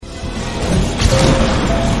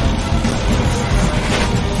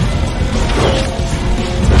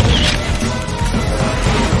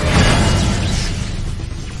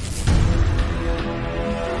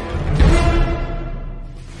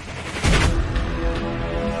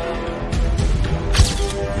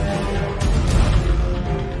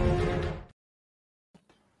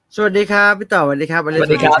สวัสดีครับพี่ต่อสวัสดีครับสวั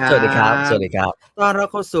สดีครับสวัสดีครับสวัสดีครับต้อนรับ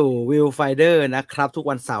เข้าสู่ Viewfinder นะครับทุก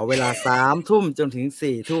วันเสาร์เวลา 3 ทุ่มจนถึง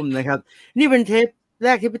 4 ทุ่มนะครับนี่เป็นเทปแร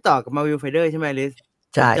กที่พี่ต่อกลับมา Viewfinder ใช่ไหมลิส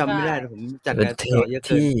ใช่จำไม่ได้ผมจัด เป็น งาน เท พี่ต่อ ป เยอะเ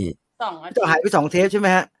กิน ที่พี่ต่อหายไป2 เทปใช่ไหม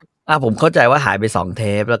ฮะผมเข้าใจว่าหายไป2 เท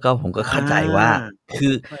ปแล้วก็ผมก็เข้าใจว่าคื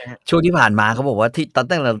อช่วงที่ผ่านมาเขาบอกว่าที่ตั้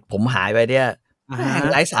งแต่ผมหายไปเนี่ยแม่ง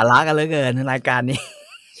ไร้สาระกันเหลือเกินรายการนี้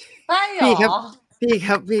พี่ครั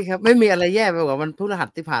บไม่มีอะไรแย่ไปกว่าวันพฤหัส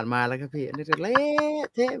ที่ผ่านมาแล้วครับพี่นี่จะเละ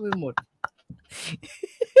เทะไปหมด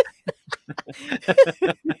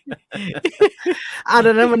ดั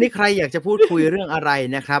งนั้นวันนี้ใครอยากจะพูดคุยเรื่องอะไร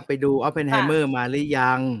นะครับไปดู Oppenheimer มาหรือ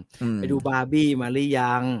ยังไปดูบาร์บี้มาหรือ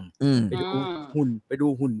ยังไปดู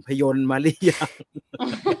หุ่นพยนต์มาหรือยัง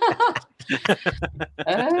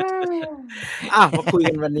มาคุย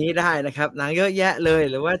กันวันนี้ได้นะครับหนังเยอะแยะเลย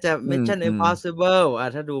หรือว่าจะ Mission Impossible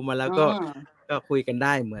ถ้าดูมาแล้วก็คุยกันไ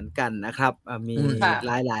ด้เหมือนกันนะครับมีห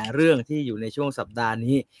ลายๆเรื่องที่อยู่ในช่วงสัปดาห์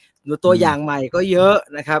นี้ตัวอย่างใหม่ก็เยอะ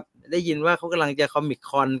นะครับได้ยินว่าเขากำลังจะคอมิค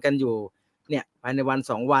คอนกันอยู่เนี่ยภายในวัน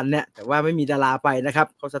2 วันเนี่ยแต่ว่าไม่มีดาราไปนะครับ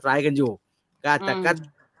เขาสไตร์กันอยู่แต่ก็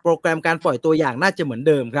โปรแกรมการปล่อยตัวอย่างน่าจะเหมือน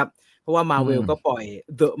เดิมครับเพราะว่า Marvel ก็ปล่อย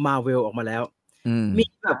The Marvel ออกมาแล้วมี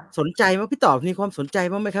แบบสนใจมั้ยพี่ต่อมีความสนใจ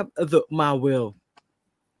บ้างไหมครับ The Marvel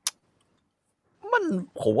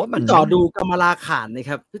ผมว่ามันพี่ต่อดูกำมลาข่านนะ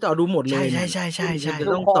ครับพี่ต่อดูหมดเลยใช่จะ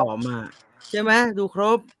ต้องต่อมาใช่ไหมดูคร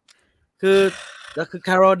บคือ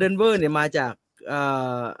Carol Danvers เนี่ยมาจาก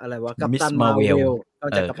อะไรวะกัปตันมาเวลก็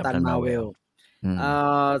จากกัปตันมาเวล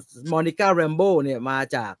มอนิก้าแรมโบ้เนี่ยมา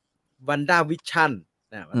จากวันด้าวิชั่น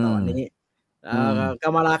ตอนนี้ก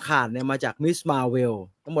ำมลาข่านเนี่ยมาจากมิสมาเวล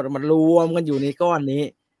ทั้งหมดมันรวมกันอยู่ในก้อนนี้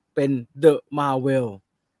เป็นเดอะมาเวล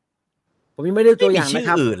ผมยังไม่ได้ตัวอย่างนะค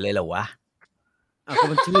รับอื่นเลยเหรอวะก็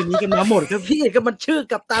มันชื่อนี้กันมาหมดครับพี่ก็มันชื่อ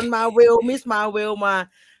กัปตันมาเวลมิสมาเวลมา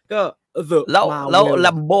ก็แล้ว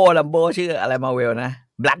ลัมโบชื่ออะไรมาเวลนะ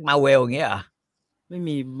แบล็กมาเวลอย่างเงี้ยเหรอไม่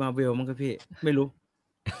มีมาเวลมั้งครับพี่ไม่รู้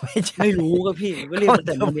ไม่รู้ครับพี่ก็เรียกมันแ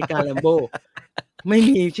ต่อเมริกาแลมโบไม่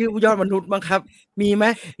มีชื่อยอดมนุษย์มั้งครับมีไหม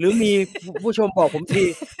หรือมีผู้ชมบอกผมที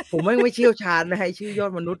ผมไม่เชี่ยวชาญนะให้ชื่อยอ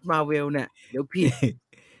ดมนุษย์มาเวลเนี่ยเดี๋ยวผิด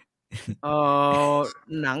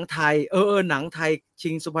หนังไทยหนังไทยชิ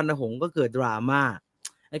งสุพรรณหงส์ก็เกิดดราม่า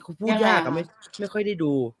ไอ้คุณพูดยากไม่ค่อยได้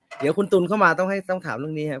ดูเดี๋ยวคุณตุลเข้ามาต้องถามเรื่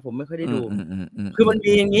องนี้ฮะผมไม่ค่อยได้ดูคือมัน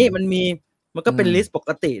มีอย่างนี้มันก็เป็นลิสต์ปก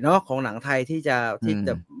ติเนาะของหนังไทยที่จะ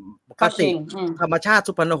ปกติธรรมชาติ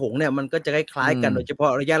สุพรรณหงส์เนี่ยมันก็จะคล้ายๆกันโดยเฉพา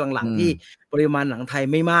ะระยะหลังๆที่ปริมาณหนังไทย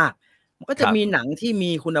ไม่มากมันก็จะมีหนังที่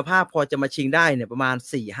มีคุณภาพพอจะมาชิงได้เนี่ยประมาณ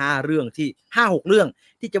 4-5 เรื่องที่ 5-6 เรื่อง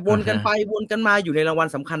ที่จะวนกันไปวนกันมาอยู่ในรางวัล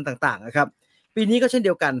สำคัญต่างๆนะครับปีนี้ก็เช่นเ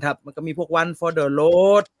ดียวกันครับมันก็มีพวก One for the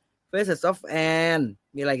Road Faces of Anne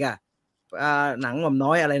มีอะไรกันหนังหม่อมน้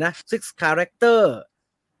อยอะไรนะ Six Character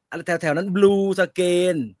อะไรแถวๆนั้น Blue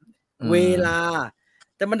Skin เวลา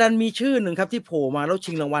แต่มันดันมีชื่อหนึ่งครับที่โผล่มาแล้ว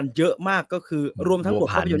ชิงรางวัลเยอะมากก็คือรวมทั้งหมด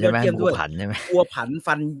ภาพยนตร์ยอดเยี่ยมด้วยบัวผัน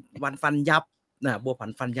ฟันยับนะบัวผัน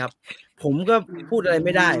ฟันยับผมก็พูดอะไรไ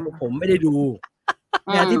ม่ได้เพราะผมไม่ได้ดูเ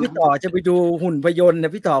นี่ยที่พี่ต่อจะไปดูหุ่นพยนต์เนี่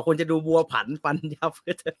ยพี่ต่อควรจะดูบัวผันฟันยับ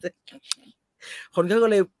คนก็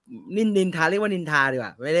เลยนินทาเรียกว่านินทาดีกว่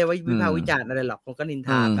าไม่ได้ว่าวิพากษ์วิจารณ์อะไรหรอกคนก็นินท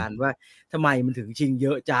ากันว่าทำไมมันถึงชิงเย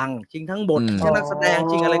อะจังชิงทั้งบทชิงนักแสดง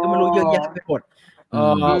ชิงอะไรก็ไม่รู้เยอะแยะไปหมด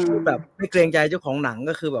พูดแบบไม่เกรงใจเจ้าของหนัง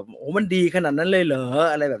ก็คือแบบโอ้มันดีขนาดนั้นเลยเหรอ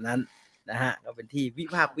อะไรแบบนั้นนะฮะก็เป็นที่วิ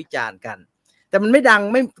พากษ์วิจารณ์กันแต่มันไม่ดัง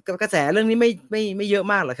ไม่กระแสเรื่องนี้ไม่เยอะ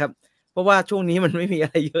มากหรอกครับเพราะว่าช่วงนี้มันไม่มีอะ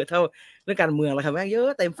ไรเยอะเท่าเรื่องการเมืองแล้วครับแม่งเยอะ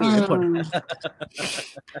เต็มฟีดไปหมด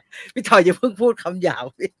พี่ถอยอย่าเพิ่งพูดคำหยาบ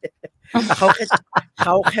เข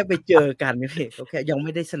าแค่ไปเจอกันพี่เขาแค่ยังไ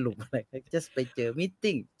ม่ได้สรุปอะไรจะไปเจอมีต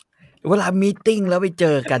ติ้งเวลามีตติ้งแล้วไปเจ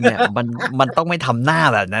อกันเนี่ยมันต้องไม่ทำหน้า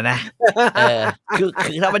แบบนั้นนะคือ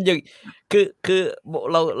ถ้ามันยังคือ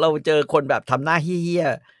เราเจอคนแบบทำหน้าเหี้ย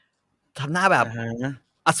ทำหน้าแบบ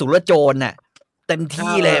อสูรโจรน่ะเต็ม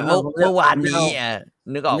ที่เลยเมื่อวานนี้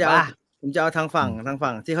นึกออกป่ะผมจะเอาทาง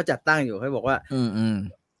ฝั่งที่เขาจัดตั้งอยู่เขาบอกว่า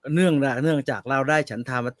เนื่องจากเราได้ฉัน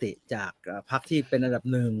ทามติจากพรรคที่เป็นอันดับ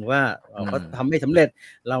1ว่าเขาทำไม่สำเร็จ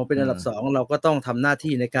เราเป็นอันดับ2เราก็ต้องทำหน้า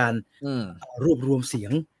ที่ในการรวบรวมเสีย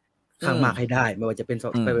งข้างมากให้ได้ไม่ว่าจะเป็นส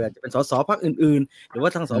สพรรคอื่นๆหรือว่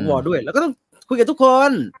าทางสวด้วยแล้วก็ต้องคุยกับทุกค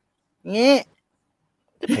นงี้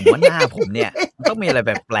ผมว่าหน้าผมเนี่ยต้องมีอะไรแ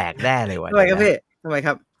ปลกๆแน่เลยวะทำไมครับพี่ทำไมค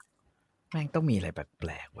รับแม่งต้องมีอะไรแป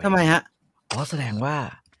ลกๆไว้ทำไมฮะแสดงว่า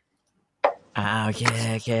โอเค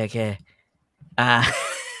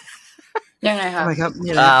ยังไงครับทำไมครับ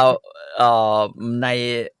นี่ใน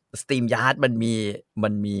Steam Yard มัน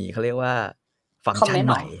มีเขาเรียกว่าฟังก์ชันใ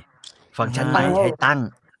หม่ให้ตั้ง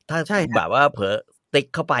ถ้าแบบว่าเผลอติ๊ก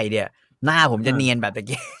เข้าไปเนี่ยหน้าผมจะเนียนแบบตะ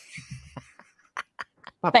กี้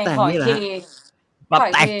ปรับ แต่ง แต่ง ขอ นี่ อี เห ก รอ ที ฮะ ปรับ ขอ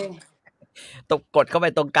อีก แต่ง ที ต้องกดเข้าไป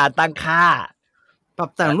ตรงการตั้งค่า ปรับ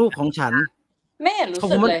แต่งรูปของฉัน ไม่เห็นรู้ ของ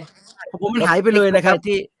สึ ผ ก มมัน เลย ของผมมัน แล้ว หายไปเลย คลิก นะครับ ข้าไป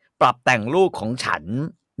ที่ปรับแต่งรูปของฉัน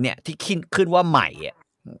เนี่ยที่ขึ้นว่าใหม่อะ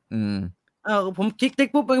ผมคลิกติ๊ก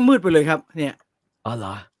ปุ๊บมันก็มืดไปเลยครับ เนี่ย อ๋อเหร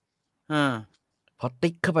อ? อา พอ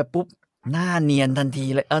ติ๊กเข้าไปปุ๊บ หน้าเนียนทันที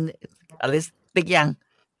เลย อลิซติ๊กยัง?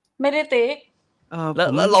 ไม่ได้ติ๊ก แล้ว ผ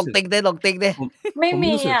ม แล้ ไม่ วล รู้ อง สึก ติ๊กดิ ลองติ๊กดิ ผม ไม่ ผม มี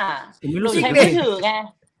รู้สึก อะ ผมไม่ หนู รู้สึก ใช้ ว่า มือถือไง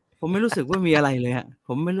ผมไม่รู้สึกว่ามีอะไรเลยครับ ผ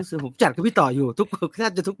มไม่รู้สึก ผมจัดกับพี่ต่ออยู่ทุก แท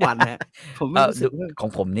บจะทุกวันนะครับ ผมไม่รู้สึ ดู กว่า ของ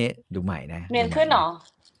ผมนี่ดูใหม่นะ เนียน ดูให ขึ้ ม่ นเหร นะ อ?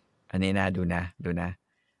 อันนี้นะ ดูนะ ดูนะ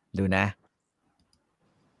ดูนะ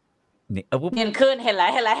นี่ ปุ๊บ เนียนขึ้น เห็นแล้ว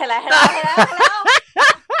ๆ ๆ ๆ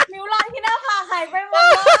ริ้วรอยที่หน้าผากหายไปหมด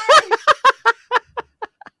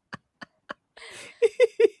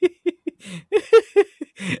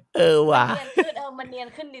เลย ว่ะ มันเนียน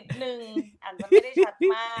ขึ้นนิดหนึ่ง อาจจะไม่ได้ชัด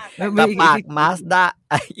มาก ไม่ กับปาก อีก Mazda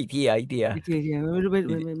อีกทีเหรอ? อีกทีเหรอ? อีกที ไม่รู้ ไม่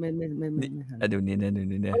ทัน ดูนี่นะ ดู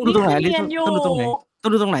นี่นะ ต้องดูตรงไหน นี่ อ คือ ลิซ เนียนอยู่ ต้องดูตรงไหน ต้อ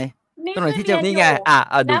งดูตรงไหน นี่ ตรงไหน คือ ที่ เนี จะ ยน นี่ อ ไง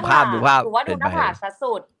ยู่ ดู หน้า ภาพ ดูภาพ หรือว่าดูหน้าผากชัด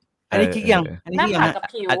สุด อันนี้คลิกยัง อันนี้ ห ค น้า ลิกยัง ผาก ฮะ? กับ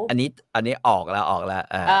ผิว อันนี้ออกแล้ว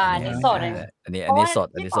อันนี้สด อันนี้ เพ อัน ราะ นี้ ว่า สด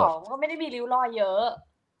อัน พี่ นี้ ป๋ ส อ ด ก็ไม่ได้มีริ้วรอยเยอะ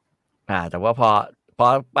แต่ว่าพอ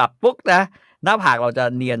ปรับปุ๊บนะ หน้าผากเราจะ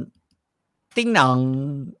เนียน ติ๊งหน่อง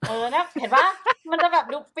นะเห็นเปล่า? มันจะแบบ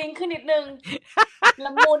ดูปิ๊งขึ้นนิดหนึ่ง ล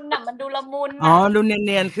ะมุนน่ะ มันดูละมุน อ๋อ น่ะ ดูเ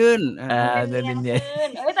นียน ๆ ขึ้น เนียน ๆ ขึ้น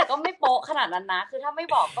แต่ก็ไม่โป๊ะขนาดนั้นนะ คือถ้าไม่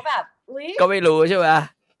บอกก็แบบ อุ๊ย ก็ไม่รู้ใช่ไหม?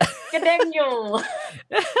 ก็เด้งอยู่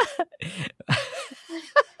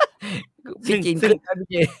พี่จีน ซึ่ง ขึ้นไหมพี่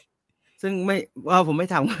จีน? ซึ่งไม่ ผมไม่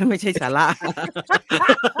ทำ ไม่ใช่สาระ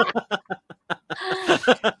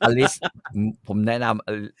อลิซ ผมแนะนำอ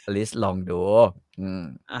ลิซลองดู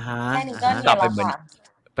อะฮะ แค่นี้ก็เนี กลั ย บ น ไป แล้ว เหมือน ค่ะ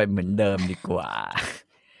ไปเหมือนเดิมดีกว่า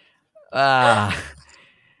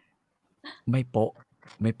ไม่โป๊ะ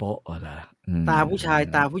ไม่โป๊ะเหรอ? ตาผู้ชาย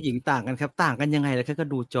ตาผู้หญิงต่างกันครับ ต่างกันยังไงล่ะครับ ก็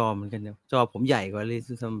ดูจอเหมือนกันนะ จอผมใหญ่กว่าอลิซ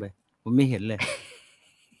ด้วยซ้ำไป ผมไม่เห็นเลย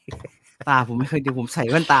ตาผมไม่เคยดู ผมใส่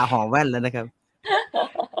แว่นตาห่อแว่นแล้วนะครับ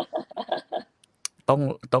ต้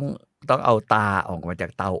องเอาตาออกมาจา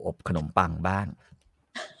กเตาอบขนมปังบ้าง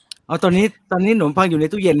ตอนนี้ขนมปังอยู่ใน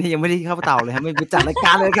ตู้เย็น ยังไม่ได้เข้าเตาเลยครับ ไม่ไปจัดรายก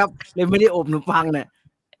ารเลยครับ เลยไม่ได้อบขนมปังเนี่ย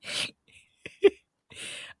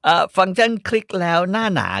ฟังก์ชันคลิกแล้วหน้า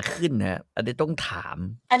หนาขึ้นนะ อันนี้ต้องถาม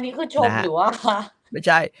อันนี้คือชม หรือว่า ไม่ใ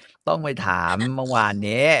ช่ ต้องไปถามเมื่อวาน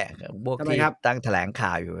นี้ พวก ทำไม ที่ ครับ ตั้งแถลงข่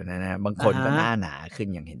าวอยู่นะ บางคนก็หน้าหนาขึ้น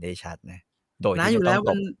อย่างเห็นได้ชัดนะ โดย หนา ที่ อยู่ ไม่ แล้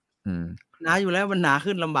ต้อ ว ง หนาอยู่แล้ว มันหนา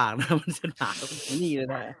ขึ้นลำบากนะ มันจะหนานี่เลย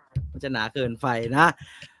นะ มันจะหนาเกินไปนะ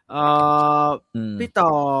พี่ต่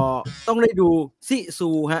อต้องได้ดูซิซู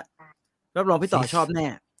ครับ รับรองพี่ต่อชอบแน่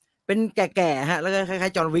เป็นแก่ ๆ ฮะ แล้วก็คล้า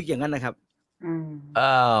ย ๆ จอห์นวิกอย่างนั้นนะครับ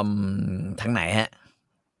ทางไหนฮะ?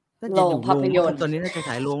 น่าจะอยู่ โรงภาพยนตร์ ตอนนี้น่าจะฉ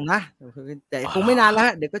ายโรงนะ แต่คงไม่นานแล้ว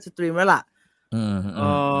เดี๋ยวก็สตรีมแล้วล่ะ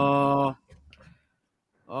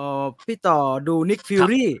พี่ต่อดู Nick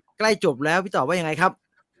Fury ใกล้จบแล้ว พี่ต่อว่ายังไงครับ?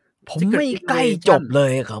 ผมไม่ใกล้จบเล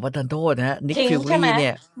ย ขอประทานโทษนะ Nick ทิ้งใช่ไหม? Fury เนี่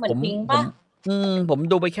ย เหมือนทิ้งเปล่า? ผม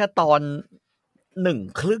ดูไปแค่ตอน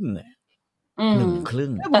 1/2 อะ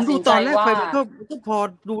 1/2 ผมดูตอนแรกไป ตัดสินใจว่า มันก็พอ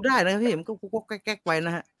ดูได้นะครับพี่ มันก็ก๊อกแก๊กไปน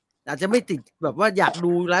ะฮะ อาจจะไม่ติดแบบว่าอยาก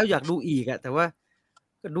ดูแล้วอยากดูอีกอะ แต่ว่า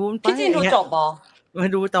ก็ดูมันไป พี่จีนดูจบเหรอ?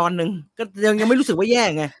 ดูไปตอนหนึ่ง ก็ยังไม่รู้สึกว่าแย่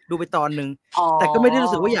ไง ดูไปตอนหนึ่ง แต่ก็ไม่ได้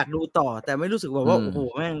รู้สึกว่าอยากดูต่อ แต่ไม่รู้สึกแบบว่า โอ้โฮ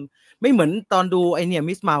แม่งไม่เหมือนตอนดูไอ้เนี่ย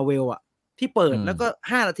Miss Marvel อะ ที่เปิดแล้วก็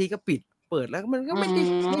 5 นาทีก็ปิด เปิดแล้วมันก็ไม่ได้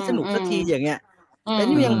ไม่สนุกสักทีอย่างเงี้ย แต่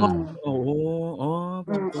นี่ยังพอ โอ้โฮ อ๋อ ป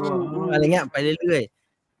ลอมตัว อะไรเงี้ย ไปเรื่อย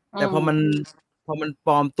ๆ แต่พอมันป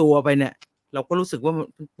ลอมตัวไปเนี่ย เราก็รู้สึกว่ามั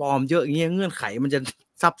นปลอมเยอะอย่างเงี้ย เงื่อนไขมันจะ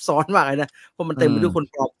ซับซ้อนมากเลยนะ เพราะมันเต็มไปด้วยคน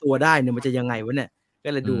ปลอมตัวได้เนี่ย มันจะยังไงวะเนี่ย ก็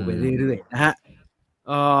เลยดูไปเรื่อย ๆ นะฮะ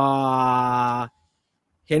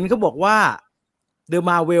เห็นเขาบอกว่า The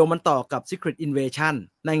Marvel มันต่อกับ Secret Invasion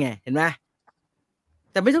นั่นไง เห็นไหม?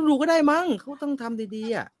 แต่ไม่ต้องดูก็ได้มั้ง เขาต้องทำดี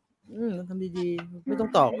ๆ อะ ต้องทำดี ๆ ไม่ต้อง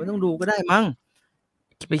ต่อ ไม่ต้องดูก็ได้มั้ง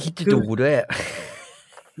ไม่คิดจะดูด้วยอะ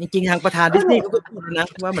จริง ๆ ทางประธานดิสนีย์เขาก็พูดนะ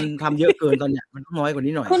ว่ามันทำเยอะเกินตอนเนี้ย มันต้องน้อยกว่า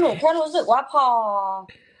นี้หน่อย คือหนูแค่รู้สึกว่าพอ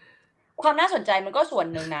ความน่าสนใจมันก็ส่วน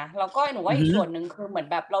หนึ่งนะ แล้วก็หนูว่าอีกส่วนหนึ่งคือเหมือน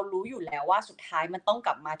แบบเรารู้อยู่แล้วว่าสุดท้ายมันต้องก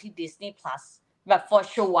ลับมาที่ Disney Plus แบบ for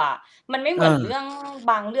sure อะ มันไม่เหมือนเรื่อง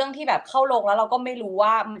บางเรื่องที่แบบเข้าโรงแล้วเราก็ไม่รู้ว่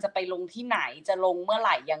ามันจะไปลงที่ไหน จะลงเมื่อไห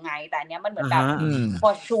ร่ยังไง แต่อันเนี้ยมันเหมือนแบบ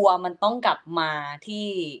for sure มันต้องกลับมาที่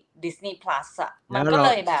Disney Plus อะ มันก็เ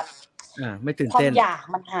ลยแบบ ไม่ตื่น ควา เต้ ม น อยาก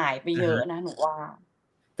มันหายไปเยอะนะหนูว่า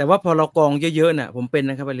แต่ว่าพอเรากรองเยอะ ๆ น่ะ ผมเป็น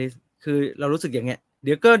นะครับอลิซ คือเรารู้สึกอย่างเงี้ย เ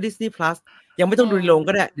ดี๋ยวก็ Disney Plus ยังไม่ต้องดูในโรง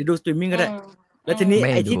ก็ได้ เดี๋ยวดูสตรีมมิงก็ได้ แล้วทีนี้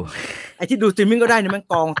ไอ้ที่ดูสตรีมมิงก็ได้เนี่ยมัน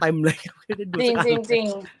กองเต็มเลย จริง ๆ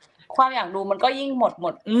ๆ เพ ความอยากดูมันก็ยิ่งหม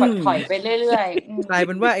ดถอยไปเรื่อยๆกลายเ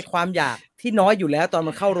ป็นว่าไอ้ความอยากที่น้อยอยู่แล้วตอน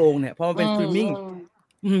มันเข้าโรงเนี่ยพอมันเป็นสตรีมมิ่ง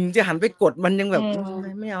จะหันไปกดมันยังแบบ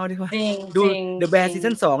ไม่เอาดีกว่าดู The Bear ซี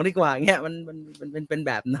ซั่น2ดีกว่าเงี้ยมันเป็นแ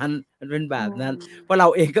บบนั้นมันเป็นแบบนั้นเพราะเรา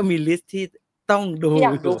เองก็มีลิสต์ที่ต้องดูอย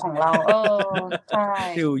ากดูของเราใช่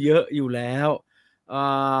อยู่เยอะอยู่แล้ว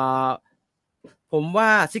ผมว่า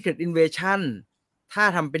Secret Invasion ถ้า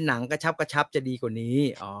ทำเป็นหนังกระชับจะดีกว่านี้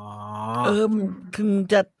คือ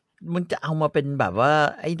มันจะเอามาเป็นแบบว่า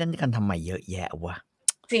ไอ้นั่นกันทำไมเยอะแยะวะ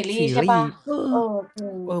ซีรีส์ใช่ป่ะ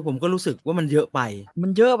ผมก็รู้สึกว่ามันเยอะไปมั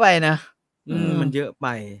นเยอะไปนะมันเยอะไป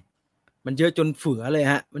มันเยอะจนเฟือเลย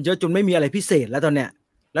ฮะมันเยอะจนไม่มีอะไรพิเศษแล้วตอนเนี้ย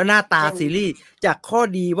แล้วหน้าตาซีรีส์จากข้อ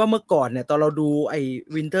ดีว่าเมื่อก่อนเนี่ยตอนเราดูไอ้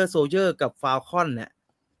Winter Soldier กับ Falcon เนี่ย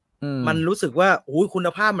มันรู้สึกว่าโอ้ยคุณ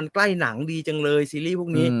ภาพมันใกล้หนังดีจังเลยซีรีส์พวก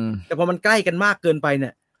นี้แต่พอมันใกล้กันมากเกินไปเนี่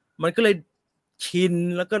ยมันก็เลยชิน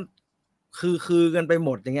แล้วก็คือกันไปหม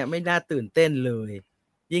ดอย่างเงี้ยไม่น่าตื่นเต้นเลย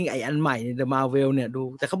ยิ่งไอ้อันใหม่ The Marvel เนี่ยดู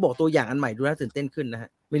แต่เขาบอกตัวอย่างอันใหม่ดูน่าตื่นเต้นขึ้นนะฮะ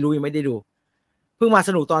ไม่รู้ยังไม่ได้ดูเพิ่งมาส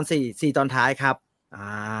นุกตอน4ตอนท้ายครับ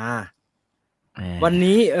วัน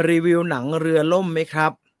นี้รีวิวหนังเรือล่มไหมครั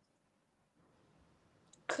บ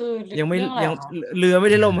คือยังเรือไม่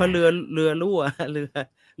ได้ล่มฮะเรือรั่ว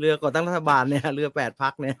เรือก่อตั้งรัฐบาลเนี่ยเรือ8พรร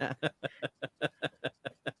คเนี่ย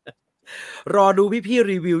รอดูพี่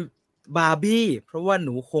รีวิวบาร์บี้เพราะว่าห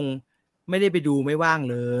นูคงไม่ได้ไปดูไม่ว่าง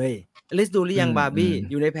เลยอลิสดูหรือยังบาร์บี้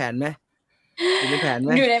อยู่ในแผนไหมอยู่ในแผนไห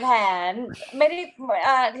มอยู่ในแผนไม่ได้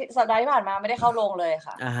สัปดาห์ที่ผ่านมาไม่ได้เข้าโรงเลย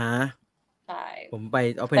ค่ะใช่ผมไป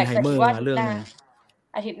เอาเพนไฮเมอร์มาเรื่องนึง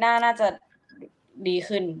อาทิตย์หน้าน่าจะดี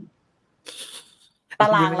ขึ้นตา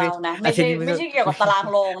รางเรานะไม่ใช่เกี่ยวกับตาราง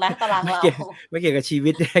โรงนะตารางเราไม่เกี่ยวกับชีวิ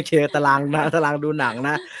ตเกี่ยวกับตารางนะตารางดูหนังน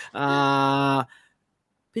ะ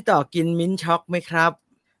พี่ต่อกินมิ้นช็อกไหมครับ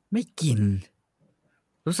ไม่กิน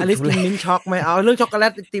รู้สึกอลิสกินมิ้นช็อกไหมเอาเรื่องช็อกโกแล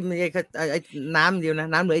ตไอติมไอ้น้ำเดียวนะ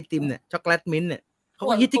น้ำหรือไอติมเนี่ยช็อกโกแลตมิ้นเนี่ยเขา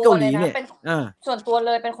ก็ฮิตที่เกาหลีเนี่ยส่วนตัวเ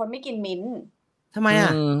ลยเป็นคนไม่กินมิ้นทำไม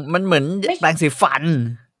มันเหมือนแปรงสีฟัน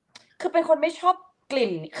คือเป็นคนไม่ชอบกลิ่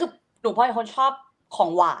นคือหนูเป็นคนชอบของ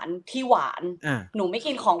หวานที่หวานหนูไม่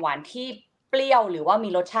กินของหวานที่เปรี้ยวหรือว่ามี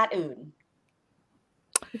รสชาติอื่น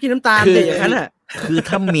ไม่กินน้ำตาลเลยอย่างนั้นอ่ะคือ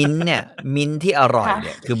ถ้ามิ้นเนี่ยมิ้นที่อร่อยเ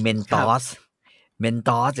นี่ยคือเมนตอ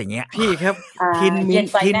สอย่างเงี้ยพี่ครับกินมิ้น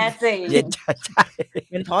กินเย็นใช่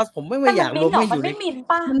เมนทอสผมไม่อยากรวมให้อยู่ในมิ้น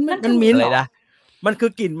ป่ะมันมิ้นอะไรนะมันคือ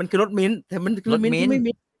กลิ่นมันคือรสมิ้นแต่มันรสมิ้นที่ไม่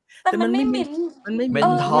มิ้นแต่มันไม่มิ้นเม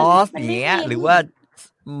นทอสอย่างเงี้ยหรือว่า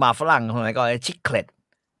หมาฝรั่งสมัยก่อนชิคเคลต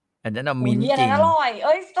อันนั้นมิ้นจริงอร่อย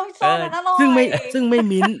ต้องชอบนะอร่อยซึ่งไม่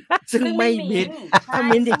มิ้นถ้า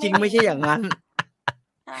มิ้นจริงๆไม่ใช่อย่างนั้น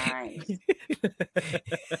ใช่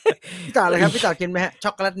พี่ต่อเลยครับพี่ต่อกินไหมฮะช็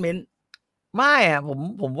อกโกแลตมิ้นไม่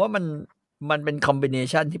ผมว่ามันเป็นคอมบิเน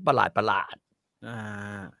ชันที่ประหลาด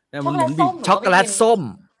ช็อกโกแลตส้ม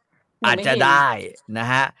อาจจะได้นะ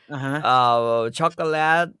ฮะช็อกโกแล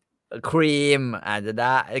ตครีมอาจจะไ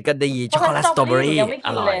ด้ก็ดีช็อกโกแลตสตรอเบอรี่อ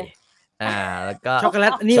ร่อยแล้วก็ช็อกโกแล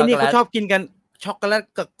ตนี่เขาชอบกินกันช็อกโกแลต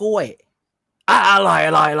กับกล้วยอร่อย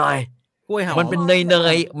กล้วยหอมมันเป็นเ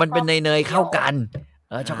นยเข้ากัน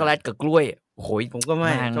ช็อกโกแลตกับกล้วยโอ้ยผมก็ไ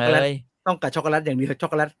ม่ช็อกโกแลตต้องกับช็อกโกแลตอย่างเดียวช็อก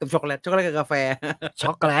โกแลตกับกาแฟช็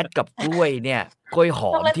อกโกแลตกับกล้วยเนี่ยกล้วยห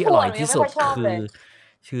อมที่อร่อยที่สุด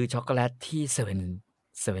คือช็อกโกแลตที่เซเว่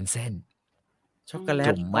นเส้นช็อกโกแล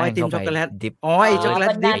ตไอติมช็อกโกแลตดิบไอช็อกโกแล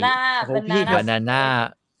ตดิบบานาน่า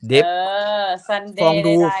ดิบฟอง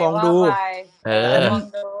ดู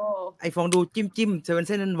ไอฟองดูจิ้มเซเว่นเ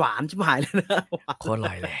ส้นนั้นหวานชิบหายเลยนะโคตรอ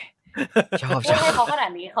ร่อยเลยชอบให้เขาขนา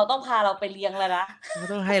ดนี้เขาต้องพาเราไปเลี้ยงแล้วนะเขา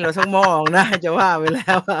ต้องให้เราสักหม้อนะจะว่าไปแ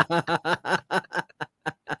ล้ว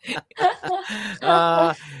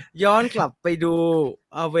ย้อนกลับไปดู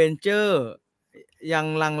Avenger ยัง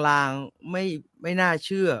ลางๆไม่น่าเ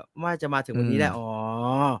ชื่อว่าจะมาถึงวันนี้ได้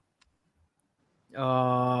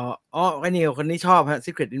ไอ้นี่คนนี้ชอบฮะ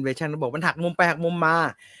Secret Invasion บอกมันหักมุมไปหักมุมมา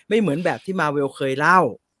ไม่เหมือนแบบที่ Marvel เคยเล่า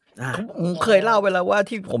ผมเคยเล่าไปแล้วว่า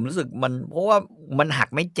ที่ผมรู้สึกมันเพราะว่ามันหัก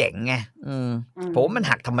ไม่เจ๋งไงผมว่ามัน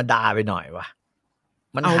หักธรรมดาไปหน่อยวะ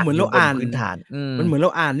มันเหมือนเราอ่านพื้นฐานมันเหมือนเร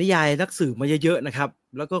าอ่านนิยายนักสืบมาเยอะๆนะครับ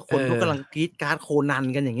แล้วก็คนเขากำลังกรี๊ดการ์ดโคนัน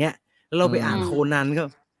กันอย่างเงี้ยแล้วเราไปอ่านโคนันก็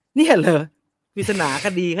เนี่ยเหรอปริศนาค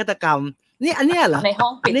ดีฆาตกรรมนี่อันเนี้ยเหรอในห้อ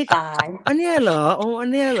งปิดตายอันเนี้ยเหรออัน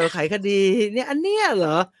เนี้ยเหรอไขคดีเนี่ยอันเนี้ยเหร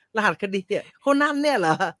อรหัสคดีเนี่ยโคนันเนี่ยเหร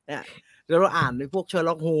อเนี่ยเราอ่านในพวกเชอร์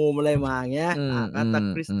ล็อกโฮมอะไรมาเงี้ยอากาธา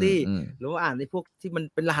คริสตี้หรือว่าอ่านในพวกที่มัน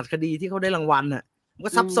เป็นรหัสคดีที่เขาได้รางวัลน่ะมัน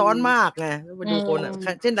ก็ซับซ้อนมากไงไปดูคน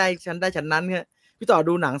เช่นใดฉันได้ฉันนั้นเนี่ยพี่ต่อ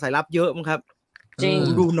ดูหนังสายลับเยอะมั้งครับจริง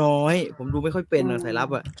ดูน้อยผมดูไม่ค่อยเป็นสายลับ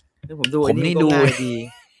อ่ะผมดูนี่ดูดี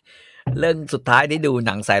เรื่องสุดท้ายที่ดูห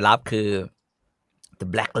นังสายลับคือ The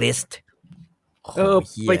Blacklist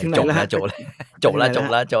ไปถึงไหนแล้ว จบ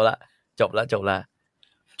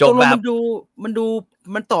แบบมันดู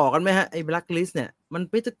มันต่อกันไหมฮะไอ้ Blacklist เนี่ยมัน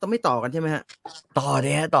ไม่ต่อกันใช่ไหมฮะต่อเ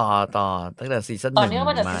นี่ยต่อตั้งแต่ซีซั่น 1ตอนนี้ก็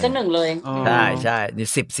มาจากซีซั่น1เลยใช่นี่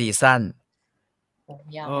10ซีซั่น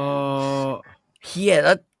ยาวเฮียแ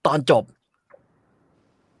ล้วตอนจบ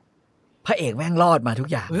พระเอกแม่งรอดมาทุก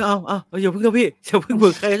อย่างเอาอย่าเพิ่งครับพี่อย่าเพิ่งเผื่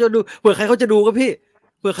อใครเขาจะดูครับพี่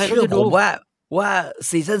เผื่อใครเขาจะดูผมว่า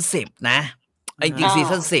ซีซั่น10นะจริงๆซี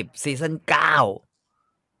ซั่น10ซีซั่น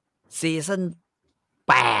9ซีซั่น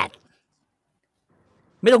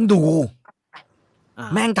8ไม่ต้องดู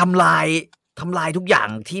แม่งทำลายทุกอย่าง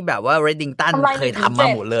ที่แบบว่าเรดดิงตันเคยทำมา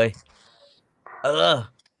หมดเลย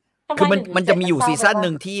คือมันจะมีอยู่ซีซั่นห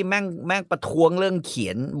นึ่งที่แม่งประท้วงเรื่องเขี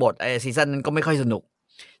ยนบทซีซั่นนั้นก็ไม่ค่อยสนุก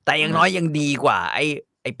แต่อย่างน้อยยังดีกว่าไ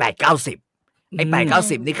อ้8-90ไอ้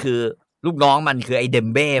8-90นี่คือลูกน้องมันคือไอ้เดม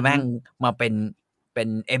เบ้แม่งมาเป็น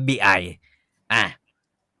FBI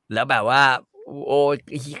แล้วแบบว่าโอ้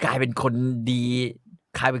กลายเป็นคนดี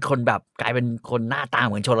กลายเป็นคนหน้าตาเ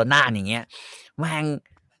หมือนโชลนาอย่างเงี้ยแม่ง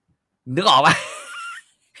นึกออกป่ะ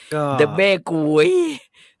เดมเบ้กุย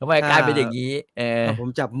ทำไมกลายเป็นอย่างนี้ผม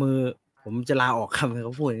จับมือผมจะลาออกคำเข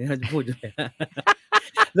าพูดอย่างนี้เขาจะพูดอยู่เลย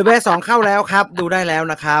The Bear 2เข้าแล้วครับดูได้แล้ว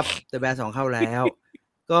นะครับ The Bear 2เข้าแล้ว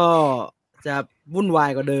ก็จะวุ่นวาย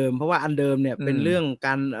กว่าเดิมเพราะว่าอันเดิมเนี่ยเป็นเรื่องก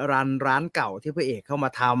ารรันร้านเก่าที่พระเอกเข้ามา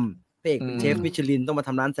ทำพระเอกเป็นเชฟมิชลินต้องมาท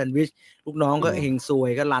ำร้านแซนด์วิชลูกน้องก็เฮงซวย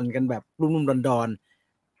ก็รันกันแบบรุ่มๆดอน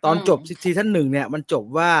ๆตอนจบซีซั่น1เนี่ยมันจบ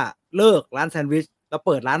ว่าเลิกร้านแซนด์วิชแล้วเ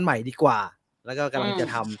ปิดร้านใหม่ดีกว่าแล้วก็กำลังจะ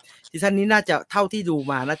ทำซีซั่นนี้น่าจะเท่าที่ดู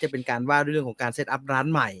มาน่าจะเป็นการว่าด้วยเรื่องของการเซตอัพร้าน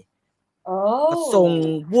ใหม่ส่ง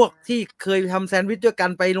พวกที่เคยทำแซนด์วิชด้วยกั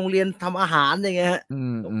นไปโรงเรียนทำอาหารอย่างเงี้ยฮะ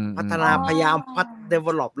พัฒนาพยายาม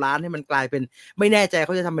develop ร้านให้มันกลายเป็นไม่แน่ใจเข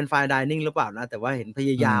าจะทำเป็น fine dining หรือเปล่านะแต่ว่าเห็นพ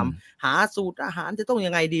ยายามหาสูตรอาหารจะต้อง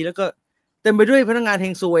ยังไงดีแล้วก็เต็มไปด้วยพนักงานเฮ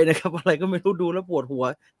งซวยนะครับอะไรก็ไม่รู้ดูแล้วปวดหัว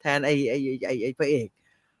แทนไอ้พระเอก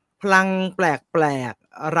พลังแปลก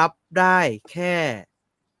รับได้แค่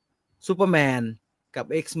ซูเปอร์แมนกับ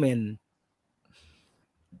X-Men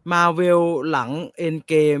มาเวลหลังเอ็น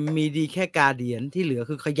เกมมีดีแค่กาเดียนที่เหลือ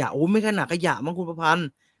คือขยะโอ้ไม่ขนาดขยะมั้งคุณประพันธ์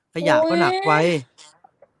ขยะก็หนักไป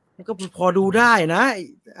ก็พอดูได้นะ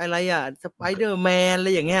อะไรสไปเดอร์แมนอะไร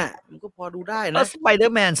อย่างเงี้ยมันก็พอดูได้นะสไปเดอ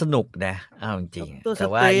ร์แมนสนุกนะจริงๆแต่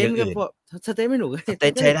ว่าอย่างอื่นสเตนไม่หนุกสเต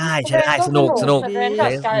นใช้ได้สนุ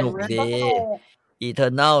กดีอีเทอ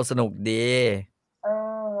ร์นัลสนุกดี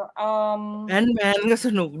แอนด์แมนก็ส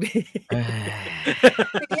นุกดี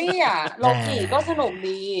ซีรีส์โลกิก็สนุก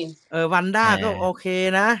ดีวันด้าก็โอเค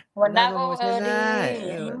นะวันด้าก็ดี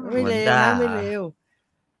ไม่เลวนะไม่เลว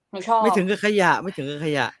หนูชอบไม่ถึงกับขย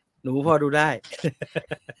ะหนูพอดูได้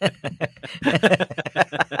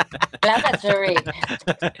แล้วแต่เจริก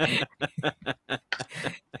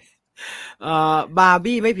บาร์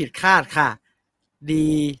บี้ไม่ผิดคาดค่ะดี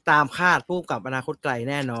ตามคาดผู้กำกับอนาคตไกล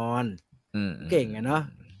แน่นอนเก่งเนาะ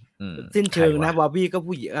สิ้นเชิงนะบาร์บี้ก็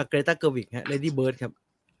ผู้หญิงเกรตาเกอร์วิกฮะเลดี้เบิร์ดครับ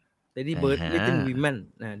เลดี้เบิร์ดลิตเติ้ลวีแมน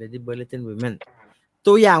เลดี้เบิร์ดลิตเติ้ลวีแมน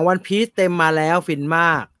ตัวอย่างวันพีซเต็มมาแล้วฟินม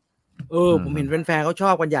ากผมเห็นแฟนๆเขาช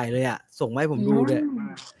อบกันใหญ่เลยส่งมาให้ผมดูเลย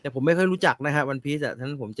แต่ผมไม่ค่อยรู้จักนะฮะวันพีซฉะนั้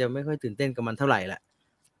นผมจะไม่ค่อยตื่นเต้นกับมันเท่าไหร่แหละ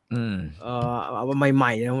ให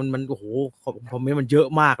ม่ๆนะมันโอ้โหคอมเมนต์มันเยอะ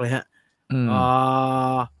มากเลยฮะ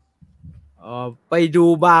ไปดู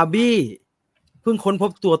บาร์บี้เพิ่งค้นพ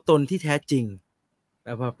บตัวตนที่แท้จริงแป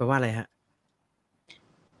ลว่าอะไรฮะ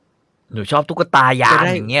หนูชอบตุ๊กตายาง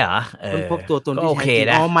อย่างเงี้ยเหรอค้นพบตัวตนที่แท้จริง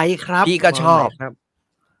ไหมครับพี่ก็ชอบ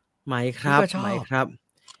ไหมครับ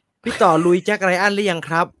พี่ต่อลุยแจ็คไรอันหรือยังค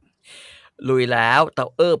รับลุยแล้วแต่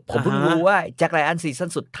ผมเพิ่งรู้ว่าแจ็คไรอันซีซั่น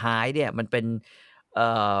สุดท้ายเนี่ยมันเป็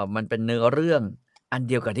นเนื้อเรื่องอัน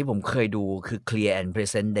เดียวกับที่ผมเคยดูคือ Clear and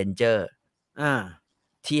Present Danger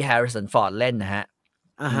ที่ Harrison Ford เล่นนะฮะ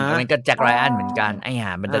มันก็แจ็คไรอันเหมือนกัน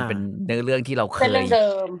มันจะเป็นเนื้อเรื่องที่เราเคยเดิ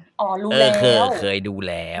มรู้แล้วเคยดู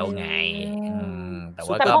แล้วไงแต่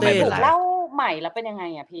ว่าก็ไม่เป็นไรเล่าใหม่แล้วเป็นยังไง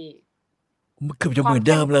พี่เกือบจะเหมือน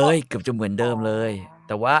เดิมเลยแ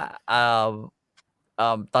ต่ว่า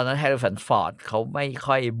ตอนนั้นแฮร์ริสันฟอร์ดเขาไม่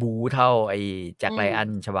ค่อยบูเท่าไอ้แจ็คไรอัน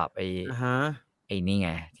ฉบับไอ้นี่ไง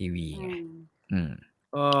ทีวีไง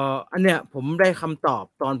อันเนี้ยผมได้คำตอบ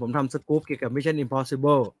ตอนผมทำสกู๊ปเกี่ยวกับ Mission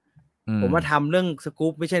Impossible ผมมาทำเรื่องส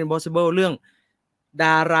กู๊ป Mission Impossible เรื่องด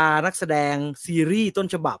ารานักแสดงซีรีส์ต้น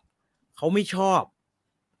ฉบับเขาไม่ชอบ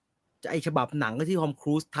ไอ้ฉบับหนังที่ทอมค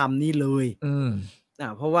รูซทำนี่เลย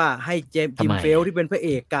เพราะว่าให้จิมเฟลที่เป็นพระเอ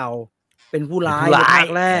กเก่าเป็นผู้ร้ายในภาค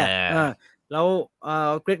แรกแล้ว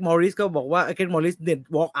เกรกมอริสก็บอกว่าเกรกมอริสเน็ต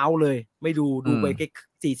วอล์กเอาท์เลยไม่ดูไปแ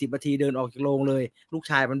ค่40นาทีเดินออกจากโรงเลยลูก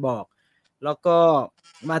ชายมันบอก แล้วก็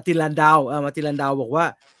มาร์ติน แลนดาวมาร์ติน แลนดาวบอกว่า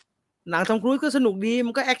หนังทอมครูซก็สนุกดี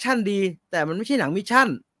มันก็แอคชั่นดีแต่มันไม่ใช่หนังมิชชั่น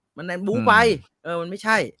มันบู๊ไปมันไม่ใ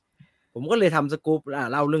ช่ผมก็เลยทำสกู๊ป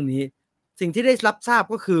เล่าเรื่องนี้สิ่งที่ได้รับทราบ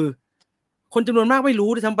ก็คือคนจำนวนมากไม่รู้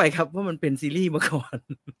ด้วยซ้ำไปครับว่ามันเป็นซีรีส์มาก่อน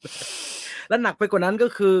และหนักไปกว่านั้นก็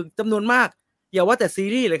คือจำนวนมากอย่าว่าแต่ซี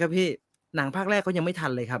รีส์เลยครับพี่หนังภาคแรกเขายังไม่ทั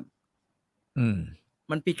นเลยครับ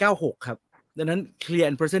มันปี96ครับดังนั้น Clear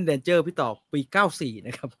and Present Danger พี่ต่อปี94น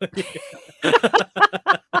ะครับ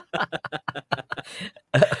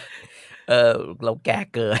เราแก่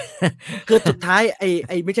เกิน คือสุดท้ายไ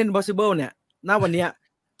อ้ Mission Impossible เนี่ยณวันเนี้ย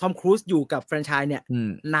ทอมครูซอยู่กับแฟรนไชส์เนี่ย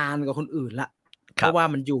นานกว่าคนอื่นละเพราะว่า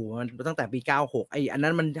มันอยู่ตั้งแต่ปี96ไอ้อันนั้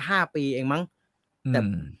นมัน5ปีเองมั้ง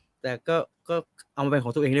แต่ก็เอามาเป็นขอ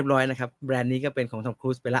งตัวเองเรียบร้อยนะครับแบรนด์นี้ก็เป็นของทอมครู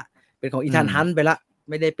ซไปละเป็นของอีธานฮันต์ไปละ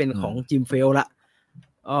ไม่ได้เป็นของจิมเฟลละ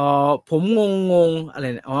ผมงงอะไร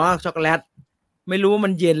เนี่ยช็อกโกแลตไม่รู้ว่ามั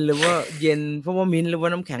นเย็นหรือว่าเย็นเพราะว่ามิ้นหรือว่า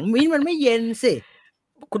น้ำแข็งมิ้นมันไม่เย็นสิ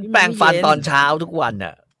คุณแปรงฟันตอนเช้าทุกวัน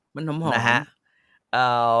อ่ะมันหอมนะฮะ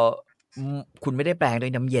คุณไม่ได้แปรงด้ว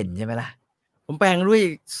ยน้ำเย็นใช่ไหมล่ะผมแปรงด้วย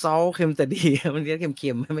ซอสเค็มแต่ดีมันเ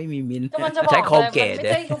ค็มๆไม่มีมิ้นใช้โคเกตไ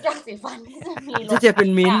ม่ใช่ทุกอย่างสีฟันที่จะมีที่จะเป็น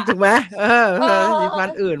มิ้นถูกไหมสีฟัน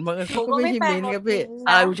อื่นมันก็ไม่ใช่มิ้นครับพี่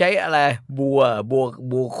คุณใช้อะไร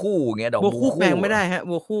บัวคู่เงี้ยดอกบัวคู่แปรงไม่ได้ฮะ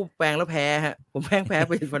บัวคู่แปรงแล้วแพ้ฮะผมแพ้ไ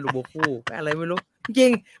ปสีฟันบัวคู่แพ้อะไรไม่รู้จริ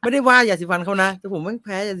งไม่ได้ว่าอย่าสีฟันเขานะแต่ผมไม่แ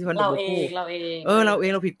พ้อย่าสีฟันบัวคู่เราเอ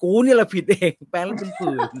งเราผิดกูนี่เราผิดเองแปรงแล้วเป็น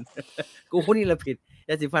ผื่นกูนี่เราผิดอ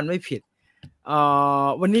ย่าสีฟันไม่ผิด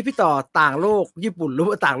วันนี้พี่ต่อต่างโลกญี่ปุ่นหรือ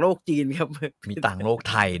ว่าต่างโลกจีนครับมีต่างโลก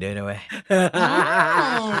ไทยด้วยนะเว้ย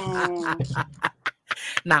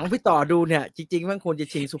หนังพี่ต่อดูเนี่ยจริงๆมันควรจะ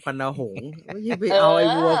ชิงสุพรรณหงษ์ไม่ใช่ไปเอาไอ้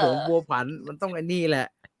บัวผันมันต้องไอ้นี่แหละ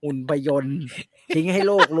หุ่นพยนต์ทิ้งให้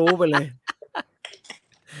โลกรู้ไปเลย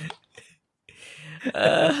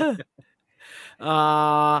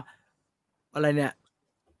อะไรเนี่ย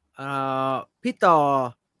พี่ต่อ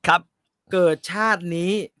ครับเกิดชาติ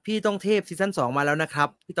นี้พี่ต้องเทพซีซั่น2มาแล้วนะครับ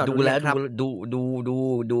พี่ต่อดูแล้ว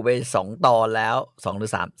ดูไป2 ตอนแล้ว2หรื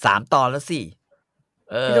อ3ตอนแล้วสิ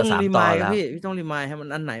พี่ต้องรีมายครับพี่ต้องรีมายครับมัน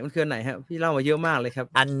อันไหนมันคืออันไหนครับพี่เล่ามาเยอะมากเลยครับ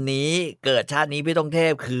อันนี้เกิดชาตินี้พี่ต้องเท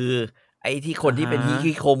พคือไอ้ที่คนที่เป็น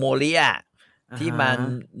ฮิโคโมริอ่ะที่มัน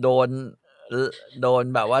โดน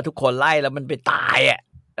แบบว่าทุกคนไล่แล้วมันไปตายอ่ะ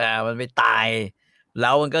มันไปตายแล้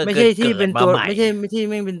วมันก็ไม่ใช่ที่เป็นตัวไม่ใช่ที่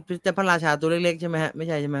ไม่เป็นพระราชาตัวเล็กๆใช่ไหมฮะไม่ใ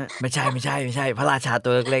ช่ใช่ไหมไม่ใช่พระราชาตั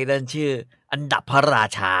วเล็กๆนั่นชื่ออันดับพระรา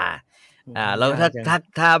ชาแล้ว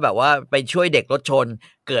ถ้าแบบว่าไปช่วยเด็กรถชน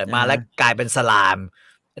เกิดมาแล้วกลายเป็นสลาม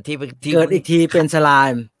ที่เกิดอีกทีเป็นสลา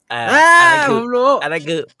มผมรู้อะไร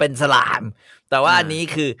คือเป็นสลามแต่ว่าอันนี้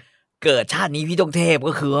คือเกิดชาตินี้พี่ต้องเทพ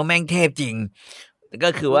ก็คือว่าแม่งเทพจริงก็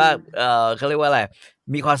คือว่าเขาเรียกว่าอะไร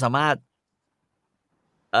มีความสามารถ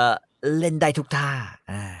เล่นได้ทุกท่า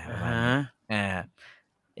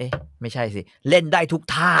ไม่ใช่สิเล่นได้ทุก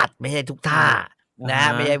ธาตุไม่ใช่ทุกท่านะ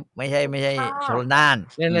ไม่ใช่ชลน่าน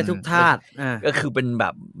เล่นได้ทุกธาตุก็คือเป็นแบ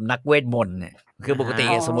บนักเวทมนต์เนี่ยคือปกติ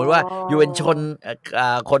สมมุติว่าอยู่เป็นชน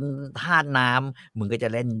คนธาตุน้ำมึงก็จะ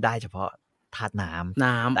เล่นได้เฉพาะธาตุน้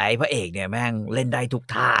ำแต่ไอ้พระเอกเนี่ยแม่งเล่นได้ทุก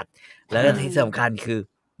ธาตุแล้วที่สำคัญคือ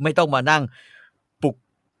ไม่ต้องมานั่งปลุก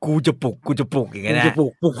กูจะปลุกอย่างเงี้ยนะป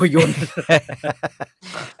ลุกพยนต์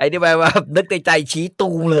ไอ้ที่แปลว่านึกในใจชี้ตู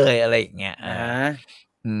มเลยอะไรอย่างเงี้ย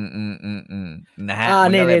นะฮะ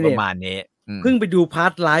นี่ประมาณนี้เพิ่งไปดูพา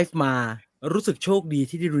ร์ทไลฟ์มารู้สึกโชคดี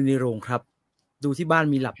ที่ได้ดูในโรงครับดูที่บ้าน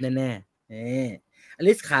มีหลับแน่ๆอ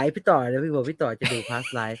ลิสขายพี่ต่อแล้วพี่บอกพี่ต่อจะดูพาร์ท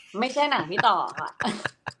ไลฟ์ไม่ใช่หนังพี่ต่อค่ะ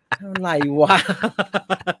อะไรวะ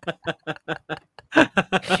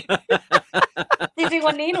จริงๆ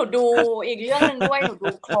วันนี้หนูดูอีกเรื่องนึงด้วยหนูดู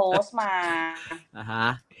Close มา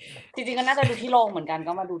จริงๆก็น่าจะดูที่โรงเหมือนกัน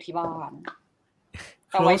ก็มาดูที่บ้าน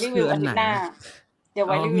แต่ไว้รีวิวอาทิตย์หน้าเดี๋ยวไ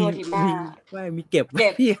ว้รีวิวอาทิตย์หน้าไม่มีเก็บ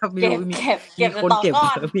พี่ครับมีคนเก็บ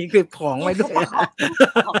มีเก็บของไว้ด้วย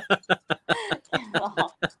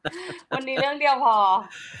วันนี้เรื่องเดียวพอ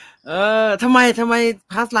ทำไม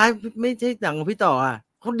Past Life ไม่ใช่หนังของพี่ต่ออ่ะ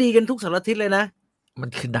เขาดีกันทุกสารทิศเลยนะมัน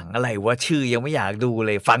คือหนังอะไรวะชื่อยังไม่อยากดูเ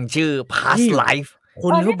ลยฟังชื่อ Past Life ค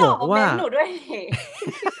นเขาบอกว่าหนูด้วย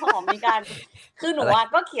หอมมีการคือหนู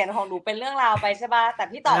ก็เขียนของหนูเป็นเรื่องราวไปใช่ป่ะแต่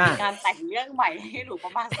พี่ต่อมีการแต่งเรื่องใหม่ให้หนูปร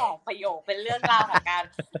ะมาณ2 ประโยคเป็นเรื่องราวของการ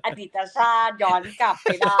อดีตชาติย้อนกลับไป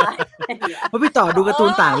ได้เพราะพี่ต่อดูการ์ตู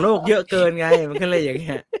นต่างโลกเยอะเกินไงมันก็เลยอย่างเ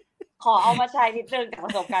งี้ยขอเอามาใช้นิดนึงจากปร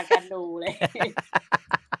ะสบการณ์การดูเลย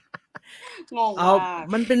งงมาก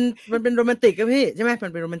มันเป็นโรแมนติกครับพี่ใช่ไหมมั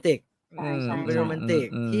นเป็นโรแมนติกเป็นโรแมนติก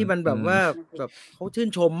ที่มันแบบว่าแบบเขาชื่น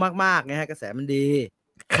ชมมากๆไงฮะกระแสมันดี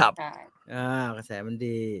ครับกระแสมัน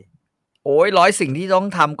ดี โอ้ย100สิ่งที่ต้อง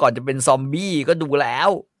ทำก่อนจะเป็นซอมบี้ก็ดูแล้ว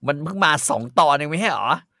มันเพิ่งมา2 ตอนเองไม่ใช่หรอ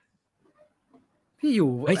พี่อ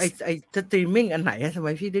ยู่ไอสตรีมมิ่งอันไหนทำไม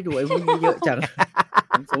พี่ได้ดูไอ้พวกนี้เยอะจัง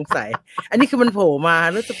ผมสงสัยอันนี้คือมันโผล่มา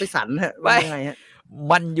แล้วจะไปสั่นฮะว่ายังไงฮะ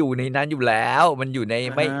มันอยู่ในนั้นอยู่แล้วมันอยู่ใน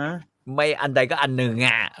ไม่อันใดก็อันหนึ่ง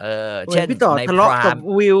อ่ะเช่นพี่ต่อ ใน ทะเลาะกับ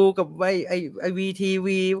วิวกับไอวีที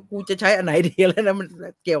วีกูจะใช้อันไหนดีแล้วนะมัน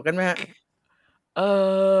เกี่ยวกันไหมฮะ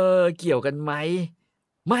เกี่ยวกันไหม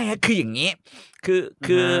ไม่ฮะคืออย่างนี้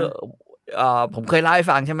คือผมเคยเล่าให้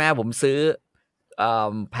ฟังใช่ไหมผมซื้อ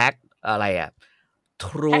แพ็คอะไรอ่ะ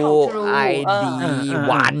True ID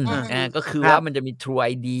 1ก็คือว่ามันจะมี True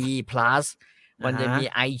ID Plus มันจะมี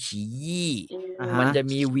ไอฉีมันจะ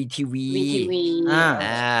มี VTV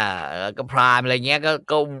แล้วก็พรามอะไรเงี้ย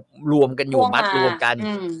ก็รวมกันอยู่มัดรวมกัน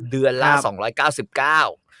เดือนละ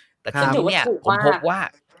299แต่ทีนี้เนี่ยผมพบว่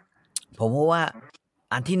า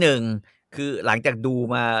อันที่หนึ่งคือหลังจากดู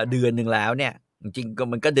มาเดือนหนึ่งแล้วเนี่ยจริงๆก็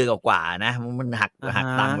มันก็เดือนกว่านะมันหัก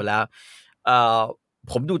ตังค์ไปแล้ว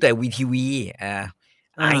ผมดูแต่ VTV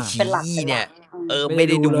ไอฉีเนี่ยไม่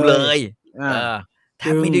ได้ดูเลยแท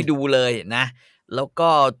บไม่ได้ดูเลยนะแล้วก็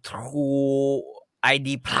True ID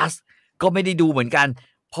Plus ก็ไม่ได้ดูเหมือนกัน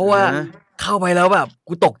เพราะว่าเข้าไปแล้วแบบ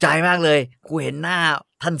กูตกใจมากเลยกูเห็นหน้า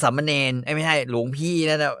ท่านสามเณรไม่ใช่หลวงพี่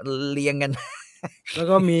นั่นน่ะเรียงกันแล้ว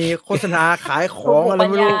ก็มีโฆษณาขายของอะไร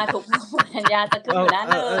ไม่รู้ถูกปัญญาจะขึ้นอยู่แล้ว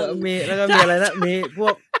มีแล้วก็มีอะไรนะมีพว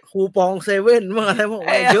กคูปองเซเว่นพวกอะไรพวก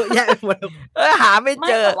เยอะแยะหมดหาไม่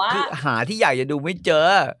เจอคือหาที่อยากจะดูไม่เจอ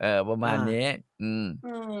ประมาณนี้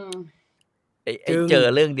เจอ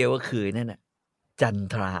เรื่องเดียวก็คือนั่นน่ะจัน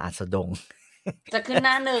ทราอัสดงจะขึ้นห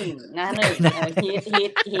น้าหนึ่ง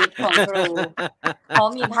ฮิตของครูเขา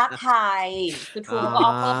มีภาคไทยคือครูก็ออ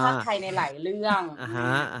ฟเฟอร์ภาคไทยในหลายเรื่อง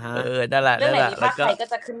นั่นแหละเรื่องไหนมีภาคไทยก็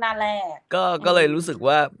จะขึ้นหน้าแรกก็เลยรู้สึก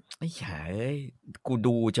ว่าไอ้เฮ้ยกู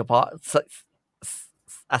ดูเฉพาะ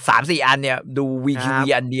3-4 อันเนี่ยดู VTV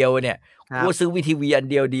อันเดียวเนี่ยกูซื้อ VTV อัน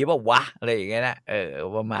เดียวดีป่ะวะอะไรอย่างเงี้ยนะ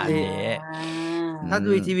ประมาณนี้ถ้า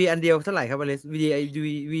VTV อันเดียวเท่าไหร่ครับอลิส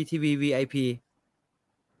VTV VIP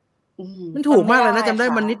มันถูกมากเลยนะจำได้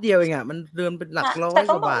มันนิดเดียวเองอ่ะมันเดินเป็นหลักร้อย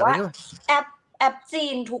กว่าบาทเลยก็แอปจี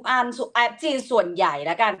นทุกอันแอปจีนส่วนใหญ่แ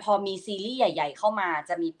ล้วกันพอมีซีรีส์ใหญ่ๆเข้ามา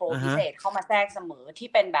จะมีโปรพิเศษเข้ามาแทรกเสมอที่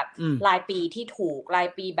เป็นแบบรายปีที่ถูกราย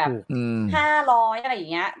ปีแบบ500อะไรอย่า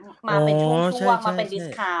งเงี้ยมาเป็นช่วงๆมาเป็นดิส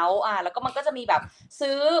คาวต์แล้วก็มันก็จะมีแบบ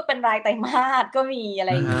ซื้อเป็นรายไตรมาสก็มีอะไ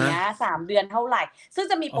รอย่างเงี้ย3 เดือนเท่าไหร่ซึ่ง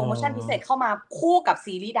จะมีโปรโมชั่นพิเศษเข้ามาคู่กับ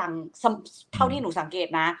ซีรีส์ดังเท่าที่หนูสังเกต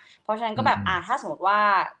นะเพราะฉะนั้นก็แบบถ้าสมมติว่า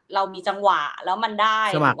เรามีจังหวะแล้วมันได้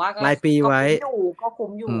หรือว่ารายปีไว้ก็คุ้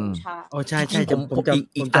มอยู่ใช่ใช่ผม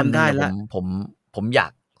จำได้แล้วผมอยา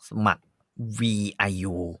กสมัคร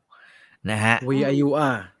VIU นะฮะ VIU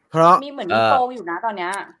เพราะมีเหมือนมีโปรอยู่นะตอนเนี้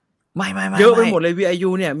ยไม่เยอะไปหมดเลย VIU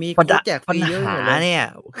เนี่ยมีโค้ดแจกฟรีเยอะเลยเนี่ย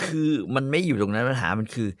คือมันไม่อยู่ตรงนั้นปัญหามัน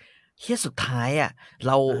คือเฮ้ยสุดท้ายเ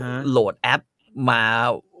ราโหลดแอปมา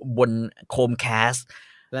บน Chromecast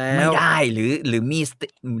ไม่ได้หรือมี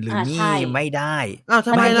ไม่ได้ท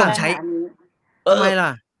ำไมล่ะต้องใช้ทำไมล่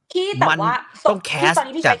ะพี่แต่ว่าต้องแคสตอน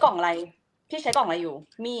นี้พี่ใช้กล่องอะไรอยู่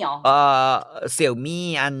มีเหรอXiaomi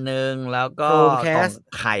อันนึงแล้วก็ของ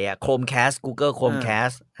ไข่Chromecast Google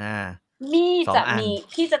Chromecast มีจะมี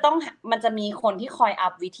พี่จะต้องมันจะมีคนที่คอยอั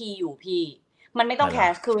พวิธีอยู่พี่มันไม่ต้องแค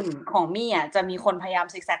สขึ้นของมี่จะมีคนพยายาม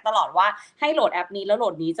ซิกแซกตลอดว่าให้โหลดแอปนี้แล้วโหล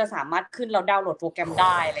ดนี้จะสามารถขึ้นแล้วดาวน์โหลดโปรแกรมไ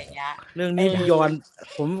ด้อะไรเงี้ยเรื่องนี้บิยอน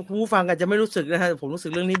ผมผู้ฟังอาจจะไม่รู้สึกนะฮะผมรู้สึ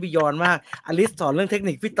กเรื่องนี้บิยอนมากอลิสสอนเรื่องเทค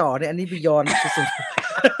นิคพี่ต่อเนี่ยอันนี้บิยอนสุด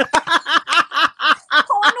เ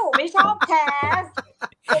พราะว่าหนูไม่ชอบแคส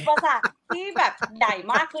อุปสรรคที่แบบใหญ่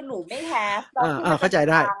มากคือหนูไม่แคสเข้าใจ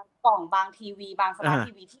ได้กล่องบางทีวีบางสมาร์ท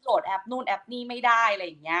ทีวีที่โหลดแอปนู่นแอปนี่ไม่ได้อะไร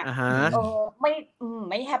อย่างเงี้ยไ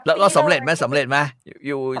ม่แฮปปี้แล้วสำเร็จไหมอ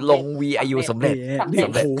ยู่ลง VIU สำเร็จ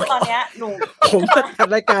ตอนเนี้ยหนูผมท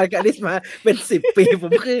ำรายการกับอลิสมาเป็น10 ปีผ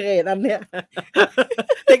มเคยเห็นอันเนี้ย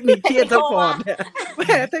เทคนิคเชียร์ซัพพอร์ตเนี่ยแ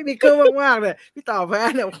ม่เทคนิคเกินมากๆเลยพี่ต่อแพ้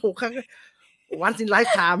เนี่ยโอ้โหครั้งวันซินไล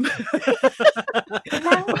ฟ์ไทม์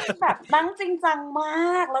นั่งจริงจังม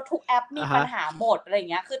ากแล้วทุกแอปมีปัญหาหมดอะไร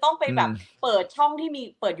เงี้ยคือต้องไปแบบเปิดช่องที่มี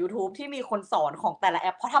เปิด YouTube ที่มีคนสอนของแต่ละแอ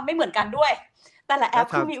ปเพราะทำไม่เหมือนกันด้วยแต่ละแอป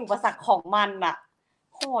ที่มีอุปสรรคของมันน่ะ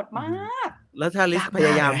โหดมากแล้วถ้าลิสพย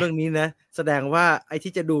ายามเรื่องนี้นะแสดงว่าไอ้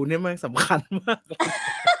ที่จะดูเนี่ยมันสำคัญมาก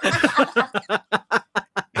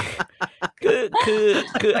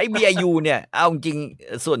คือไอ้ VIU เนี่ยเอาจริง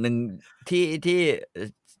ส่วนหนึ่งที่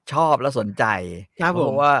ชอบและสนใจเพร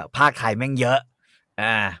าะว่าภาคไทยแม่งเยอะ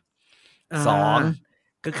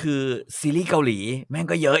2ก็คือซีรีส์เกาหลีแม่ง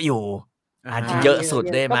ก็เยอะอยู่อาจจะเยอะสุด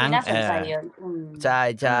ได้มั้งใ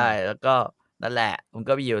ช่แล้วก็ นั่นแหละมัน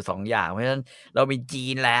ก็มีอยู่2อย่างเพราะฉะนั้นเรามีจี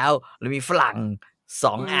นแล้วเรามีฝรั่ง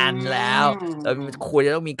2อันแล้วเราควรจ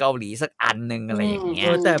ะต้องมีเกาหลีสักอันนึงอะไรอย่างเงี้ย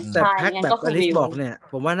แต่แพ็คแบบอลิสบอกเนี่ย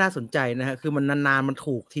ผมว่าน่าสนใจนะฮะคือมันนานๆมัน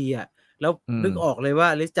ถูกทีอ่ะแล้วนึกออกเลยว่า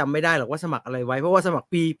อลิสจำไม่ได้หรอกว่าสมัครอะไรไว้เพราะว่าสมัคร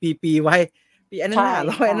ปีไว้ปีอันนั้น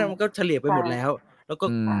500อันนั้นมันก็เฉลี่ยไปหมดแล้วก็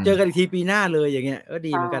เจอกันอีกทีปีหน้าเลยอย่างเงี้ยก็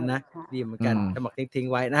ดีเหมือนกันนะดีเหมือนกันสมัครทิ้ง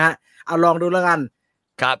ไว้นะฮะเอาลองดูแล้วกัน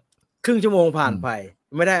ครับครึ่งชั่วโมงผ่านไป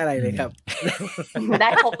ไม่ได้อะไรเลยครับได้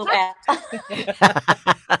ครบทุกแอป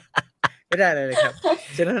ไม่ได้อะไรเลยครับ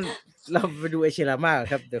ฉะนั้นเราไปดูเอเชียรามา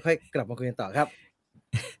ครับเดี๋ยวค่อยกลับมาคุยกันต่อครับ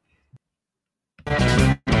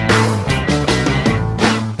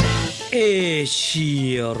เอเชี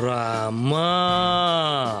ยรามา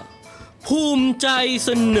ภูมิใจเส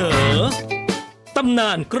นอตำน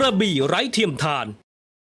านกระบี่ไร้เทียมทาน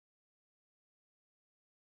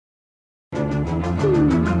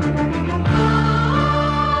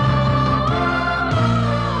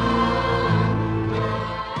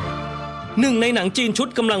หนึ่งในหนังจีนชุด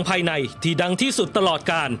กำลังภายในที่ดังที่สุดตลอด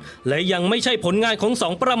กาลและยังไม่ใช่ผลงานของ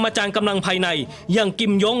2ปรมาจารย์กำลังภายในอย่างกิ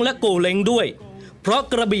มยงและโกเล้งด้วยเพราะ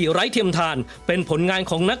กระบี่ไร้เทียมทานเป็นผลงาน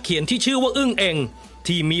ของนักเขียนที่ชื่อว่าอึ้งเอง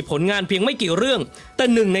ที่มีผลงานเพียงไม่กี่เรื่องแต่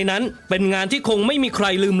หนึ่งในนั้นเป็นงานที่คงไม่มีใคร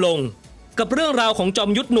ลืมลงกับเรื่องราวของจอม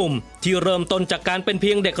ยุทธหนุ่มที่เริ่มต้นจากการเป็นเ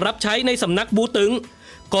พียงเด็กรับใช้ในสำนักบูตึง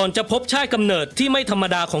ก่อนจะพบชาติกำเนิดที่ไม่ธรรม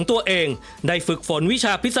ดาของตัวเองได้ฝึกฝนวิช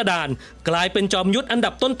าพิสดารกลายเป็นจอมยุทธอัน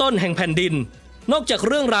ดับต้นๆแห่งแผ่นดินนอกจาก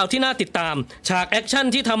เรื่องราวที่น่าติดตามฉากแอคชั่น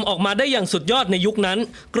ที่ทำออกมาได้อย่างสุดยอดในยุคนั้น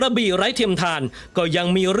กระบี่ไร้เทียมทานก็ยัง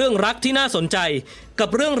มีเรื่องรักที่น่าสนใจกับ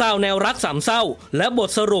เรื่องราวแนวรักสามเศร้าและบท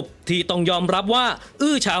สรุปที่ต้องยอมรับว่า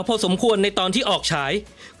อื้อฉาวพอสมควรในตอนที่ออกฉาย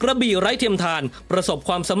กระบี่ไร้เทียมทานประสบค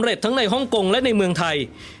วามสำเร็จทั้งในฮ่องกงและในเมืองไทย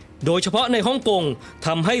โดยเฉพาะในฮ่องกงท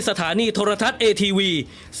ำให้สถานีโทรทัศน์ ATV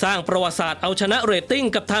สร้างประวัติศาสตร์เอาชนะเรตติ้ง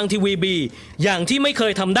กับทางทีวีบีอย่างที่ไม่เค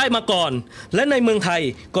ยทำได้มาก่อนและในเมืองไทย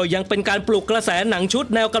ก็ยังเป็นการปลุกกระแสหนังชุด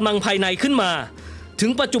แนวกำลังภายในขึ้นมาถึ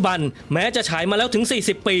งปัจจุบันแม้จะฉายมาแล้วถึง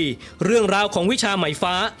40ปีเรื่องราวของวิชาไหม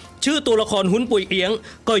ฟ้าชื่อตัวละครหุ้นปุ๋ยเอียง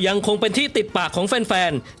ก็ยังคงเป็นที่ติดปากของแฟ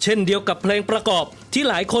นๆเช่นเดียวกับเพลงประกอบที่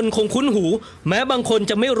หลายคนคงคุ้นหูแม้บางคน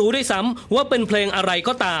จะไม่รู้ด้วยซ้ำว่าเป็นเพลงอะไร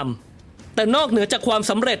ก็ตามแต่นอกเหนือจากความ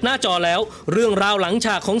สำเร็จหน้าจอแล้วเรื่องราวหลังฉ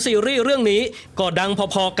ากของซีรีส์เรื่องนี้ก็ดัง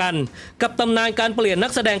พอๆกันกับตำนานการเปลี่ยนนั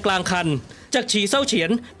กแสดงกลางคันจากฉีเซาเฉียน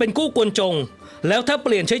เป็นกู้กวนจงแล้วถ้าเป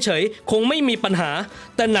ลี่ยนเฉยๆคงไม่มีปัญหา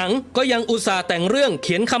แต่หนังก็ยังอุตส่าห์แต่งเรื่องเ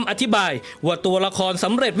ขียนคำอธิบายว่าตัวละครส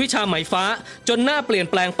ำเร็จวิชาไหมฟ้าจนหน้าเปลี่ยน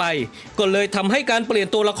แปลงไปก็เลยทำให้การเปลี่ยน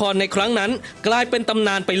ตัวละครในครั้งนั้นกลายเป็นตำน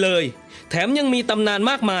านไปเลยแถมยังมีตำนาน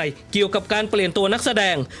มากมายเกี่ยวกับการเปลี่ยนตัวนักแสด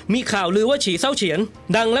งมีข่าวลือว่าฉีเซาเฉียน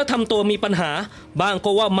ดังแล้วทำตัวมีปัญหาบ้าง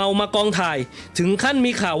ก็ว่าเมามากองถ่ายถึงขั้น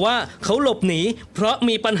มีข่าวว่าเขาหลบหนีเพราะ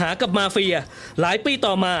มีปัญหากับมาเฟียหลายปี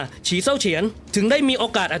ต่อมาฉีเซาเฉียนถึงได้มีโอ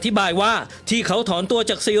กาสอธิบายว่าที่เขาถอนตัว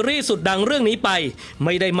จากซีรีส์สุดดังเรื่องนี้ไปไ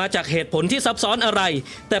ม่ได้มาจากเหตุผลที่ซับซ้อนอะไร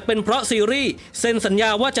แต่เป็นเพราะซีรีส์เซ็นสัญญา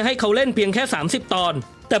ว่าจะให้เขาเล่นเพียงแค่30ตอน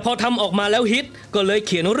แต่พอทำออกมาแล้วฮิตก็เลยเ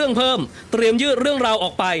ขียนเรื่องเพิ่มเตรียมยืดเรื่องราวอ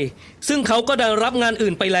อกไปซึ่งเขาก็ได้รับงาน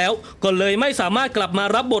อื่นไปแล้วก็เลยไม่สามารถกลับมา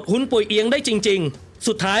รับบทหุ้นปุ๋ยเอียงได้จริงๆ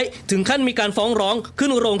สุดท้ายถึงขั้นมีการฟ้องร้องขึ้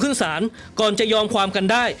นโรงขึ้นศาลก่อนจะยอมความกัน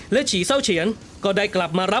ได้และฉีเซาเฉียนก็ได้กลั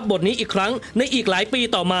บมารับบทนี้อีกครั้งในอีกหลายปี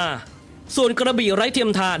ต่อมาส่วนกระบี่ไร้เทีย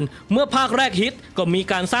มทานเมื่อภาคแรกฮิตก็มี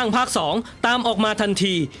การสร้างภาค2ตามออกมาทัน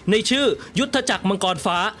ทีในชื่อยุทธจักรมังกร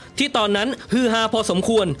ฟ้าที่ตอนนั้นฮือฮาพอสมค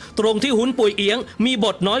วรตรงที่หุ้นปุ๋ยเอียงมีบ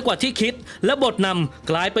ทน้อยกว่าที่คิดและบทนำ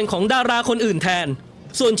กลายเป็นของดาราคนอื่นแทน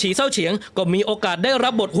ส่วนฉีเซาเฉียงก็มีโอกาสได้รั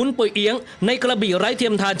บบทหุ้นปุ๋ยเอียงในกระบี่ไร้เที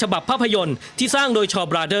ยมทานฉบับภาพยนตร์ที่สร้างโดยชอบ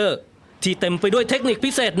ราเดอร์ที่เต็มไปด้วยเทคนิค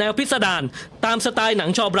พิเศษแนวพิสดารตามสไตล์หนัง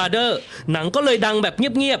ชอบราเดอร์หนังก็เลยดังแบบเ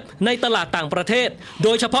งียบๆในตลาดต่างประเทศโด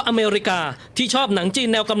ยเฉพาะอเมริกาที่ชอบหนังจีน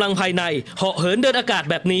แนวกำลังภายในเหาะเหินเดินอากาศ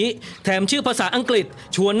แบบนี้แถมชื่อภาษาอังกฤษ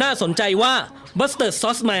ชวนน่าสนใจว่า Buster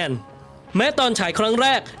Saucemanแม้ตอนฉายครั้งแร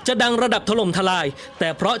กจะดังระดับถล่มทลายแต่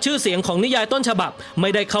เพราะชื่อเสียงของนิยายต้นฉบับไม่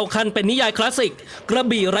ได้เข้าขั้นเป็นนิยายคลาสสิกกระ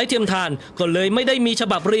บี่ไร้เทียมทานก็เลยไม่ได้มีฉ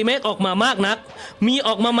บับรีเมคออกมามากนักมีอ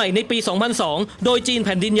อกมาใหม่ในปี 2002 โดยจีนแ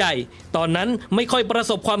ผ่นดินใหญ่ตอนนั้นไม่ค่อยประ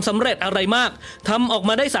สบความสำเร็จอะไรมากทำออกม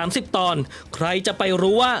าได้30ตอนใครจะไป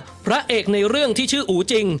รู้ว่าพระเอกในเรื่องที่ชื่ออู๋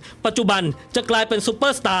จริงปัจจุบันจะกลายเป็นซุปเปอ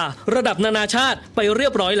ร์สตาร์ระดับนานาชาติไปเรีย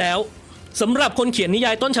บร้อยแล้วสำหรับคนเขียนนิย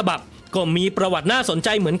ายต้นฉบับก็มีประวัติน่าสนใจ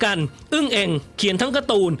เหมือนกันอึ้งเองเขียนทั้งกา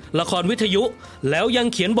ร์ตูนละครวิทยุแล้วยัง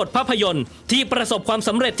เขียนบทภาพยนตร์ที่ประสบความส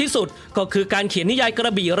ำเร็จที่สุดก็คือการเขียนนิยายกร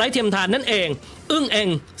ะบี่ไร้เทียมทานนั่นเองอึ้งเอง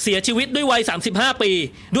เสียชีวิตด้วยวัย35ปี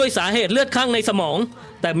ด้วยสาเหตุเลือดข้างในสมอง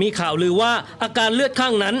แต่มีข่าวลือว่าอาการเลือดข้า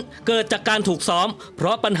งนั้นเกิดจากการถูกซ้อมเพร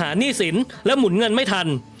าะปัญหาหนี้สินและหมุนเงินไม่ทัน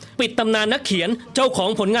ปิดตำนานนักเขียนเจ้าของ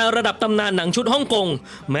ผลงานระดับตำนานหนังชุดฮ่องกง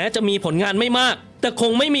แม้จะมีผลงานไม่มากแต่ค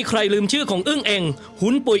งไม่มีใครลืมชื่อของอึ้งเองหุ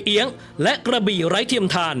นปุยเอียงและกระบี่ไร้เทียม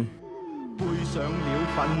ทาน背上了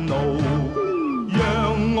憤怒讓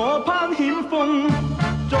我攀險峰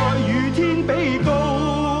再與天比高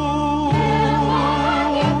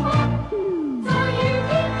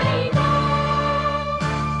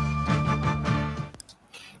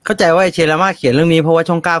เข้าใจว่าเชลาม่าเขียนเรื่องนี้เพราะว่า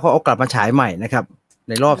ช่อง9เขาเอากลับมาฉายใหม่นะครับใ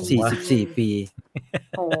นรอบ44ปี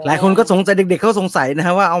หลายคนก็สงสัยเด็กๆเขาสงสัยนะฮ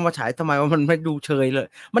ะว่าเอามาฉายทำไมว่ามันไม่ดูเชยเลย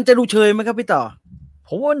มันจะดูเชยไหมครับพี่ต่อผ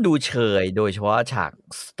มว่ามันดูเชยโดยเฉพาะฉาก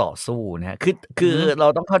ต่อสู้นะฮะคือเรา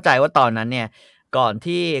ต้องเข้าใจว่าตอนนั้นเนี่ยก่อน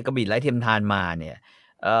ที่กระบี่ไร้เทียมทานมาเนี่ย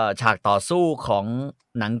ฉากต่อสู้ของ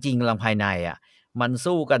หนังจริงกำลังภายในอ่ะมัน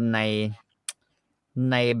สู้กัน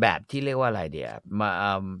ในแบบที่เรียกว่าอะไรเดี๋ยวมา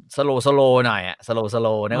สโลหน่อยอ่ะสโล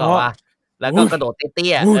นึกออกป่ะแล้วก็กระโดดเตี้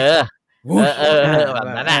ยแบบ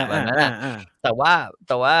นั้นน่ะแต่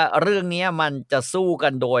ว่าเรื่องนี้มันจะสู้กั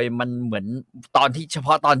นโดยมันเหมือนเฉพ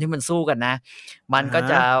าะตอนที่มันสู้กันนะมันก็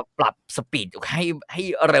จะปรับสปีดให้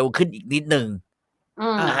เร็วขึ้นอีกนิดนึง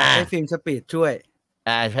ใช้ฟิล์มสปีดช่วย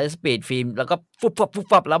ใช้สปีดฟิล์มแล้วก็ฟุ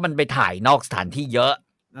บแล้วมันไปถ่ายนอกสถานที่เยอะ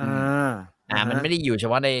มันไม่ได้อยู่เฉ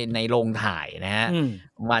พาะในโรงถ่ายนะฮะ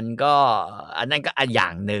มันก็อันนั้นก็อย่า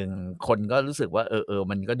งหนึ่งคนก็รู้สึกว่า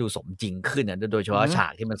มันก็ดูสมจริงขึ้นนะโดยเฉพาะฉา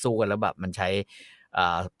กที่มันสู้กันแล้วแบบมันใช้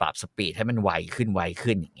ปรับสปีดให้มันไวขึ้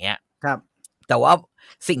นอย่างเงี้ยครับแต่ว่า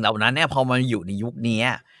สิ่งเหล่านั้นเนี่ยพอมันอยู่ในยุคนี้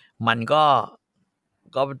มันก็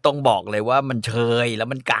ต้องบอกเลยว่ามันเชยแล้ว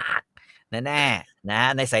มันกากแน่ๆนะ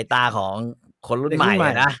ในสายตาของคนรุ่นใหม่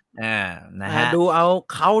นะฮะดูเอา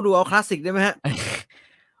คลาสสิกได้ไหมฮะ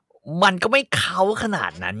มันก็ไม่เขาขนา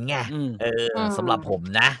ดนั้นไงสำหรับผม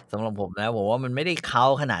นะผมว่ามันไม่ได้เขา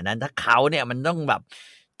ขนาดนั้นถ้าเขาเนี่ยมันต้องแบบ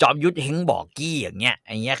จอมยุทธเฮงบอกกี้อย่างเงี้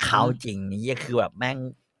ยเขาจริงนี่คือแบบแม่ง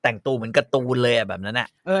แต่งตัวเหมือนการ์ตูนเลยแบบนั้นน่ะ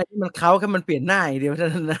ที่มันเขาแค่มันเปลี่ยนหน้าอย่างเดียวเท่า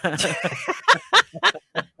นั้นนะ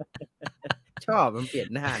ชอบมันเปลี่ยน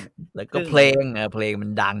หน้าแล้วก็เพลงมั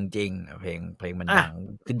นดังจริงเพลงมันดัง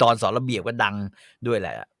คือดอนสอนระเบียบก็ดังด้วยแหล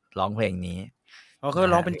ะร้องเพลงนี้เขา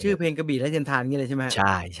ร้องเป็นชื่อเพลงกระบี่ไร้เทียมทานงี้เลยใช่ไหมใ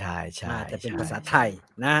ช่จะเป็นภาษาไทย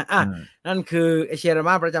นะนั่นคือเอเชียราม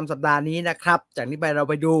าประจำสัปดาห์นี้นะครับจากนี้ไปเรา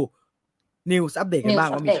ไปดูนิวส์อัปเดตกันบ้าง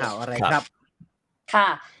ว่ามีข่าวอะไรครับค่ะ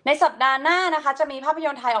ในสัปดาห์หน้านะคะจะมีภาพย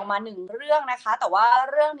นตร์ไทยออกมา1เรื่องนะคะแต่ว่า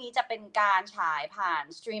เรื่องนี้จะเป็นการฉายผ่าน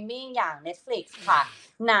สตรีมมิ่งอย่าง Netflix ค่ะ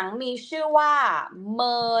หนังมีชื่อว่า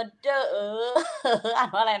Murder อ่าน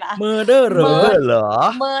ว่าอะไรนะ Murder เหรอ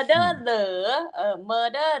Murder เหรอ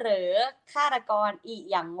Murder เหรอฆาตกรอี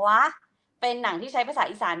หยังวะเป็นหนังที่ใช้ภาษา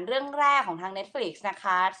อีสานเรื่องแรกของทาง Netflix นะค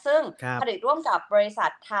ะซึ่งผลิตร่วมกับบริษัท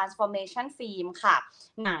Transformation Film ค่ะ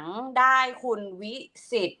หนังได้คุณวิ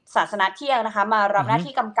สิทธิ์ศาสนเที่ยงนะคะมารับหน้า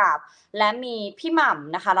ที่กำกับและมีพี่หม่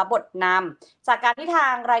ำนะคะรับบทนำจากการที่ทา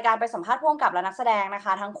งรายการไปสัมภาษณ์ผู้กำกับและนักแสดงนะค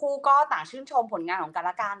ะทั้งคู่ก็ต่างชื่นชมผลงานของกันแ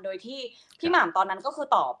ละกันโดยที่พี่หม่ำตอนนั้นก็คือ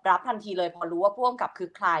ตอบรับทันทีเลยพอรู้ว่าผู้กำกับคือ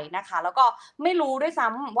ใครนะคะแล้วก็ไม่รู้ด้วยซ้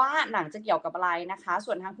ำว่าหนังจะเกี่ยวกับอะไรนะคะ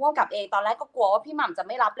ส่วนทางผู้กำกับเองตอนแรกก็กลัวว่าพี่หม่ำจะไ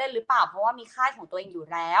ม่รับเล่นหรือเปล่าเพราะว่ามีค่ายของตัวเองอยู่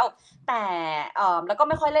แล้วแต่แล้วก็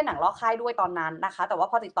ไม่ค่อยเล่นหนังล้อค่ายด้วยตอนนั้นนะคะแต่ว่า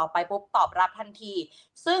พอติดต่อไปปุ๊บตอบรับทันที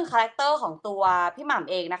ซึ่งคาแรคเตอร์ของตัวพี่หม่ำ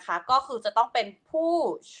เองนะคะก็คือจะต้องเป็นผู้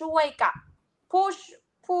ช่วยกับ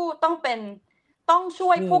ผู้ต้องช่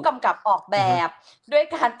วยผู้กำกับออกแบบด้วย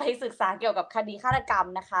การไปศึกษาเกี่ยวกับคดีฆาตกรรม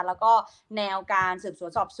นะคะแล้วก็แนวการสืบสว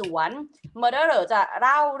นสอบสวน Murderer จะเ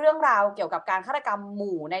ล่าเรื่องราวเกี่ยวกับการฆาตกรรมห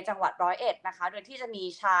มู่ในจังหวัด101นะคะโดยที่จะมี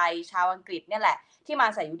ชายชาวอังกฤษเนี่ยแหละที่มา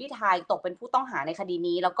อาศัยอยู่ที่ไทยตกเป็นผู้ต้องหาในคดี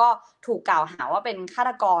นี้แล้วก็ถูกกล่าวหาว่าเป็นฆา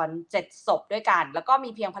ตกร7ศพด้วยกันแล้วก็มี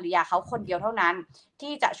เพียงภรรยาเขาคนเดียวเท่านั้น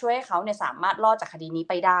ที่จะช่วยให้เขาเนี่ยสามารถรอดจากคดีนี้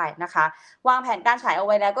ไปได้นะคะวางแผนการฉายเอาไ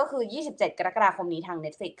ว้แล้วก็คือ27กรกฎาคมนี้ทาง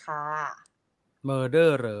Netflix ค่ะMurder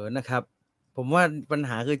เหรอนะครับผมว่าปัญห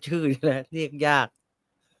าคือชื่อนี่แหละเรียกยาก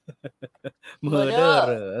Murder เ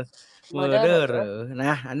หรอ Murder เหรอน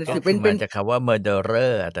ะอันนี้คือเป็นจากคำว่า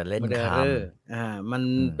Murderer แต่เล่นคำมัน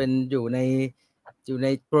เป็นอยู่ใน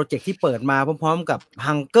โปรเจกต์ที่เปิดมาพร้อมๆกับ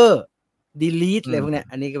Hunger Delete อะไรพวกเนี้ย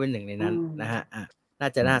อันนี้ก็เป็นหนึ่งในนั้นนะฮะน่า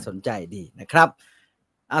จะน่าสนใจดีนะครับ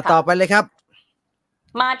ต่อไปเลยครับ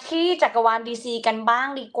มาที่จักรวาล DC กันบ้าง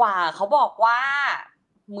ดีกว่าเขาบอกว่า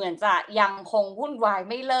เหมือนจะยังคงวุ่นวาย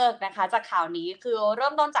ไม่เลิกนะคะจากข่าวนี้คือเริ่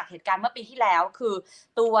มต้นจากเหตุการณ์เมื่อปีที่แล้วคือ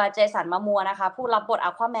ตัวเจสันมามัวนะคะผู้รับบท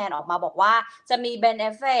Aquaman ออกมาบอกว่าจะมีเบนเอ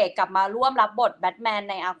ฟเฟกกลับมาร่วมรับบทแบทแมน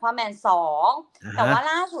ใน Aquaman 2แต่ว่า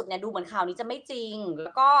ล่าสุดเนี่ยดูเหมือนข่าวนี้จะไม่จริงแ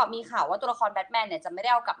ล้วก็มีข่าวว่าตัวละครแบทแมนเนี่ยจะไม่ได้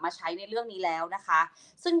เอากลับมาใช้ในเรื่องนี้แล้วนะคะ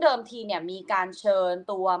ซึ่งเดิมทีเนี่ยมีการเชิญ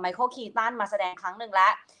ตัวไมเคิลคีตันมาแสดงครั้งนึงแล้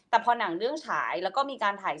ว แต่พอหนังเรื่องฉายแล้วก็มีกา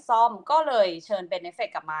รถ่ายซ่อมก็เลยเชิญเบน เอฟเฟค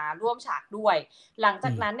กลับมาร่วมฉากด้วยหลังจา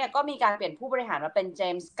กนั้นเนี่ยก็มีการเปลี่ยนผู้บริหารมาเป็นเจ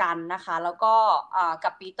มส์กันนะคะแล้วก็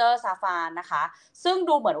กับปีเตอร์ซาฟานนะคะซึ่ง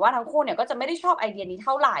ดูเหมือนว่าทั้งคู่เนี่ยก็จะไม่ได้ชอบไอเดียนี้เ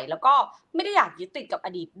ท่าไหร่แล้วก็ไม่ได้อยากยึดติดกับอ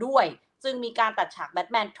ดีตด้วยจึงมีการตัดฉากแบท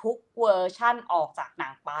แมนทุกเวอร์ชั่นออกจากหนั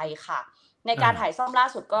งไปค่ะในการถ่ายซ่อมล่า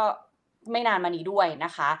สุดก็ไม่นานมานี้ด้วยน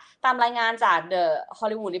ะคะตามรายงานจาก The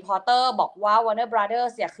Hollywood Reporter บอกว่า Warner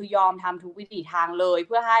Brothers เนี่ยคือยอมทำทุกวิถีทางเลยเ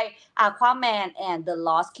พื่อให้ Aquaman and the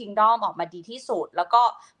Lost Kingdom ออกมาดีที่สุดแล้วก็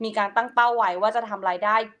มีการตั้งเป้าไว้ว่าจะทำรายไ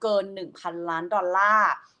ด้เกิน $1,000 ล้าน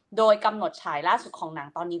โดยกำหนดฉายล่าสุดของหนัง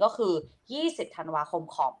ตอนนี้ก็คือ20ธันวาคม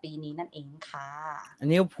ของปีนี้นั่นเองค่ะอัน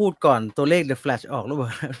นี้พูดก่อนตัวเลข The Flash ออกหรือเปล่า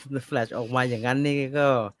The Flash ออกมาอย่างนั้นนี่ก็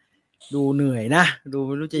ดูเหนื่อยนะดูไ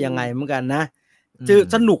ม่รู้จะยังไงเหมือนกันนะจะ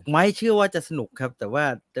สนุกไหมเชื่อว่าจะสนุกครับแต่ว่า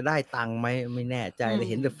จะได้ตังค์ไหมไม่แน่ใจเลย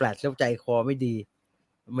เห็น The Flash แล้วใจคอไม่ดี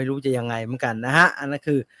ไม่รู้จะยังไงเหมือนกันนะฮะอันนั้น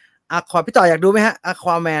คือพี่ต่ออยากดูไหมฮะ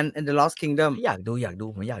Aquaman and the Lost Kingdom อยากดู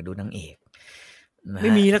ผมอยากดูนางเอกไ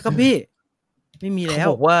ม่มีแล้วครับพี่ไม่มีแล้วเข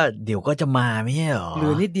าบอกว่าเดี๋ยวก็จะมาไม่ใช่หรอเหลื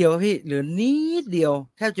อนิดเดียวพี่เหลือนิดเดียว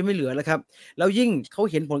แทบจะไม่เหลือแล้วครับแล้วยิ่งเขา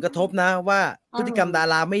เห็นผลกระทบนะว่าพฤติกรรมดา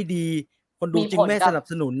ราไม่ดีคนดูจึงไม่สนับ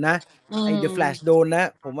สนุนนะไอ้ The Flash โดนนะ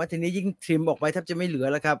ผมว่าทีนี้ยิ่งทริมออกไปแทบจะไม่เหลือ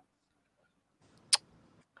แล้วครับ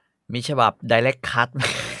มีฉบับ Direct Cut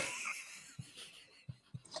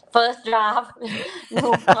First Draft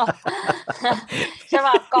ฉ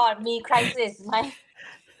บับก่อนมี Crisis ไหม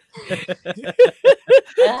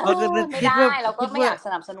ไม่ได้เราก็ไม่อยากส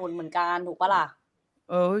นับสนุนเหมือนกันถูกปะล่ะ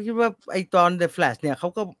คิดว่าไอ้ตอน The Flash เนี่ยเขา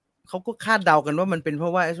ก็คาดเดากันว่ามันเป็นเพรา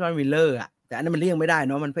ะว่า Ezra Miller อ่ะแต่อันนั้นมันเลี่ยงไม่ได้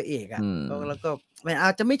เนาะมันพระเอกอ่ะแล้วก็มันอา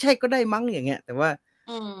จจะไม่ใช่ก็ได้มั้งอย่างเงี้ยแต่ว่า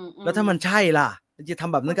แล้วถ้ามันใช่ล่ะจะท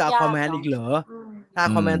ำแบบนั้นกับ Aquaman อีกเหรอถ้า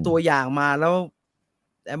Aquaman ตัวอย่างมาแล้ว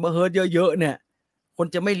Amber Heard เยอะๆเนี่ยคน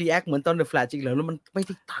จะไม่รีแอคเหมือนตอน The Flash อีกเหรอแล้วมันไม่ไ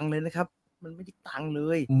ด้ตังค์เลยนะครับมันไม่ได้ตังค์เล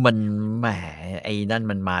ยมันแหมไอ้นั่น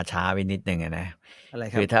มันมาช้าไปนิดนึงนะอะไร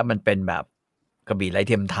ครับคือถ้ามันเป็นแบบกระบี่ไร้เ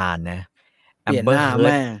ทียมทานนะAmber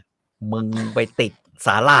Heard มึงไปติดส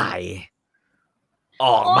าหร่ายอ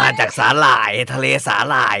อกมาจากสาหร่ายทะเลสา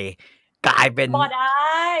หร่ายกลายเป็นบ่ไ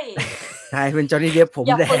ด้กลายเป็นจอห์นนี่เดฟผม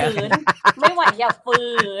แดงไม่ไหวอย่าฝื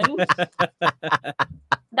น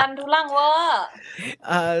ดันทุลังเวอร์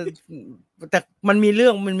แต่มัน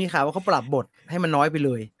มีข่าวว่าเขาปรับบทให้มันน้อยไปเ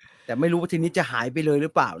ลยแต่ไม่รู้ว่าทีนี้จะหายไปเลยหรื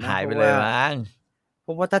อเปล่านะหายไปเลยมั้งเพ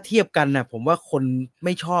ราะว่าถ้าเทียบกันนะผมว่าคนไ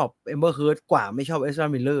ม่ชอบ Amber Heard กว่าไม่ชอบ Ezra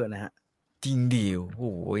Miller นะฮะจริงดิโ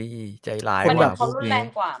อ้ยใจร้ายกว่าเขารุนแรง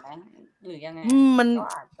กว่ามั้ยหรือยังไงมัน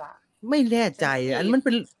ไม่แน่ใจอันมันเ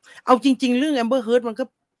ป็นเอาจริงๆเรื่อง Amber Heard มันก็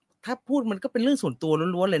ถ้าพูดมันก็เป็นเรื่องส่วนตัว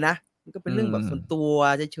ล้วนๆเลยนะมันก็เป็นเรื่องแบบส่วนตัว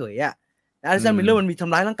เฉยๆอ่ะEzra Miller มันมีท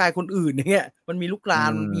ำร้ายร่างกายคนอื่นอย่างเงี้ยมันมีลุกลา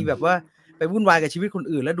มมีแบบว่าไปวุ่นวายกับชีวิตคน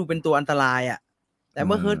อื่นแล้วดูเป็นตัวอันตรายอ่ะแต่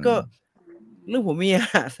Amber Heardก็เรื่องผัวเมีย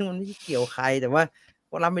ซึ่งมันไม่เกี่ยวใครแต่ว่า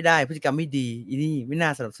ก็รับไม่ได้พฤติกรรมไม่ดีอีนี่ไม่น่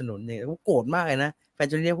าสนับสนุนเนี่ยเขาโกรธมากเลยนะแฟน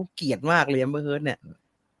จอห์นนี่เขาเกลียดมากเลยAmber Heardเนี่ย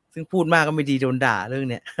ซึ่งพูดมากก็ไม่ดีโดนด่าเรื่อง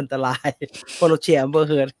เนี้ยอันตรายพอเราเชียร์ Amber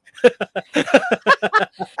Heard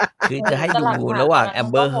คือจะให้ดูระหว่าง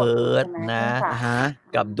Amber Heard นะ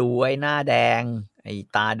กับดูไอ้หน้าแดงไอ้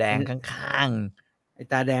ตาแดงข้างๆไอ้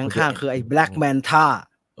ตาแดงข้างคือไอ้ Black Manta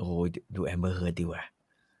โอ้ยดู Amber Heard ดีกว่า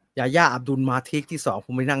ยาย่าอับดุลมาทิกที่2ผ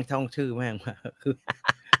มไม่นั่งท่องชื่อแม่งคือ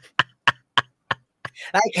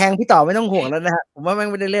ไอ้แข่งพี่ต่อไม่ต้องห่วงแล้วนะฮะผมว่าแม่ง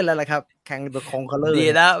ไม่ได้เล่นแล้วล่ะครับแข่งตัวคองคัลเลอร์ดี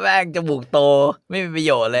แล้วแม่งจมูกโตไม่มีประโ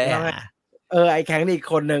ยชน์เลยไอ้แข่งนี่อีก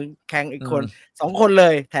คนนึงแข่งอีกคน2คนเล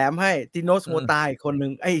ยแถมให้ติโนสโมตาอีกคนนึ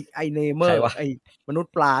งไอ้เนเมอร์ไอ้มนุษ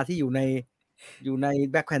ย์ปลาที่อยู่ใน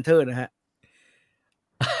แบ็คแพนเทอร์นะฮะ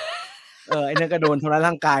ไอ้นั่นก็โดนทำร้าย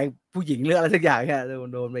ร่างกายผู้หญิงหรืออะไรสักอย่างเนี่ย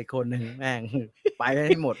โดนไปคนนึงแม่งไปใ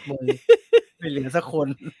ห้หมดมึงไม่เหลือสักคน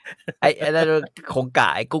ไอ้นั่นคงกะ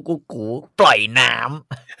ไอ้กูปล่อยน้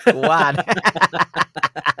ำกูว่า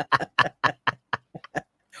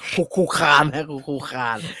คูคานนะคูคา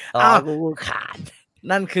นกูคาน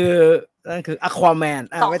นั่นคือ Aquaman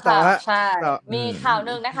ไปต่อฮะใช่มีข่าว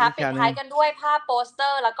นึงนะคะปิดท้ายกันด้วยภาพโปสเตอ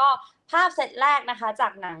ร์แล้วก็ภาพเซตแรกนะคะจา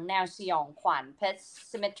กหนังแนวสยองขวัญ Pet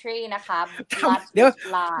Cemetery นะคะเดี๋ยว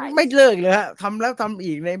ไม่เลิกเลยฮะทำแล้วทำ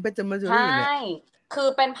อีกใน Pet Cemetery เนี่ยคือ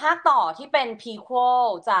เป็นภาคต่อที่เป็น prequel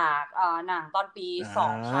จากหนังตอนปี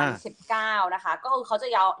 2019 นะคะก็คือเขาจะ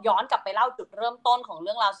ย้อนกลับไปเล่าจุดเริ่มต้นของเ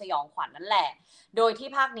รื่องราวสยองขวัญนั่นแหละโดยที่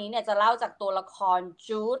ภาคนี้เนี่ยจะเล่าจากตัวละคร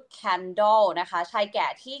จูดแคนดอลนะคะชายแก่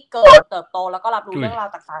ที่เกิดเติบโตแล้วก็รับรู้เรื่องราว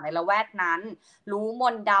ต่างๆในละแวกนั้นรู้ม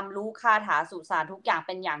นต์ดำรู้คาถาสุสานทุกอย่างเ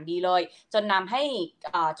ป็นอย่างดีเลยจนน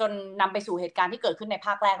ำไปสู่เหตุการณ์ที่เกิดขึ้นในภ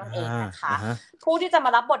าคแรกนั่นเองนะคะผู้ที่จะมา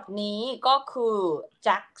รับบทนี้ก็คือแ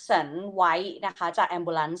จ็คสันไวท์นะคะจาก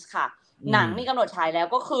Ambulance ค่ะ หนังมีกำหนดฉายแล้ว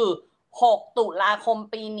ก็คือ6 ตุลาคม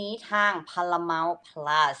ปีนี้ทาง Paramount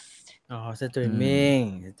Plus อ๋อสตรีมมิ่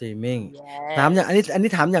งถามอย่างอันนี้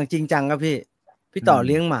ถามอย่างจริงจังครับพี่ต่อเ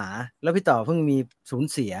ลี้ยงหมาแล้วพี่ต่อเพิ่งมีสูญ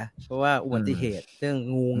เสียเพราะว่าอุบัติเหตุเรื่อง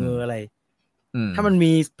งูเงืออะไรถ้ามัน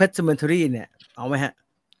มี Pet Cemetery เนี่ยเอาไหมฮะ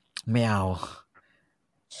ไม่เอา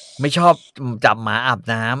ไม่ชอบจับหมาอาบ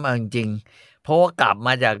น้ำจริงๆเพราะว่ากลับม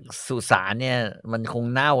าจากสุสานเนี่ยมันคง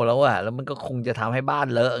เน่าแล้วอะแล้วมันก็คงจะทำให้บ้าน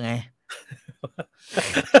เลอะไง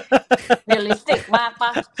เรียลลิสติกมากป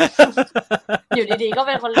ะอยู่ดีๆก็เ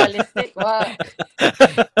ป็นคนเรียลลิสติกว่า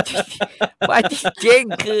ไม่จริง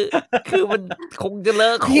คือมันคงจะเลอ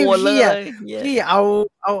ะโคลนเลยพี่เอา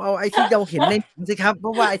ไอ้ที่เราเห็นในสิครับเพร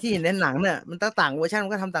าะว่าไอ้ที่เห็นในหนังเนี่ยมันต่างเวอร์ชันมั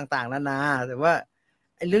นก็ทำต่างๆนานาแต่ว่า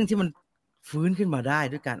ไอ้เรื่องที่มันฟื้นขึ้นมาได้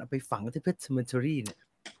ด้วยการเอาไปฝังที่ Pet Cemetery เนี่ย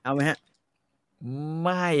เอาไหมฮะไ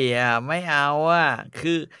ม่เอา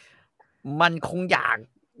คือมันคงอยาก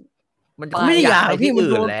มันไม่ได้อยากพี่มัน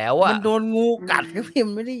โดนแล้วมันโดนงูกัดครับพี่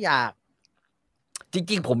มันไม่ได้อยากจ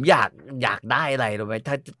ริงๆผมอยากได้อะไรรู้ไหม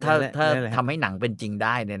ถ้าทำให้หนังเป็นจริงไ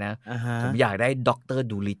ด้เนี่ยนะผมอยากได้ด็อกเตอร์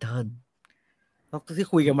ดูลิตเทิลด็อกเตอร์ที่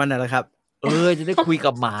คุยกับมันน่ะครับจะได้คุย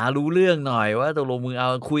กับหมารู้เรื่องหน่อยว่าตกลงมึงเอา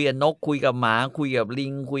คุยกับนกคุยกับหมาคุยกับลิ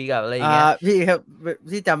งคุยกับอะไรอย่างเงี้ยพี่ครับ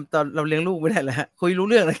พี่จำตอนเราเลี้ยงลูกไม่ได้เหรอฮะคุยรู้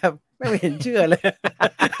เรื่องนะครับไม่เห็นเชื่อเลย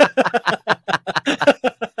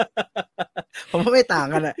ผมว่าไม่ต่าง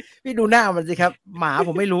กันอ่ะพี่ดูหน้ามันสิครับหมาผ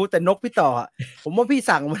มไม่รู้แต่นกพี่ต่อผมว่าพี่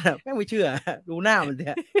สั่งมันไม่เชื่อดูหน้ามันสิ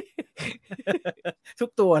ทุก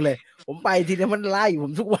ตัวเลยผมไปทีนี้มันไล่ผ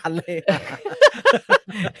มทุกวันเลย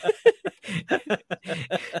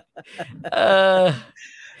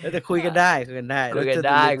แต่คุยกันได้เ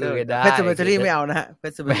พชรเซมิเทอรี่ไม่เอานะฮะเพ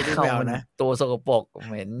ชรเซมิเทอรี่ไม่เอานะตัวสกปรกเ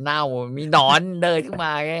หม็นเน่ามีหนอนเดินขึ้นม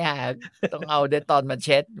าไงฮะต้องเอาเดตอนมาเ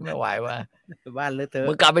ช็ดไม่ไหวว่ะบ้านเลอะเทอะ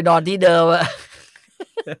มึงกลับไปนอนที่เดิมอะ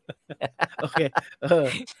โอเค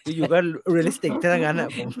อยู่ก็เรียลลิสติกทั้งนั้นอ่ะ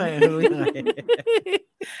ผมไม่รู้ยังไง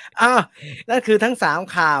นั่นคือทั้ง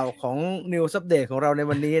3ข่าวของ News Update ของเราใน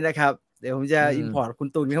วันนี้นะครับเดี๋ยวผมจะอินพอร์ตคุณ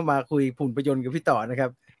ตุลเข้ามาคุยหุ่นพยนต์กับพี่ต่อนะครั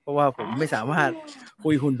บเพราะว่าผมไม่สามารถคุ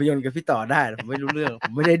ยหุ่นพยนต์กับพี่ต่อได้ผมไม่รู้เรื่องผ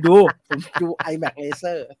มไม่ได้ดูผมดู iMac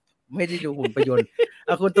Laser ไม่ได้ดูหุ่นพยนต์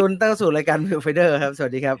คุณตุลตั้งสู่รายการ Viewfinder ครับสวั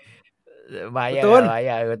สดีครับมาอย่าง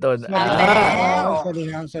คุณตุลสวัสดี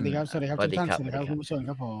ครับทุกท่านสวัสดีครับคุณผู้ชมค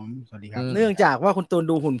รับผมสวัสดีครับเนื่องจากว่าคุณตุล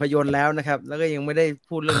ดูหุ่นพยนต์แล้วนะครับแล้วก็ยังไม่ได้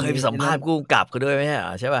พูดเรื่องเคยสัมภาษณ์ผู้กำกับเขาด้วยไหม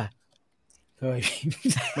ใช่ป่ะเคย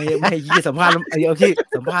ไม่ยี่สัมภาษณ์เอาที่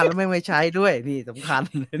สัมภาษณ์แล้วไม่ใช้ด้วยนี่สำคัญ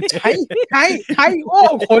ใช้โอ้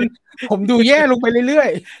คนผมดูแย่ลงไปเรื่อย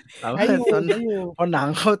ๆให้อยู่พอหนัง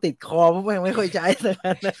เข้าติดคอผมไม่ค่อยใช้เลย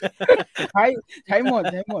ใช้หมด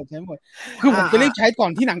คือผมจะรีบใช้ก่อ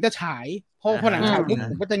นที่หนังจะฉายพอหนังฉายปุ๊บ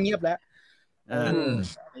ผมก็จะเงียบแล้ว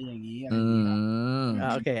อย่างนี้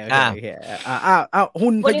โอเค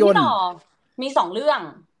หุ่นพยนต์มี2เรื่อง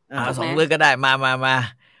2เรื่องก็ได้มา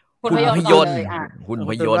หุ่นพยนต์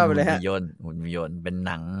เป็น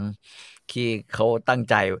หนังที่เขาตั้ง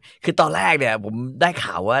ใจคือตอนแรกเนี่ยผมได้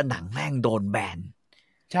ข่าวว่าหนังแม่งโดนแบน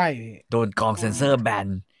ใช่โดนกองเซ็นเซอร์แบน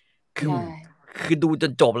คือดูจ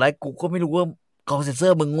นจบแล้วกูก็ไม่รู้ว่ากองเซ็นเซอ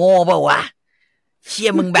ร์มึงโง่เปล่าวะเชี่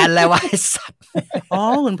ยมึงแบนอะไรวะไอ้สัตว์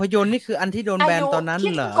หุ่นพยนต์นี่คืออันที่โดนแบนตอนนั้น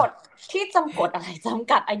เหรอที่จ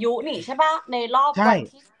ำกัดอายุนี่ใช่ป่ะในรอบวัน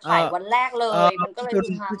ที่ฉายวันแรกเลยมันก็เลย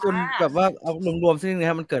จนแบบว่าเอารวมๆซึ่งนะ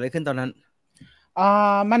ครับมันเกิดอะไรขึ้นตอนนั้น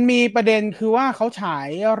มันมีประเด็นคือว่าเขาฉาย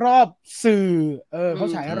รอบสื่อเขา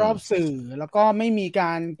ฉายรอบสื่อแล้วก็ไม่มีก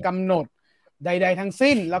ารกำหนดใดๆทั้ง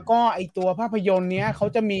สิ้นแล้วก็ไอตัวภาพยนตร์เนี้ยเขา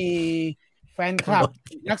จะมีแฟนคลับ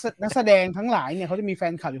นักแสดงทั้งหลายเนี่ยเขาจะมีแฟ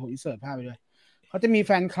นคลับอยู่ผมอินเสิร์ตภาพไปด้วยเขาจะมีแ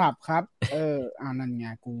ฟนคลับครับนั่นไง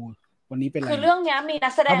กูวันนี้เป็นอะไรคือเรื่องนี้มีนั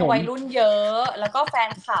กแสดงวัยรุ่นเยอะแล้วก็แฟน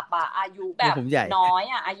คลับอายุแบบน้อย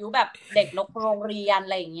อายุแบบเด็กนกโรงเรียนอ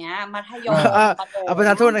ะไรอย่างเงี้ยมัธยมประธ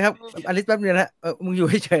านโทษนะครับอลิสแป๊บนึงนะมึงอยู่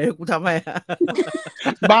เฉยๆกูทำให้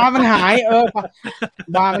บาร์มันหาย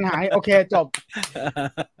บาร์มันหายโอเคจบ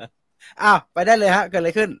ไปได้เลยฮะเกิดอะไร